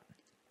clear shot.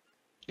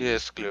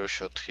 Yes, clear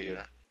shot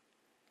here.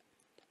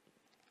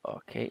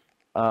 okay.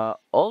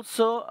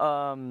 Also,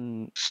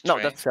 no,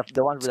 Strain. that's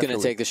the one. It's gonna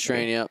take the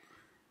strain. Yep.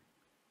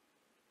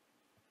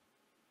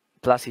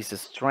 Plus, he's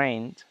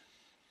strained.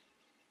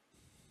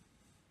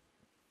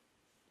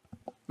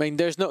 I mean,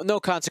 there's no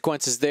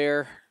consequences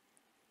there.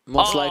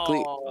 Most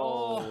likely.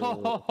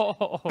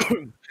 Oh.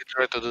 He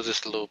tried to do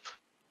this loop.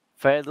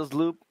 Fails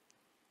loop.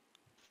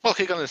 Well,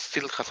 he can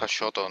still have a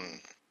shot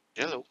on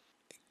yellow.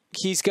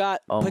 He's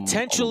got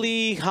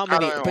potentially how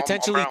many?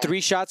 Potentially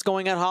 3 shots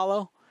going at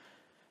Hollow.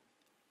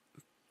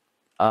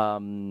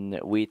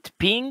 With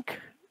Pink.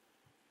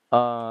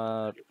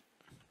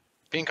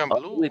 Pink and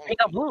blue. With Pink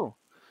and blue.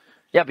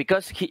 Yeah,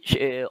 because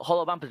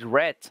Hollow Bump is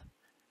red.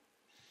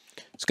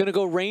 It's going to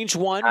go range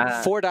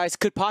 1, 4 dice.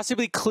 Could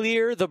possibly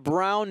clear the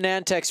brown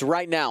Nantex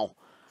right now.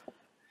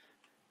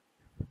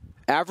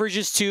 Average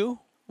is 2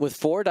 with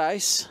 4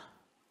 dice.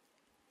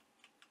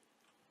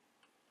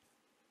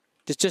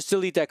 Just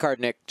delete that card,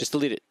 Nick. Just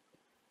delete it.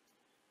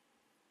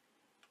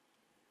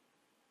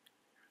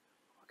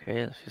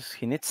 Okay,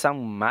 he needs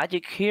some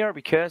magic here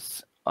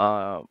because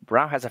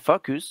brown has a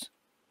focus.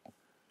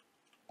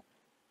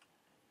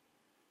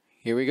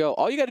 Here we go.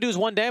 All you got to do is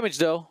 1 damage,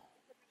 though.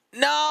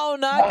 No,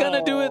 not going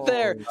to do it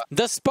there.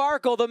 The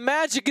sparkle, the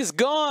magic is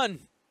gone.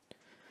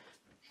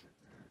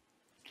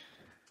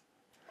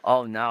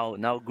 Oh,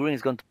 now green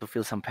is going to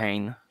feel some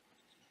pain.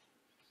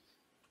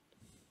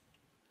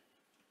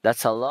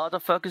 That's a lot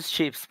of focus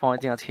chips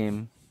pointing at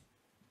him.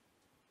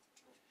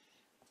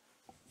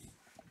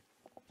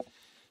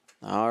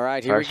 All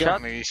right, here we go.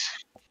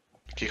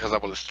 He has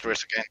double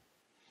stress again.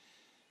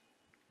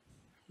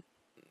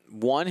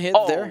 1 hit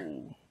there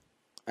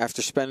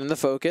after spending the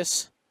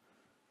focus.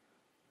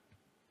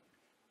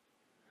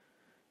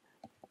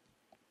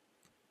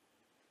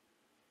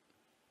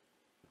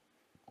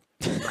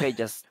 Okay,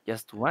 just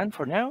 1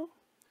 for now.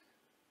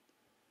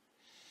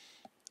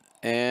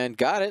 And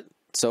got it.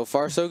 So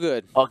far, so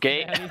good.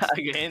 Okay,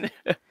 again.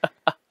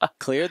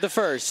 Cleared the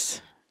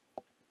first.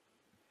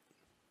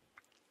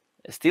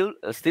 Still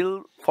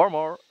 4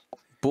 more.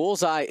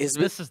 Bullseye is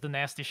This is the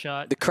nasty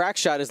shot. the crack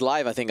shot is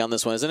live, I think, on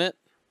this one, isn't it?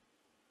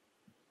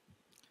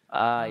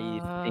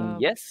 I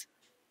think yes.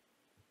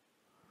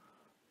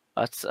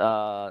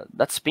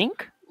 That's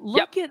Pink.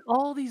 Look at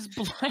all these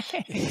blanks.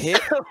 Hit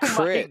Oh my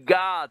crit.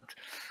 God!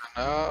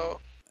 No.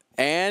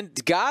 And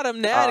got him,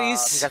 He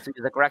Natties. has to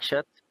use a crack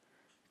shot.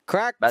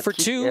 Crack But for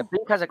 2.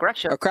 Pink has a crack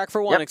shot. Or crack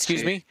for 1, Yep.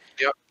 excuse me.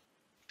 Yep.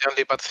 The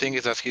only bad thing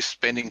is that he's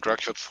spending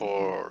crack shot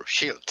for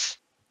shields.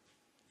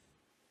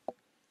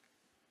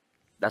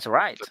 That's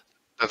right.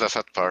 That's the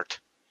sad part.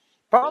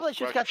 Probably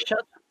should have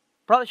shot.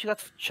 Probably should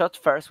have shot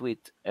first with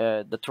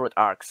the turret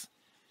arcs.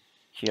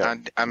 Here.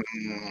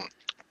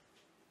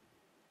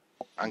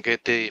 And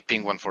get the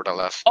pink one for the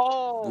last.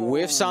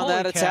 Whiffs on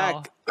that Holy cow.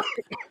 attack.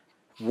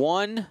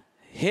 1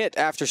 hit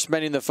after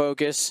spending the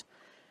focus.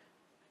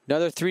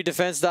 Another 3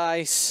 defense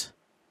dice.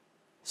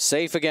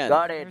 Safe again.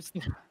 Got it. There's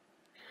the-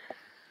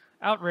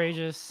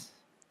 Outrageous.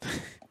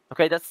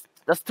 Okay, that's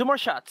 2 more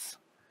shots.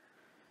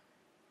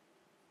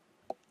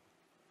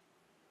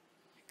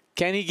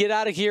 Can he get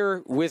out of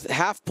here with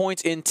half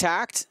points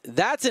intact?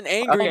 That's an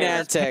angry Okay,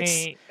 That's Nantex.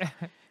 paint.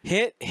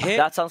 Hit,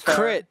 That sounds fair.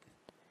 crit.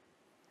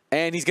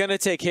 And he's going to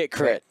take hit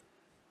crit.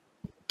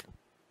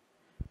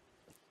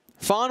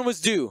 Faan was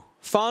due.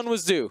 Faan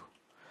was due.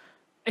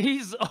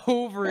 He's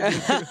overdue.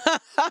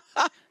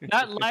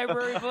 That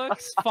library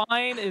books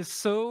fine is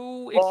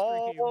so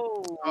extreme.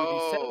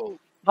 Oh.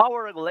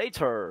 Power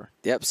regulator.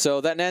 Yep, so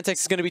that Nantex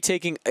is going to be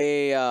taking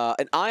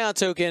an Ion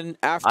token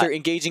after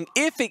engaging,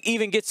 if it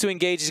even gets to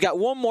engage. He's got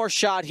 1 more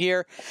shot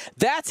here.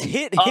 That's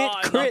hit,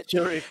 I'm crit. not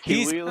sure if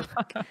he will.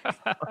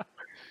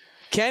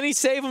 Can he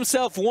save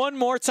himself 1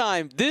 more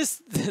time?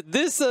 This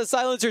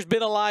silencer's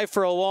been alive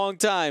for a long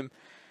time.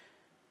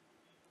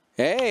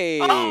 Hey,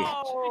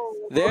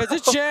 there's a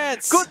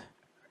chance. Good.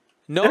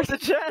 No, There's a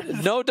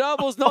chance. no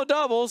doubles, no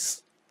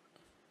doubles.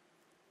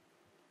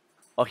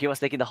 Oh, he was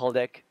taking the whole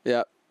deck.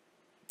 Yep.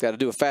 Got to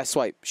do a fast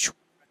swipe.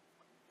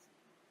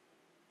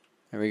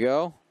 There we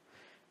go.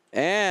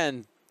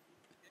 And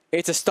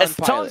it's a stun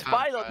pilot.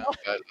 Pilot.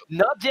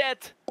 No, not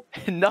yet.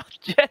 Not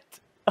yet.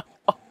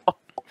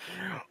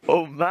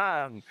 Oh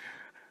man.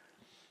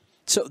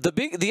 So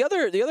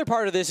the other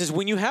part of this is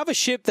when you have a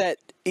ship that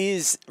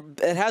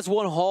has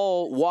one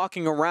hull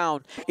walking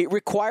around, it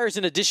requires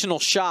an additional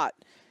shot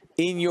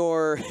in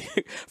your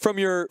from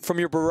your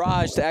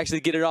barrage to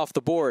actually get it off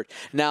the board.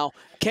 Now,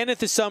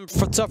 Kenneth is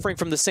suffering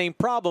from the same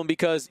problem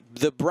because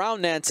the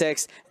brown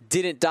Nantex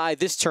didn't die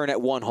this turn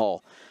at one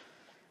hull.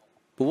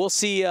 But we'll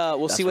see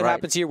what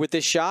happens here with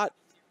this shot.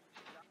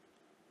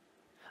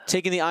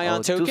 Taking the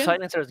ion token. Two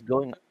silencers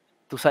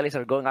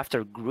going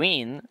after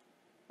green,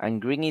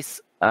 and green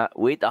is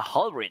with a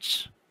hull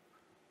breach.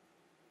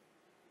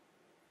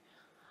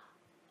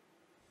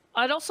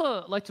 I'd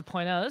also like to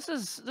point out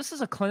this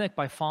is a clinic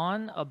by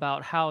Faan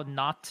about how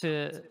not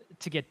to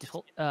get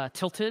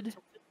tilted,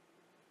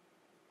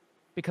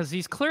 because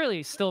he's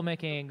clearly still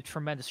making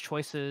tremendous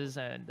choices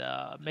and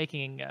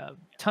making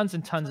tons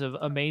and tons of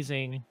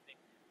amazing,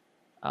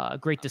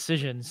 great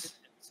decisions.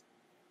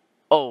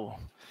 Oh,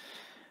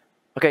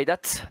 okay,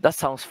 that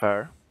sounds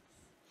fair.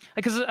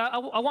 Because I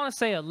want to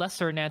say a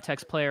lesser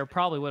Nantex player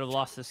probably would have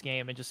lost this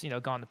game and just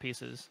gone to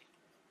pieces.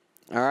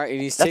 All right,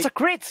 and that's a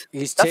crit.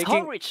 He's that's taking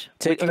hull breach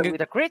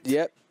with a crit.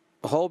 Yep,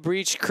 hull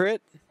breach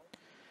crit.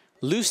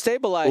 Loose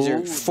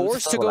stabilizer,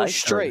 forced to go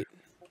straight.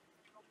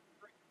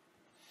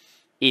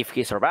 If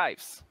he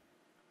survives.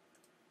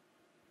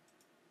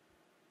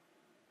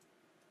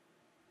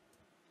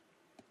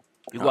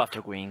 You go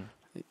after green.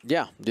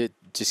 Yeah,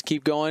 just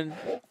keep going.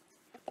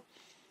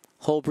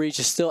 Hull breach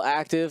is still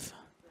active.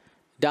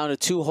 Down to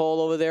 2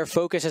 hull over there.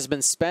 Focus has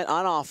been spent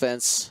on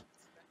offense.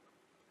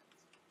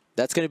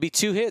 That's going to be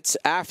 2 hits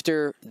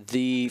after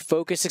the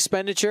focus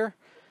expenditure.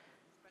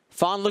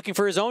 Faan looking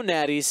for his own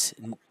natties.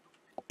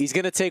 He's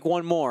going to take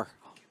 1 more.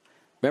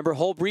 Remember,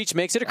 hull breach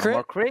makes it a crit.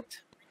 More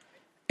crit.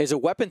 Is a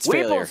weapons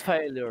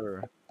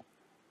failure.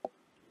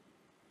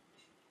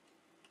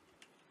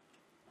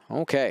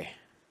 Okay.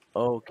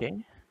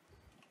 Okay.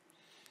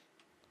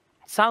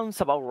 Sounds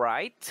about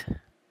right.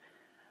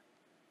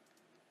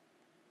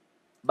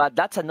 But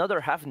that's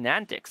another half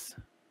Nantex.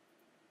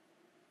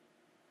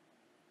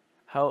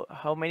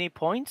 How many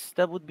points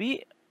that would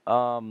be?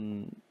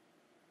 Kenneth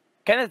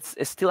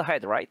is still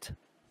ahead, right?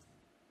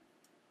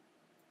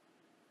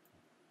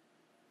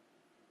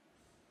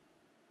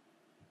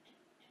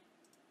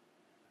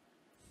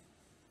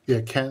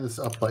 Yeah, Kenneth's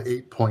up by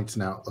 8 points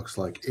now. It looks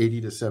like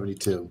 80 to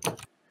 72.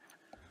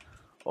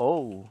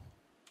 Oh,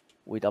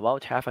 with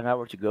about half an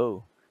hour to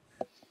go.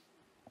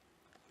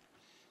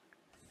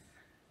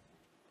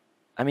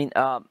 I mean,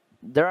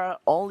 there are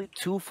only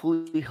 2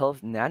 fully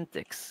health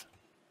Nantex.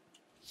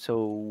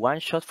 So 1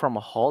 shot from a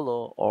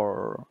holo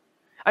or...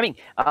 I mean,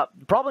 the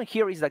problem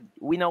here is that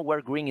we know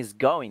where green is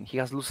going. He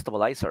has loose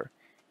stabilizer.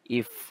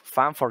 If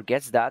Faan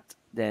forgets that,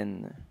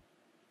 then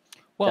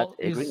green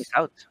is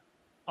out.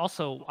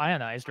 Also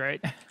ionized,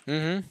 right?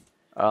 Mm-hmm.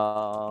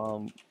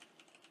 No,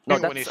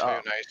 that's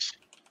ionized.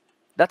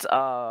 That's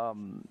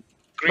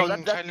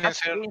green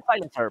that's green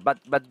silencer.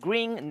 But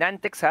green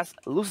Nantex has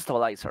loose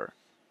stabilizer.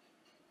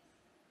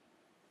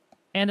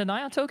 And an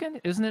ion token?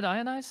 Isn't it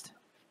ionized?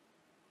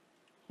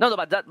 No,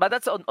 but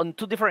that's on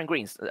 2 different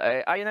greens.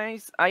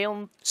 Ionized,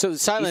 ion. So the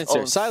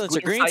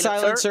silencer, green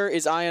silencer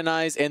is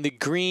ionized, and the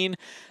green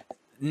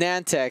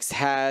Nantex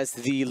has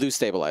the loose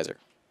stabilizer.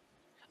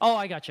 Oh,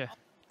 I gotcha.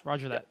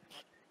 Roger that.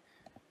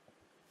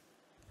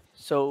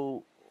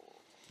 So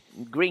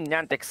green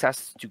Nantex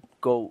has to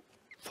go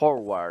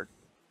forward,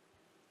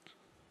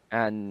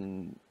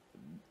 and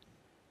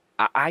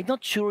I'm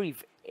not sure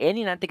if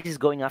any Nantex is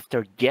going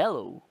after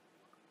yellow.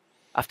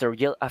 After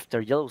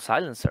yellow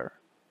silencer.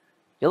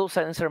 Yellow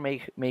silencer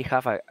may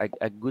have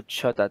a good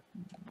shot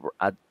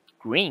at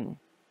green.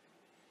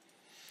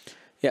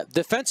 Yeah,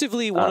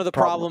 defensively, one of the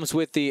problems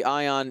with the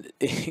ion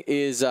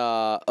is,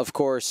 of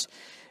course,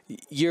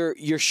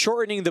 you're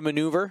shortening the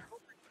maneuver,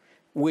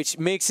 which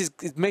makes it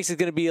going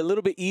to be a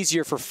little bit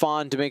easier for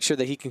Faan to make sure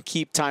that he can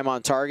keep time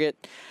on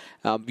target.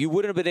 You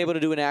wouldn't have been able to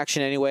do an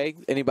action anyway.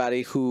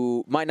 Anybody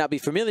who might not be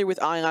familiar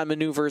with ion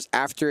maneuvers,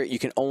 after it, you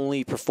can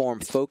only perform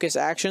focus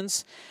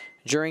actions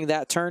during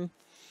that turn.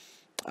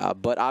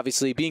 But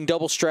obviously, being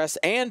double stressed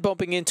and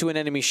bumping into an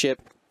enemy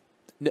ship,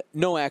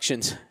 no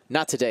actions.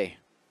 Not today.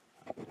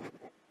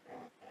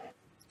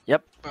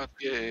 Yep. But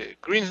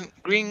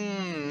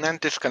green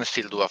Nantes can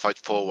still do a fight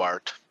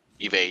forward,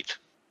 evade,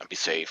 and be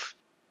safe.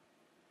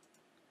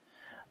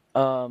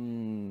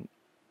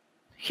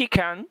 He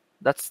can.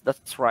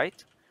 That's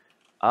right.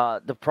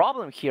 The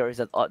problem here is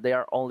that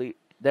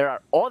there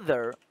are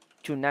other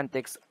 2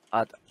 Nantex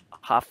at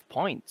half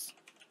points.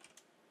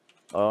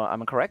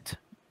 Am I correct?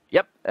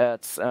 Yep.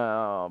 It's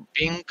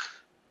pink.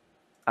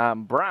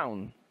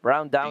 Brown.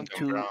 Brown down Pink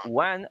to brown.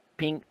 1.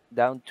 Pink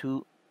down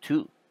to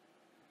 2.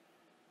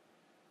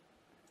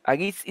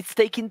 And it's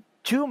taking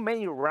too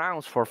many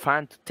rounds for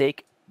Faan to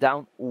take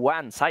down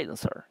 1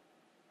 silencer.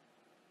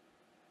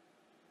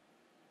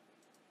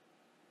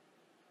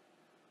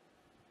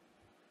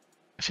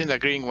 I think the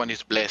green one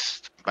is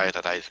blessed by the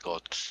dice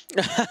gods.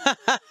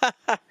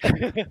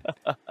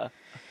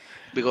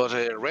 Because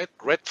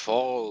red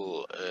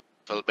fall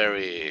fell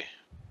very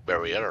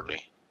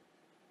early.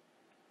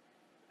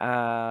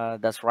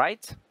 That's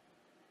right.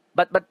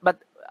 But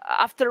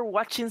after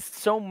watching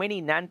so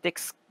many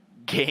Nantex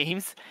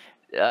games,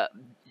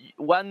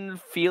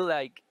 one feel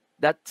like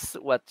that's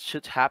what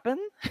should happen.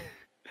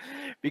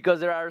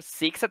 Because there are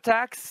 6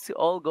 attacks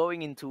all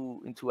going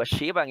into a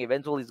ship and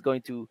eventually it's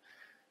going to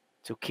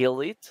kill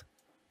it.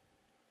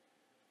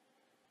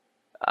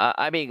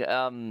 I mean,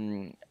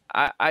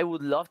 I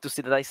would love to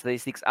see the dice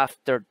statistics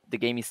after the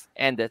game is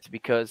ended,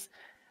 because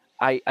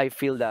I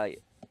feel that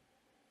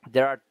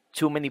there are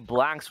too many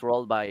blanks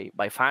rolled by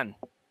Faan.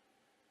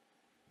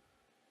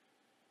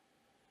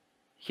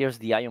 Here's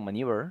the Ion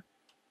maneuver.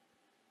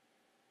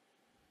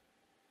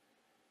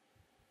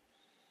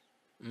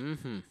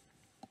 Mm-hmm.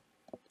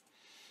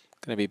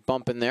 Gonna be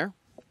bumping there.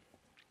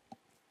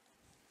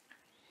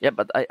 Yeah,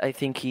 but I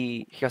think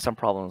he has some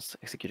problems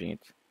executing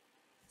it.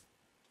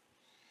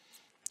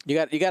 You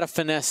got to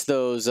finesse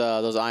those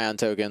Ion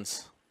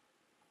tokens.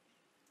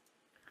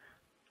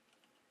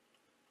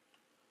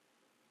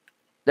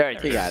 There it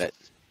is. You got it.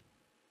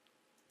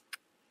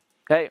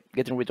 Okay,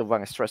 getting rid of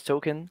one stress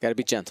token. Got to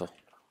be gentle.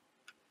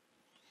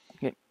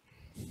 Okay.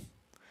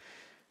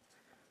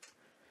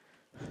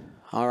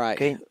 All right.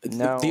 Okay,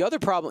 now the other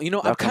problem, you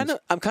know, I'm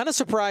kind of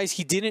surprised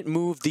he didn't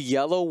move the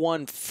yellow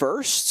one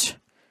first.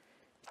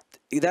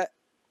 That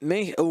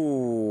may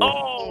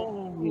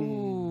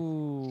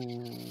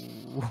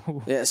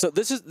Yeah, so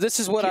this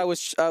is what I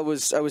was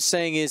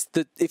saying is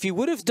that if he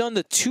would have done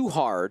the too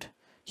hard,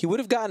 he would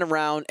have gotten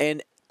around,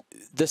 and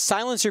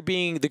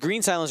the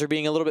green silencer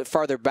being a little bit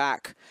farther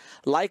back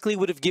likely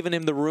would have given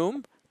him the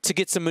room to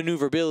get some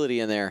maneuverability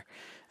in there,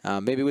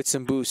 maybe with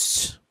some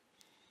boosts.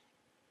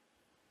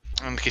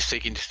 And he's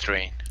taking the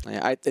strain.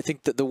 Yeah, I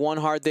think that the one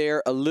hard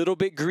there, a little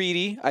bit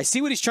greedy. I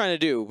see what he's trying to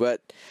do,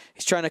 but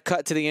he's trying to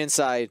cut to the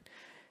inside.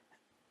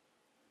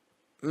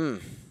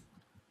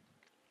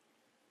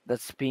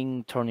 That's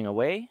being turning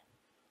away.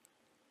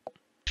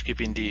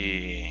 Skipping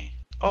the...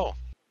 Oh.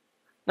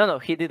 No,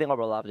 he didn't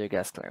overlap the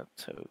gas cloud,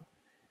 so...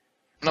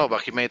 No,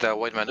 but he made a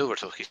wide maneuver,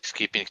 so he's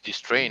keeping this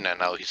train, and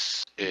now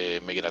he's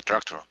making a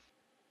tractor.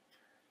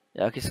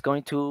 Yeah, he's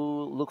going to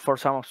look for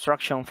some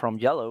obstruction from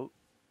yellow.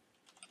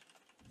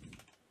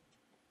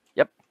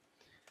 Yep.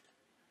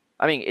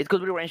 I mean, it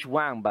could be range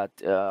 1, but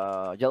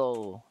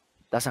yellow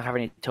doesn't have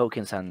any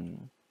tokens,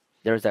 and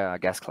there's a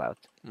gas cloud.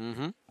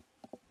 Mm-hmm.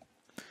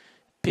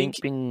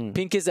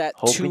 Pink is at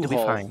 2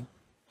 hull.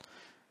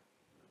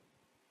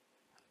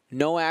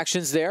 No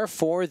actions there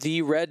for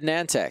the red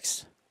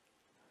Nantex.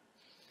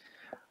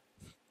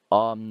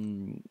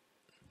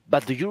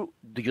 But do you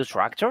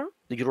tractor?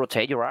 Do you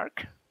rotate your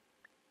arc?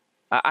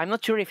 I'm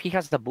not sure if he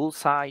has the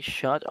bullseye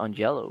shot on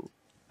yellow.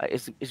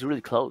 It's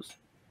really close.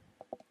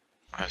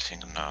 I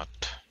think not.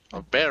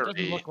 Or Doesn't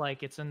barely. look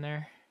like it's in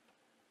there.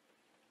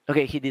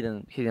 Okay, he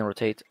didn't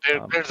rotate.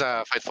 There's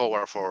a fight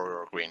forward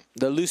for green.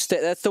 The loose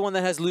that's the one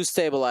that has loose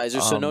stabilizer,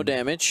 so no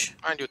damage.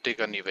 And you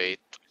take an evade.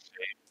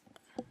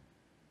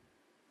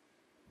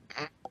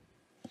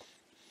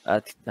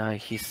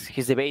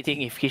 He's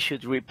debating if he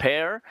should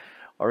repair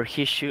or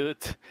he should.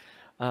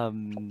 I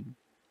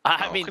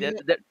mean,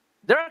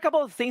 there are a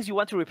couple of things you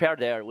want to repair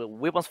there: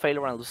 weapons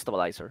failure and loose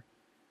stabilizer.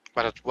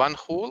 But at 1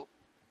 hull,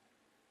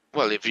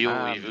 well, if you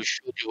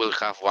shoot, you will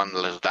have 1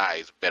 less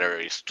dice. Better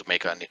is to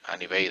make an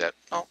evade.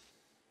 No,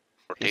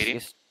 rotating.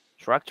 He's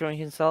tractoring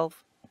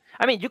himself.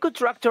 I mean, you could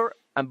tractor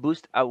and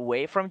boost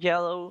away from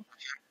yellow,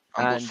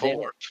 And go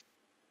forward.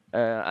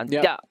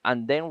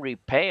 and then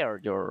repair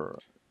your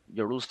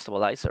loose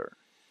stabilizer.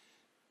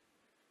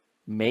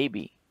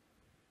 Maybe.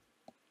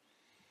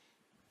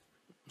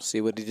 See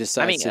what he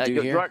decides to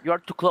do here. You are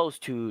too close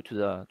to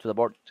the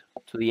board,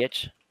 to the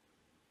edge.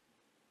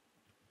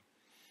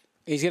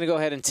 He's going to go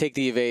ahead and take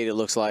the evade, it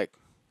looks like.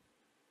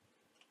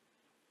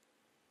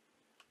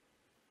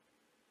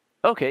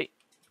 Okay.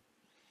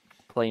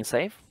 Playing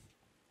safe.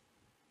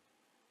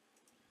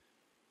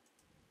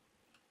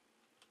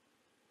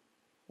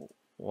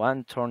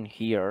 One turn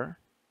here.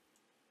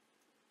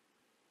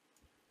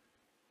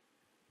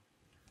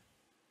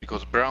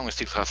 Because brown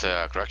still has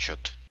a crack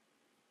shot.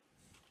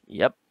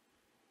 Yep.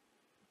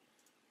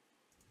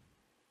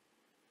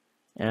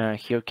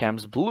 Here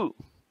comes blue.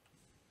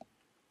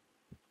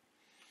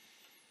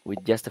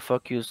 With just a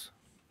focus.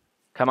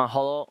 Come on,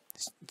 Hollow.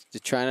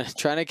 Trying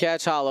to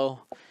catch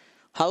Hollow.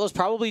 Hollow's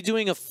probably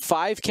doing a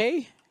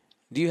 5K.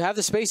 Do you have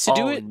the space to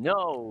do it?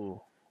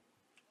 No.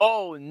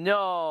 Oh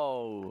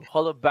no.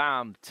 Hollow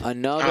bumped.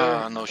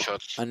 No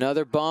shots.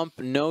 Another bump,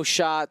 no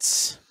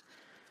shots.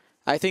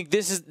 I think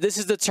this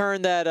is the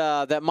turn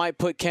that might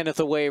put Kenneth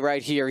away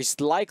right here.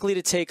 He's likely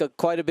to take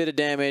quite a bit of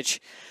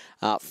damage.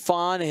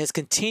 Faan has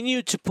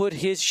continued to put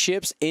his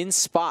ships in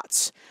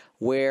spots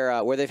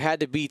where they've had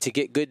to be to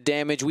get good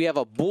damage. We have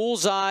a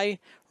bullseye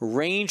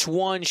range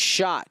 1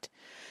 shot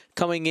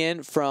coming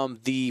in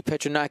from the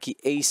Petronaki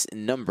ace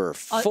number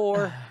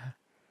 4.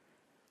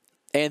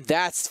 And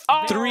that's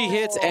 3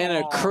 hits and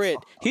a crit.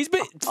 He's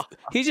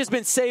just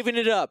been saving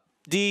it up.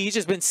 D, he's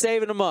just been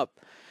saving them up.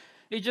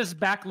 He just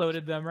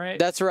backloaded them, right?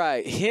 That's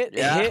right.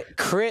 Hit,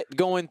 crit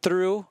going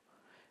through.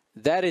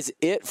 That is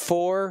it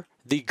for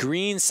the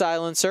green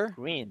silencer.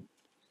 Green.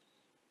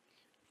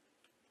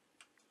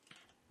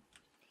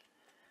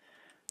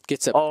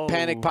 Gets a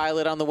panic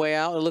pilot on the way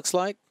out, it looks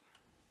like.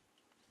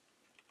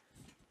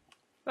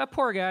 That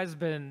poor guy's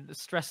been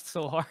stressed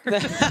so hard.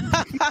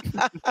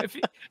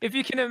 if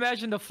you can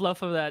imagine the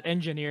fluff of that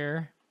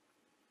engineer.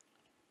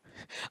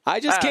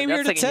 I just came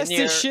here to test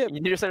this ship.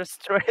 Engineers are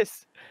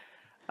stressed.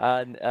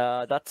 And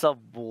that's a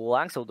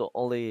blank, so the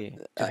only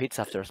 2 hits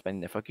after spending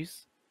the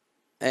focus.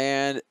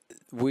 And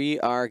we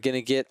are going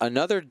to get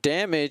another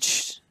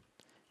damage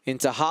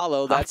into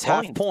Hollow. That's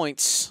half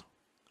points.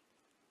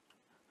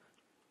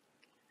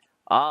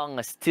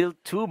 Still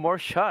 2 more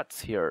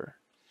shots here.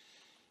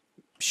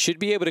 Should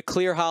be able to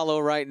clear Hollow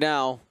right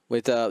now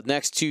with the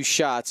next 2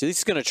 shots. At least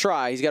he's going to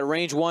try. He's got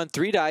range 1,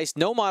 3 dice.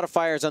 No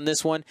modifiers on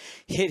this one.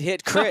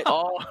 Hit, crit.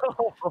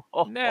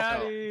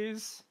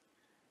 Nice.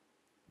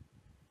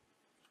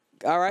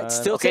 All right,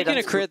 still taking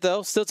a crit,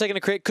 though. Still taking a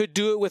crit. Could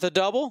do it with a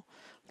double.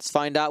 Let's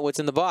find out what's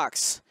in the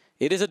box.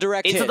 It is a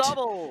direct hit. It's a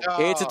double.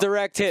 It's a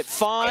direct hit.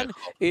 Faan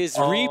is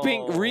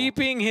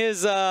reaping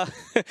his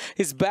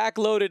his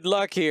backloaded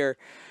luck here.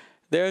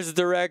 There's a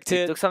direct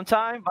hit. It took some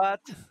time,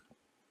 but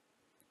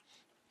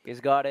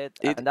he's got it.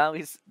 And now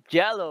he's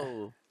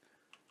yellow,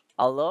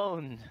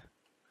 alone.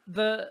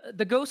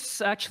 The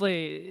ghosts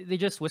actually, they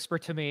just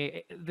whispered to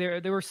me.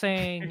 They were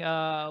saying,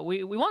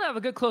 we want to have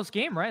a good close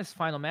game, right? It's the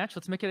final match.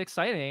 Let's make it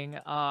exciting.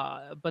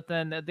 But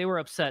then they were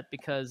upset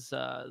because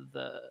a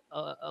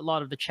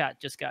lot of the chat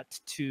just got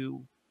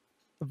too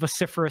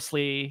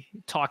vociferously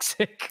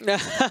toxic.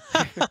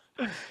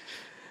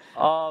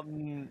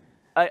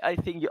 I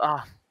think you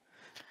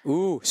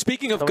Ooh,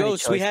 speaking of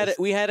ghosts, we had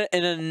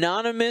an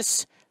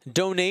anonymous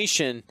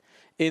donation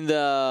in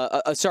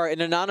the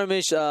an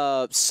anonymous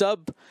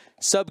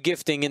sub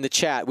gifting in the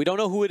chat. We don't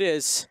know who it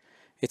is.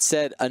 It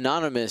said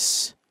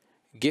anonymous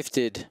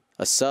gifted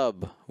a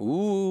sub.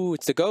 Ooh,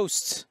 it's the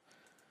ghost.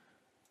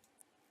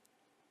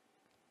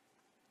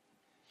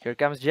 Here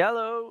comes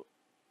yellow.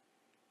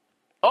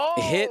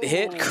 Oh,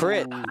 hit,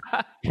 crit. And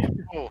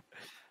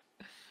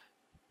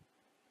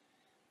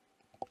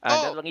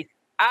that one is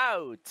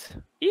out.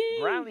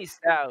 Brown is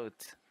out.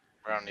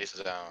 Brown is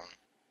down.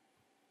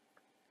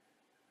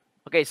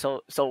 Okay,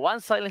 so 1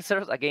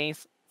 silencer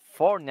against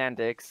 4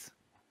 Nantex.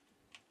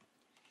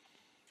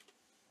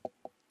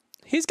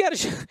 He's got a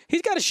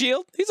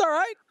shield. He's all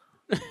right.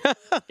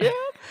 Yeah,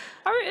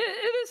 I mean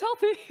it is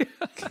healthy.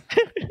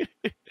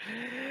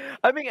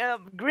 I mean,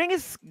 Green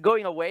is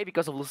going away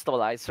because of loose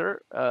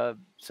stabilizer.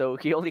 So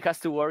he only has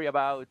to worry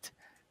about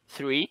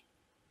 3.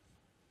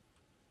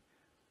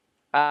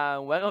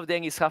 One of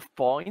them is half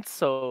points,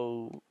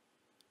 so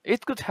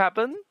it could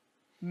happen,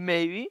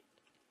 maybe.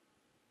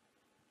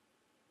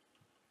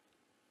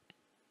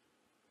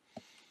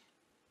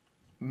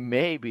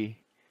 Maybe.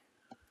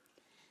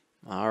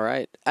 All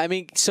right. I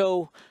mean,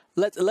 so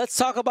let's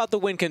talk about the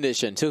win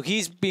condition. So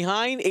he's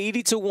behind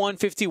 80 to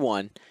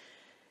 151.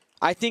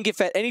 I think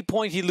if at any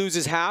point he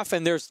loses half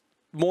and there's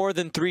more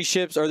than 3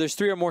 ships, or there's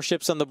 3 or more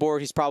ships on the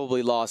board, he's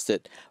probably lost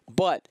it.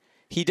 But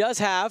he does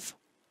have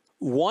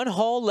 1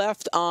 hull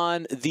left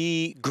on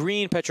the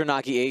green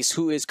Petronaki ace,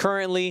 who is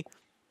currently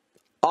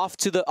off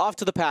to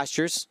the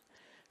pastures,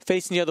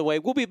 facing the other way.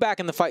 We'll be back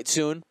in the fight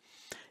soon.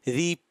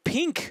 The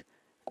pink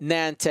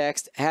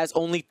Nantex has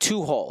only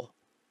 2 hull.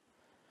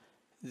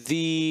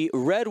 The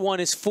red one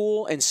is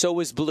full, and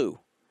so is blue.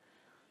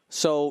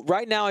 So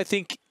right now, I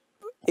think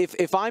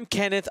if I'm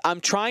Kenneth,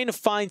 I'm trying to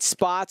find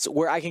spots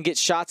where I can get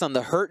shots on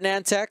the hurt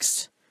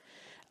Nantex,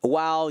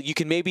 while you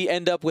can maybe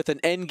end up with an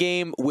end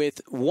game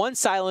with 1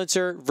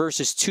 silencer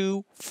versus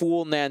 2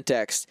 full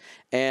Nantex,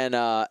 and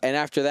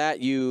after that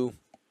you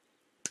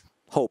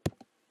hope.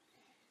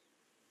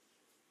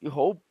 You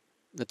hope.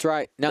 That's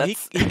right. Now he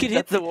can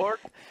hit the word.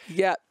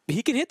 Yeah,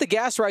 he can hit the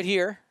gas right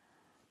here.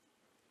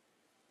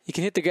 He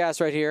can hit the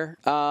gas right here.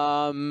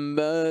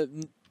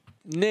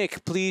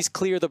 Nick, please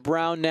clear the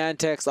brown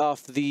Nantex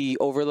off the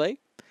overlay.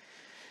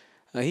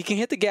 He can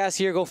hit the gas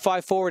here, go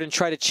 5 forward, and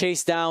try to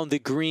chase down the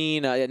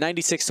green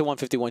 96 to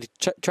 151.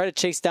 Try to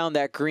chase down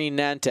that green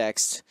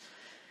Nantex.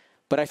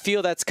 But I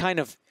feel that's kind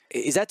of,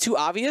 is that too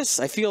obvious?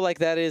 I feel like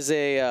that is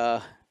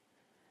a.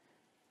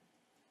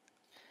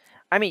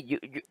 I mean,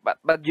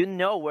 but you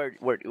know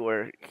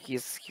where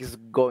he's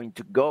going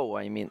to go.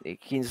 I mean,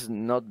 he's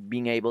not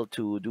being able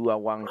to do a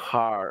 1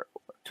 hard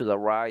to the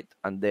right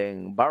and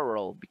then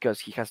barrel because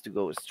he has to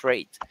go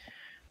straight.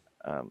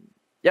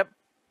 Yep.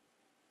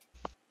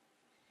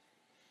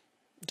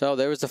 So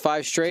there was the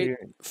 5 straight.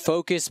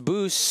 Focus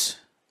boost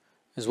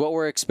is what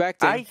we're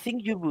expecting. I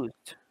think you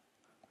boost.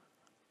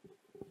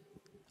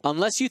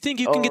 Unless you think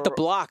you can get the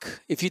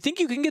block. If you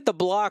think you can get the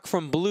block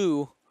from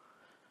blue,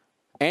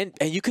 and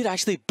you could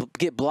actually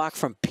get block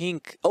from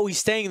pink. Oh, he's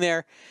staying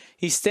there.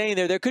 He's staying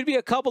there. There could be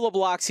a couple of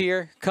blocks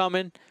here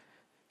coming.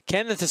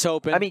 Kenneth is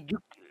hoping. I mean,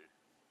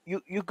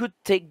 you could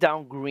take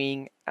down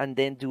green and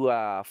then do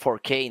a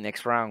 4K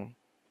next round,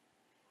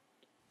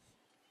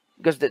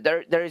 because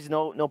there is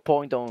no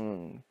point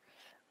on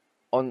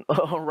on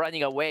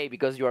running away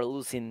because you are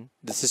losing.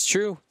 This is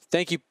true.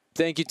 Thank you,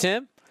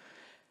 Tim.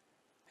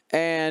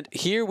 And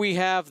here we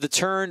have the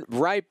turn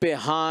right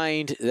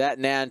behind that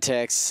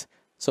Nantex.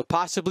 So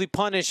possibly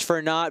punished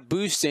for not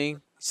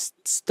boosting.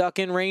 Stuck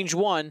in range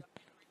 1.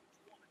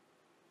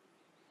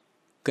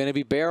 Going to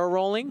be barrel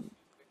rolling.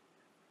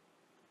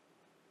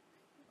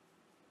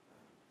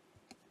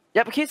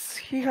 Yeah, but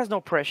he has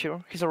no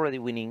pressure. He's already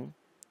winning.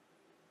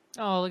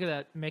 Oh, look at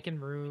that. Making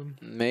room.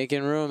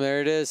 Making room. There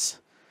it is.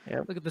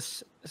 Yep. Look at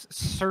this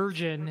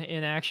surgeon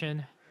in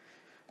action.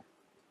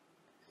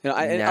 You know,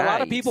 a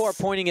lot of people are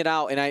Nice. pointing it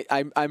out, and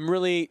I'm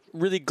really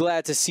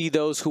glad to see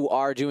those who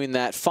are doing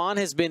that. Faan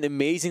has been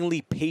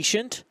amazingly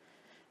patient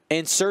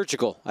and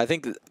surgical. I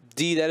think,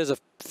 D, that is a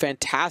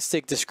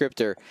fantastic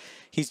descriptor.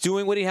 He's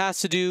doing what he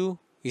has to do.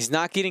 He's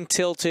not getting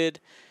tilted.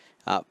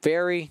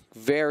 Very,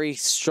 very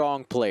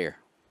strong player.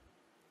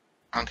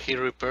 And he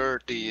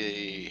repaired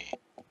the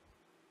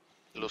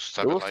loose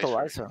The loose stabilizer.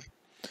 stabilizer.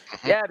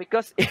 Mhm. Yeah,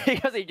 because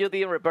because if you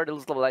didn't repair the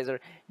loose stabilizer,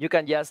 you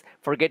can just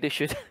forget to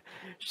shoot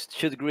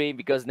shoot green,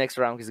 because next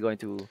round he's going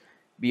to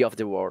be off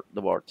the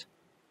board.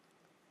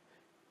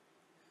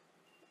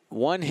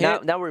 One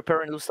hit. Now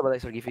repairing loose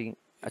stabilizer, giving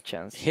a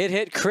chance.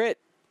 Hit, crit.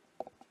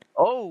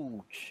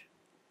 Ouch!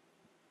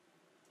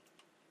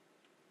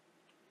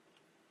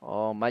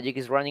 Oh, magic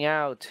is running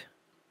out.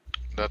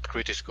 That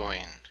crit is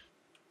going.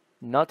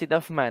 Not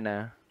enough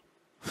mana.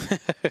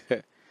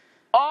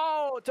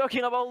 Oh,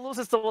 talking about loose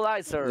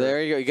stabilizer.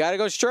 There you go. You got to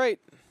go straight.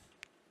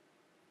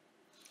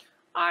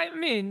 I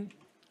mean,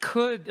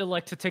 could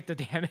elect to take the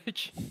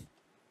damage.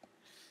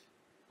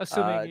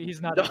 Assuming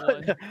he's not at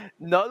 1.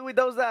 Not with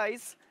those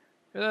eyes.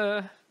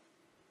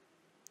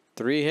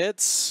 3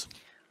 hits.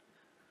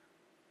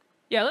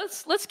 Yeah,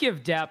 let's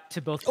give DAP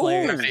to both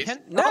players.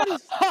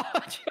 Nice.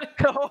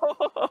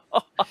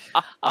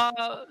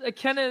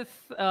 Kenneth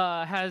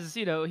has,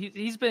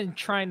 he's been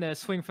trying to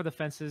swing for the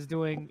fences,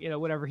 doing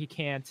whatever he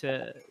can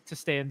to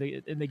stay in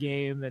the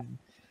game, and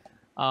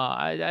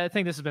I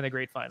think this has been a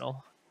great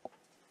final.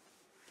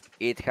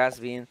 It has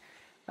been,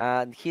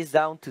 and he's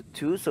down to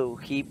 2, so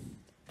he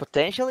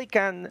potentially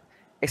can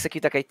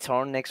execute a Krait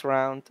turn next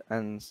round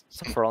and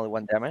suffer only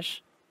 1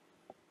 damage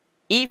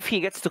if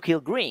he gets to kill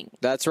green.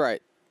 That's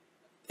right.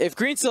 If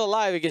green's still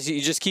alive, I guess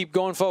you just keep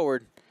going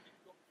forward.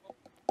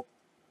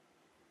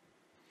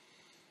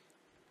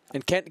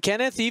 And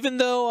Kenneth, even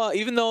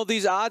though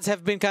these odds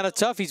have been kind of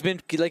tough, he's been,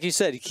 like you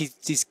said,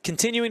 he's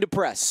continuing to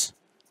press.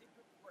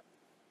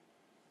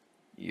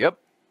 Yep.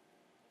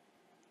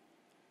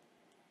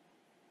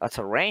 That's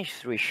a range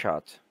 3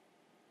 shot.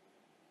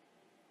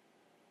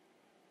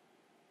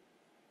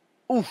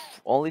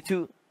 Oof, only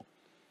 2.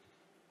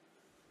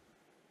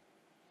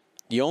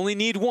 You only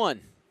need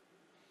 1.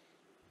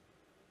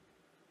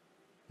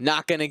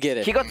 Not gonna get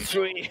it. He got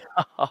 3.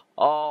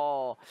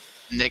 Oh.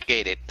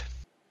 Negated.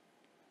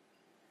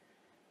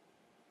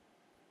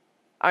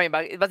 I mean,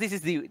 but this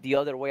is the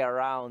other way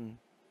around.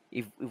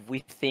 If we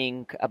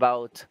think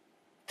about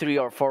 3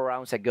 or 4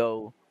 rounds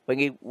ago,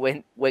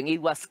 when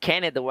it was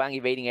Kenneth the one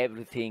evading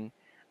everything,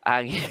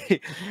 and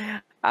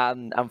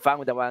I'm fine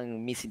with the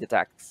one missing the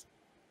attacks.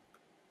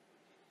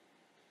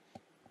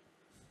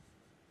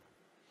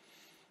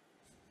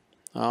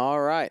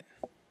 All right.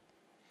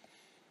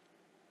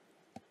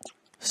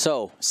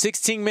 So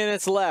 16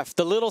 minutes left.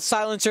 The little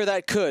silencer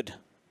that could.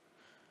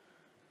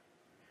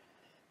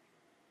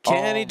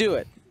 Can he do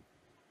it?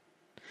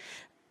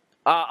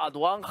 At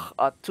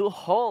 2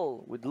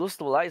 hole with loose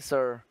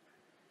stabilizer,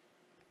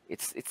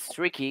 it's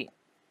tricky.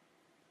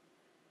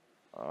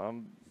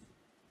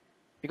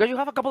 Because you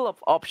have a couple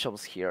of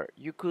options here.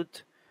 You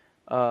could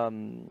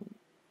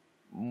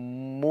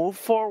move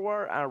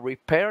forward and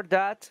repair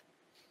that,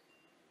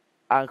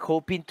 and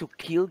hoping to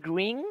kill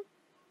green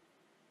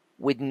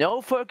with no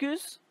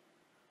focus,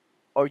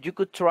 or you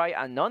could try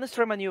a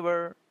non-strike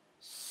maneuver,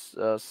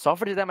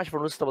 suffer the damage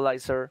from loose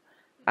stabilizer,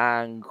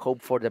 and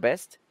hope for the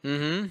best.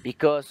 Mm-hmm.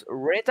 Because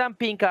red and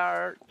pink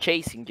are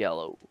chasing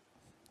yellow.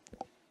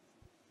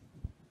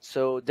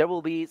 So there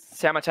will be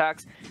some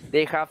attacks.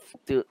 They have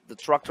the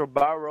tractor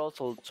barrel,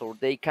 so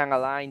they can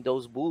align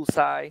those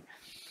bullseye.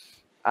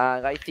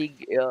 And I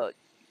think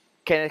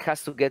Kenneth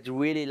has to get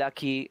really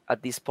lucky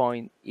at this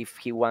point if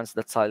he wants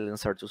that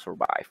silencer to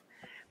survive.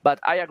 But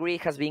I agree,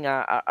 it has been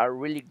a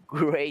really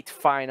great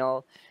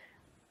final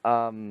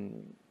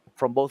from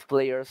both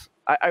players.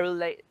 I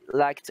really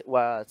liked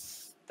what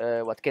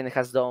Kenneth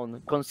has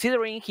done,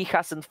 considering he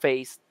hasn't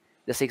faced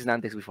the 6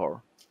 Nantex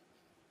before.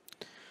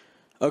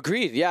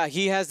 Agreed. Yeah,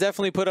 he has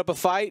definitely put up a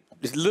fight.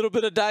 A little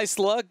bit of dice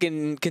luck,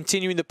 and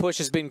continuing the push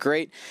has been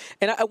great.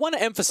 And I want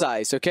to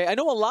emphasize, okay, I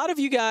know a lot of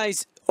you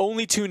guys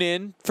only tune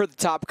in for the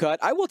top cut.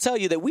 I will tell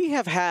you that we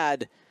have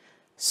had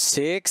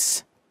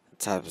 6,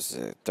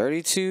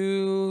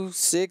 32,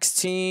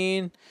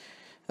 16,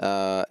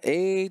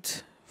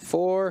 8,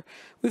 4.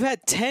 We've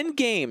had 10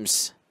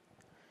 games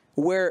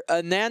where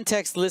a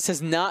Nantex list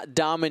has not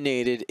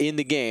dominated in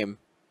the game.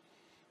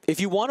 If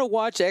you want to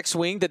watch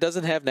X-Wing that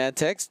doesn't have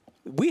Nantex,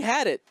 we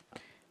had it.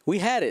 We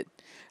had it.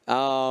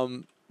 Now,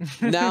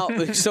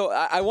 so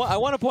I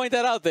want to point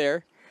that out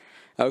there.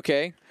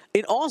 Okay.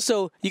 And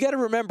also, you got to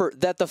remember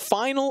that the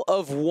final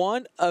of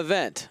one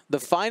event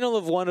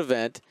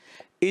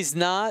is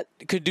not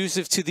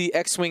conducive to the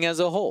X-Wing as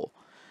a whole.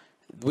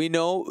 We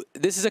know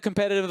this is a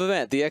competitive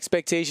event. The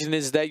expectation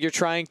is that you're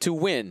trying to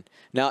win.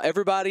 Now,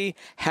 everybody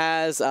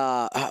has,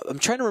 I'm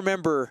trying to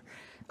remember,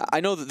 I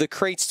know that the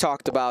Crates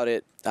talked about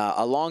it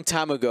a long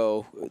time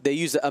ago. They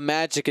use a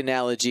magic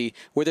analogy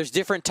where there's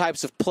different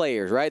types of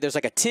players, right? There's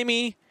like a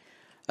Timmy,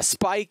 a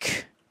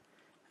Spike,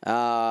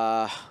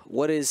 there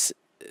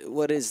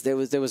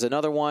was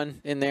another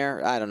one in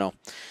there. I don't know.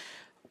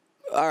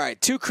 All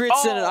right, 2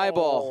 crits and an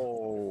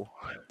eyeball.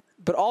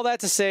 But all that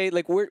to say,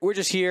 like we're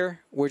just here.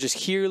 We're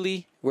just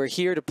we're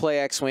here to play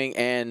X-Wing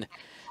and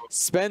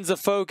spends the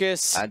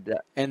focus,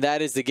 and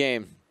that is the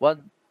game. What?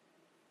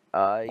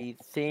 I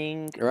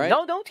think. Right?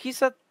 No,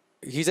 he's at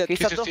the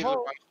still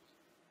hole.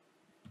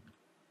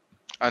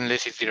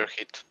 Unless it's either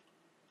hit.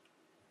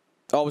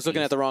 Oh, I was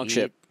looking at the wrong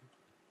ship.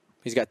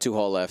 He's got 2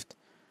 hull left.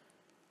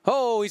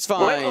 Oh, he's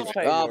fine.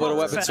 Oh, but a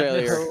weapons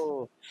failure.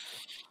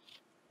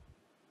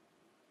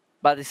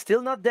 But it's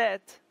still not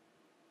dead.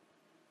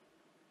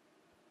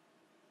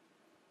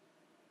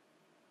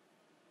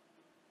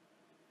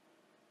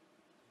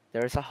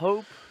 There's a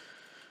hope.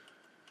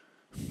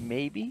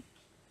 Maybe.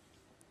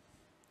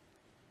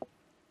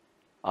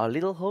 A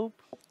little hope.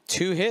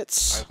 2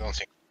 hits. I don't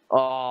think.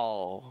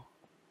 Oh.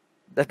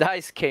 The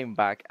dice came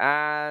back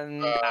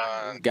and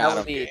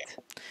got him. it.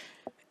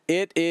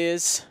 It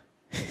is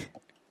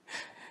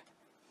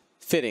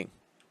fitting.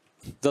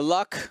 The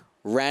luck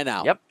ran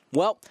out. Yep.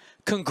 Well,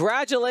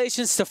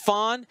 congratulations to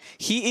Faan.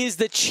 He is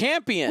the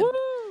champion. Woo!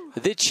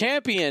 The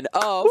champion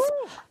of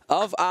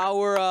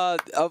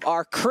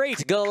our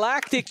Crait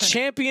Galactic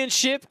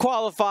Championship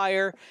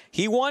qualifier.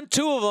 He won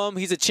 2 of them.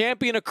 He's a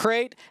champion of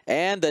Crait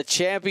and the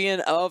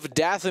champion of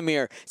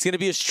Dathomir. He's going to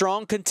be a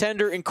strong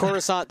contender in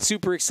Coruscant.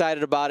 Super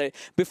excited about it.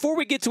 Before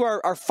we get to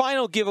our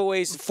final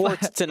giveaways for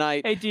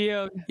tonight. Hey,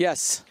 Dio.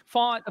 Yes.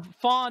 Faan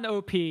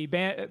OP.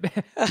 Ban the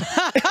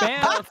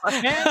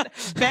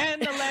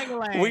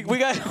Langelaan.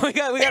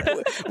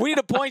 We need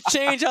a point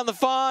change on the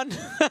Faan.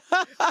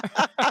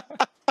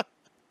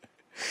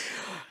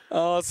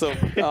 Awesome.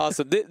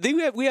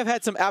 We have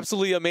had some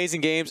absolutely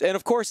amazing games, and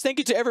of course, thank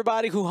you to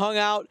everybody who hung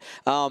out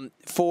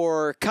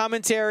for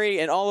commentary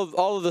and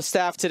all of the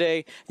staff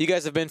today. You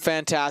guys have been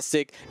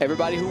fantastic.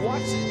 Everybody who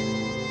watched it.